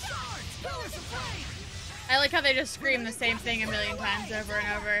 Burning Shards! Pillars of Flame! I like how they just scream the same thing a million times over and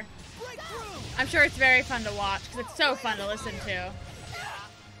over. Breakthrough! I'm sure it's very fun to watch because it's so fun to listen to.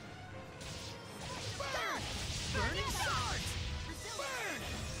 Burning Shards! Burn!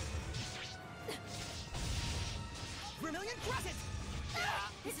 Vermilion Crescent!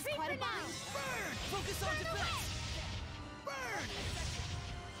 This is quite a bound. Burn! Focus on defense! Burn!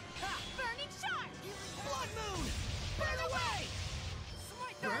 Burning Shard! Blood Moon! Burn away!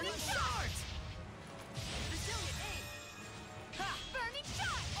 Burning Shards! Burning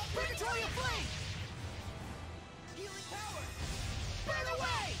Shard! Predatory Flame! Healing Power! Burn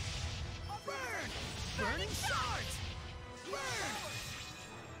away! Burn! Burning Shards! Burn!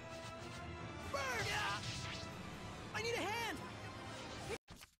 Burn! I need a hand!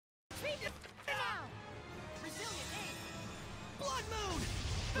 Now! Resilient Aim! Blood Moon!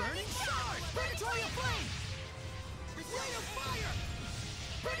 Burning Shards! Predatory Flame! Rain of Fire!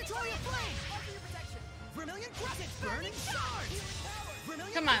 Predatory Flame! Vermilion Crescent! Burning Shards!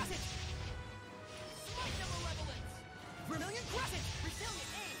 Vermilion Come on. Crescent! Vermilion Crescent!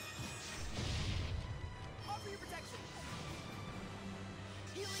 Resilient Aim! Offer your protection!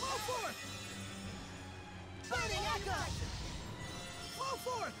 Flow forth! Burning Echo! Flow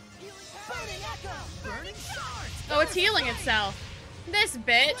forth! Burning Echo! Burning Shards! Oh, it's healing itself. This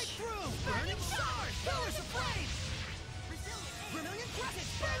bitch. Breakthrough! Burning Shards! Pillars of Flame! Vermilion Crescent!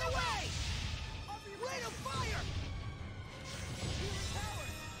 Burn away! Rain of Fire!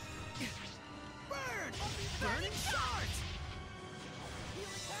 Burn! Burning Shards!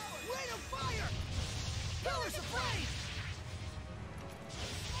 Rain of Fire! Pillars of Flame!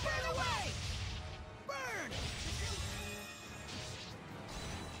 Burn away! Burn!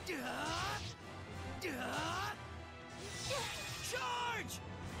 Charge!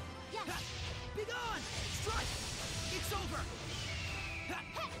 Yes! Be gone! Strike! It's over!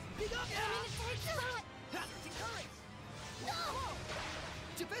 Be gone!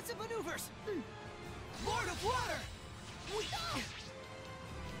 Defensive maneuvers! Lord of Water!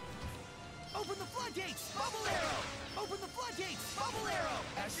 Open the floodgates! Bubble arrow! Open the floodgates! Bubble arrow!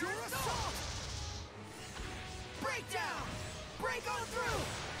 Azure assault! Breakdown! Break on through!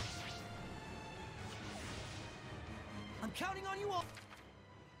 I'm counting on you all!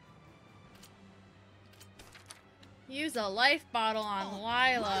 Use a life bottle on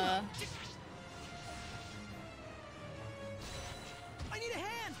Lila. I need a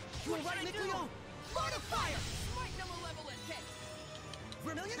hand! You are right, Nikleo! Lord of Fire! Smite them malevolent hit!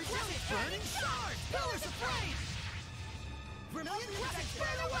 Vermilion Crescent! Burning Shard! Pillars of Flame! Vermilion Crescent!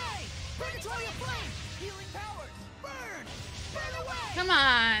 Burn away! Purgatory of flame! Healing powers! Burn! Burn away! Come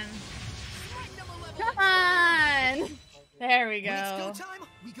on. Come on. There we When it's go. go time,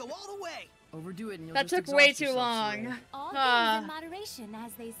 we go all the way. Overdo it and you'll That just took way exhaust too yourself, long. Soraya. All things in moderation,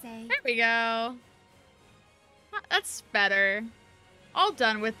 as they say. There we go. That's better. All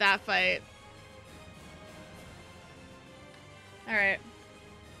done with that fight. Alright.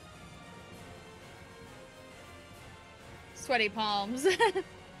 Sweaty palms.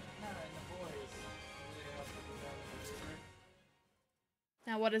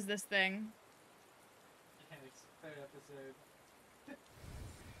 Now what is this thing?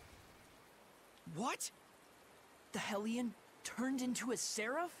 What? The Hellion turned into a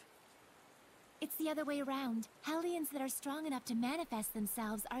seraph? It's the other way around. Hellions that are strong enough to manifest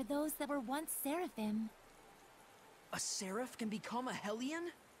themselves are those that were once seraphim. A seraph can become a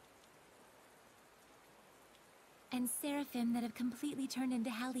Hellion? And seraphim that have completely turned into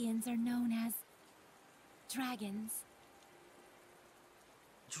Hellions are known as dragons.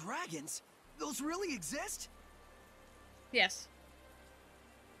 Dragons? Those really exist? Yes.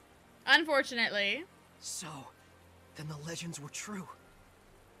 Unfortunately. So, then the legends were true.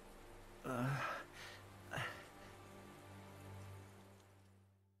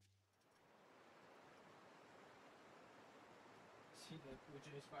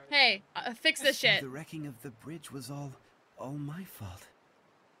 Hey, fix this shit. The wrecking of the bridge was all my fault.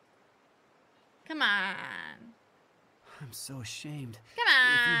 Come on. I'm so ashamed. Come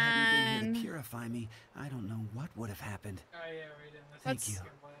If you hadn't been here on. to purify me, I don't know what would have happened. Thank you.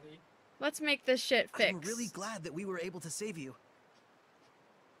 Let's make this shit fixed. I'm really glad that we were able to save you.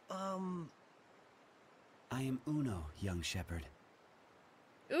 I am Uno, young shepherd.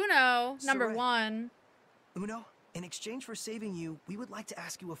 Uno, number Soraya. 1. Uno, in exchange for saving you, we would like to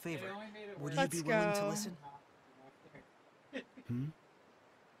ask you a favor. Would you Let's be willing to go. listen? Hmm?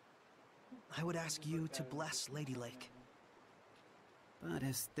 I would ask you to bless Lady Lake. But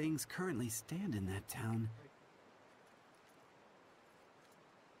as things currently stand in that town,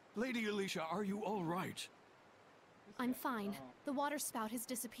 Lady Alicia, are you all right? I'm fine. The water spout has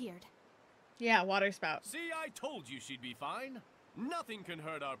disappeared. Yeah, water spout. See, I told you she'd be fine. Nothing can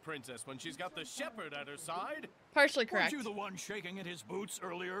hurt our princess when she's got the shepherd at her side. Partially correct. Weren't you the one shaking in his boots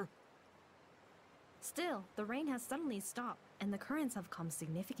earlier? Still, the rain has suddenly stopped, and the currents have calmed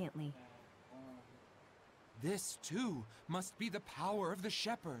significantly. This, too, must be the power of the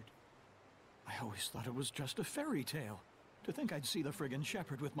shepherd. I always thought it was just a fairy tale. To think I'd see the friggin'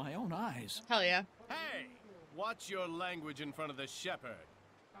 shepherd with my own eyes. Hell yeah. Hey, watch your language in front of the shepherd.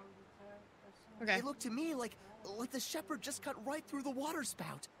 Okay. It looked to me like the shepherd just cut right through the water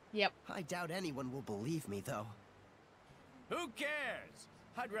spout. Yep. I doubt anyone will believe me, though. Who cares?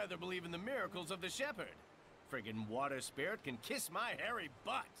 I'd rather believe in the miracles of the shepherd. Friggin' water spirit can kiss my hairy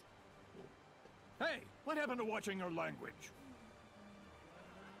butt. Hey, what happened to watching your language?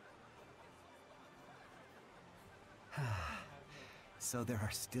 so there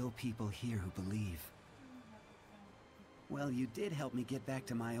are still people here who believe. Well, you did help me get back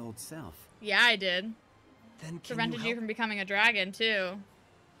to my old self. Yeah, I did. Then prevented you from becoming a dragon, too.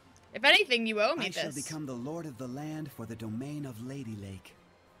 If anything, you owe me I this. shall become the lord of the land for the domain of Lady Lake.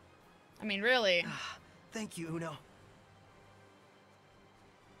 I mean, really. Thank you, Uno.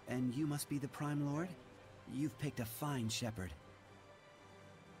 And you must be the Prime Lord? You've picked a fine shepherd.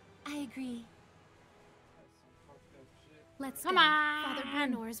 I agree. Let's Come go. on. Father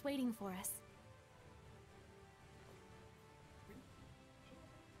Brunor is waiting for us.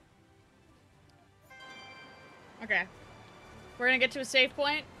 Okay. We're gonna get to a save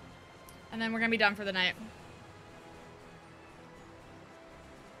point, and then we're gonna be done for the night.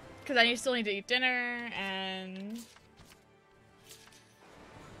 Because I still need to eat dinner, and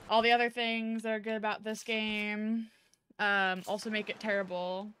all the other things that are good about this game also make it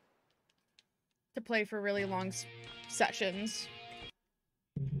terrible to play for really long sessions.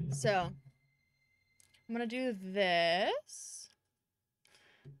 So, I'm gonna do this,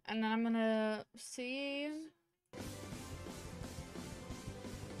 and then I'm gonna see...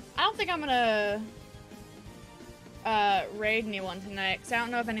 I don't think I'm gonna raid anyone tonight, because I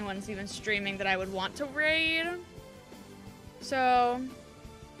don't know if anyone's even streaming that I would want to raid. So,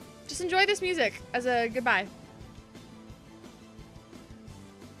 just enjoy this music as a goodbye.